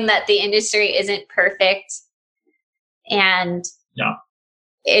knowing that the industry isn't perfect, and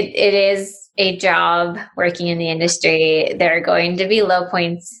it is a job working in the industry. There are going to be low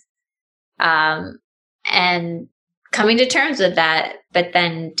points, and coming to terms with that, but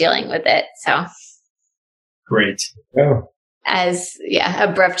then dealing with it. So great. Oh. As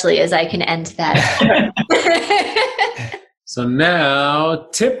abruptly as I can end that. So now,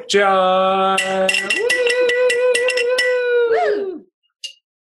 tip jar. Woo!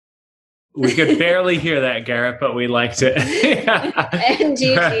 We could barely hear that, Garrett, but we liked it. And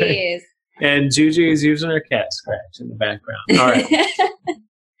Gigi's. Right. And Gigi is using her cat scratch in the background. All right.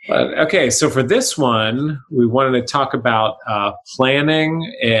 Okay, so for this one, we wanted to talk about planning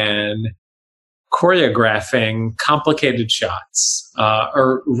and choreographing complicated shots,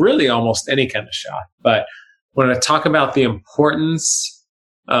 or really almost any kind of shot. But we want to talk about the importance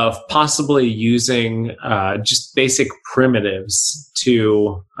of possibly using just basic primitives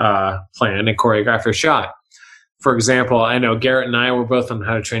to plan and choreograph your shot. For example, I know Garrett and I were both on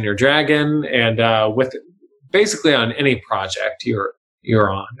How to Train Your Dragon, and with basically on any project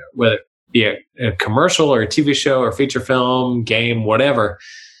you're on, whether it be a commercial or a TV show or feature film, game, whatever.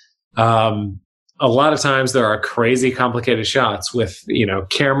 A lot of times there are crazy complicated shots with,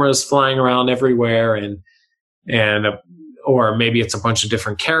 cameras flying around everywhere and or maybe it's a bunch of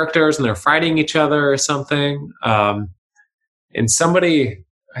different characters and they're fighting each other or something. And somebody,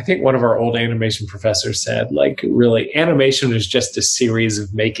 I think one of our old animation professors said, really, animation is just a series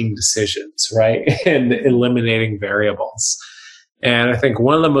of making decisions, right? And eliminating variables. And I think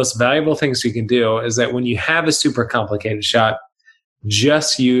one of the most valuable things you can do is that when you have a super complicated shot,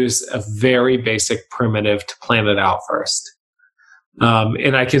 just use a very basic primitive to plan it out first.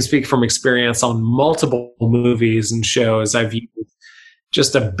 And I can speak from experience on multiple movies and shows. I've used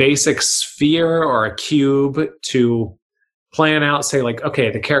just a basic sphere or a cube to plan out, say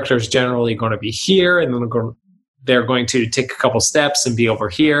okay, the character is generally going to be here, and then they're going to take a couple steps and be over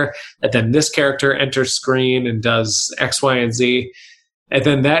here. And then this character enters screen and does X, Y, and Z. And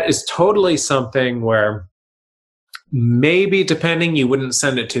then that is totally something where maybe depending, you wouldn't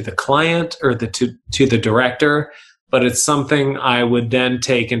send it to the client or to the director, but it's something I would then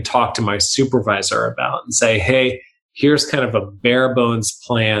take and talk to my supervisor about and say, hey, here's kind of a bare bones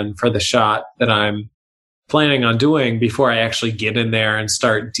plan for the shot that I'm planning on doing before I actually get in there and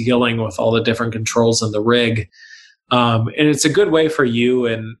start dealing with all the different controls in the rig. And it's a good way for you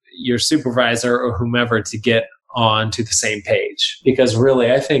and your supervisor or whomever to get on to the same page. Because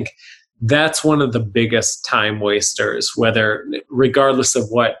really, I think that's one of the biggest time wasters, regardless of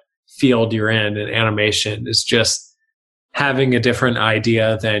what field you're in animation, is just having a different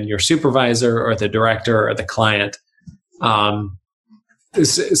idea than your supervisor or the director or the client.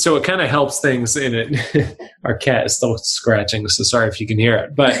 So it kind of helps things in it. Our cat is still scratching, so sorry if you can hear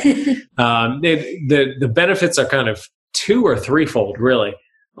it. But the benefits are kind of two or threefold, really.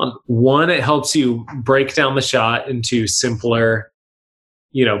 One, it helps you break down the shot into simpler,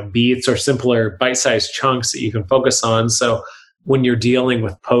 beats or simpler bite-sized chunks that you can focus on. So when you're dealing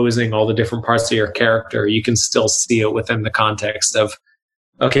with posing all the different parts of your character, you can still see it within the context of,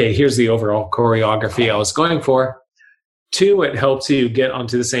 okay, here's the overall choreography I was going for. Two, it helps you get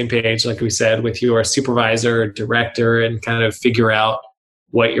onto the same page, like we said, with your supervisor or director and kind of figure out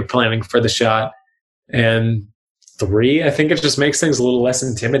what you're planning for the shot. And three, I think it just makes things a little less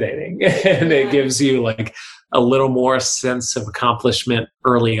intimidating. And it gives you a little more sense of accomplishment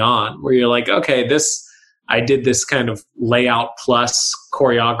early on, where you're like, okay, I did this kind of layout plus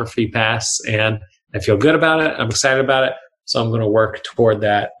choreography pass, and I feel good about it. I'm excited about it. So I'm going to work toward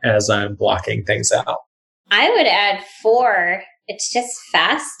that as I'm blocking things out. I would add 4. It's just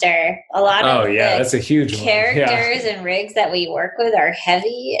faster. A lot of that's a huge characters and rigs that we work with are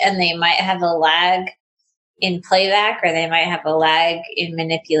heavy, and they might have a lag in playback or they might have a lag in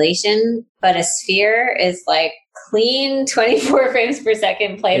manipulation. But a sphere is clean 24 frames per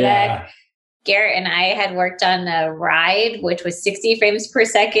second playback. Yeah. Garrett and I had worked on a ride, which was 60 frames per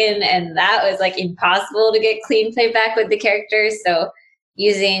second, and that was impossible to get clean playback with the characters. So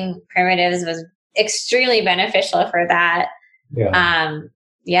using primitives was extremely beneficial for that.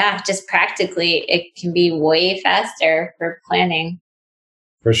 Just practically, it can be way faster for planning.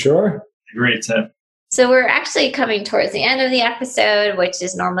 For sure. Great tip. So we're actually coming towards the end of the episode, which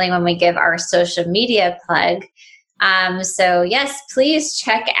is normally when we give our social media plug. So yes, please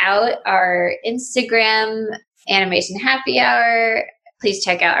check out our Instagram, Animation Happy Hour. Please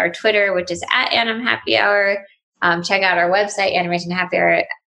check out our Twitter, which is @AnimHappyHour. Check out our website,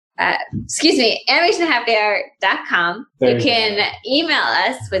 animationhappyhour.com. You can email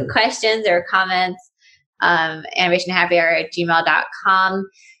us with questions or comments, animationhappyhour@gmail.com.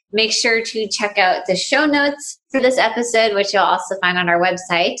 Make sure to check out the show notes for this episode, which you'll also find on our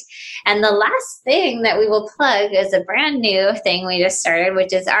website. And the last thing that we will plug is a brand new thing we just started,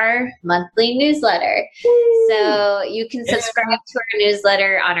 which is our monthly newsletter. Woo! So you can subscribe to our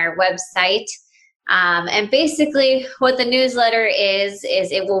newsletter on our website. And basically what the newsletter is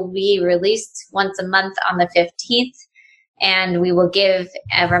it will be released once a month on the 15th. And we will give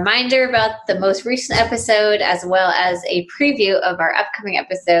a reminder about the most recent episode as well as a preview of our upcoming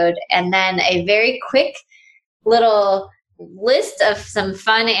episode. And then a very quick little list of some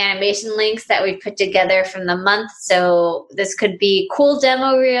fun animation links that we put together from the month. So this could be cool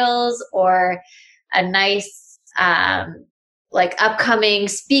demo reels or a nice upcoming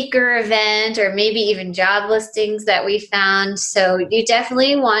speaker event, or maybe even job listings that we found. So you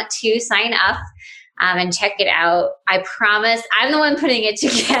definitely want to sign up and check it out. I promise, I'm the one putting it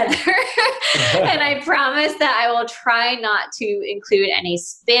together. And I promise that I will try not to include any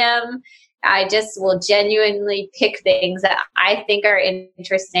spam. I just will genuinely pick things that I think are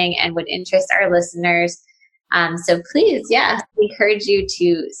interesting and would interest our listeners. So please, encourage you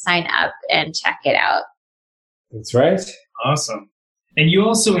to sign up and check it out. That's right. Awesome. And you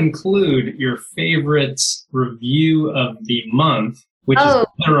also include your favorite review of the month, which is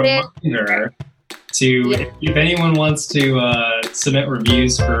a reminder to, if anyone wants to submit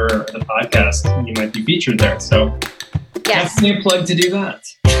reviews for the podcast, you might be featured there. So definitely a plug to do that.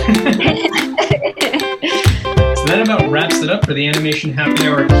 So that about wraps it up for the Animation Happy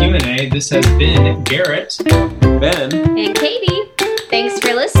Hour Q&A. This has been Garrett, Ben, and Katie. Thanks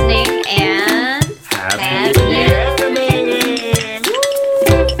for listening, and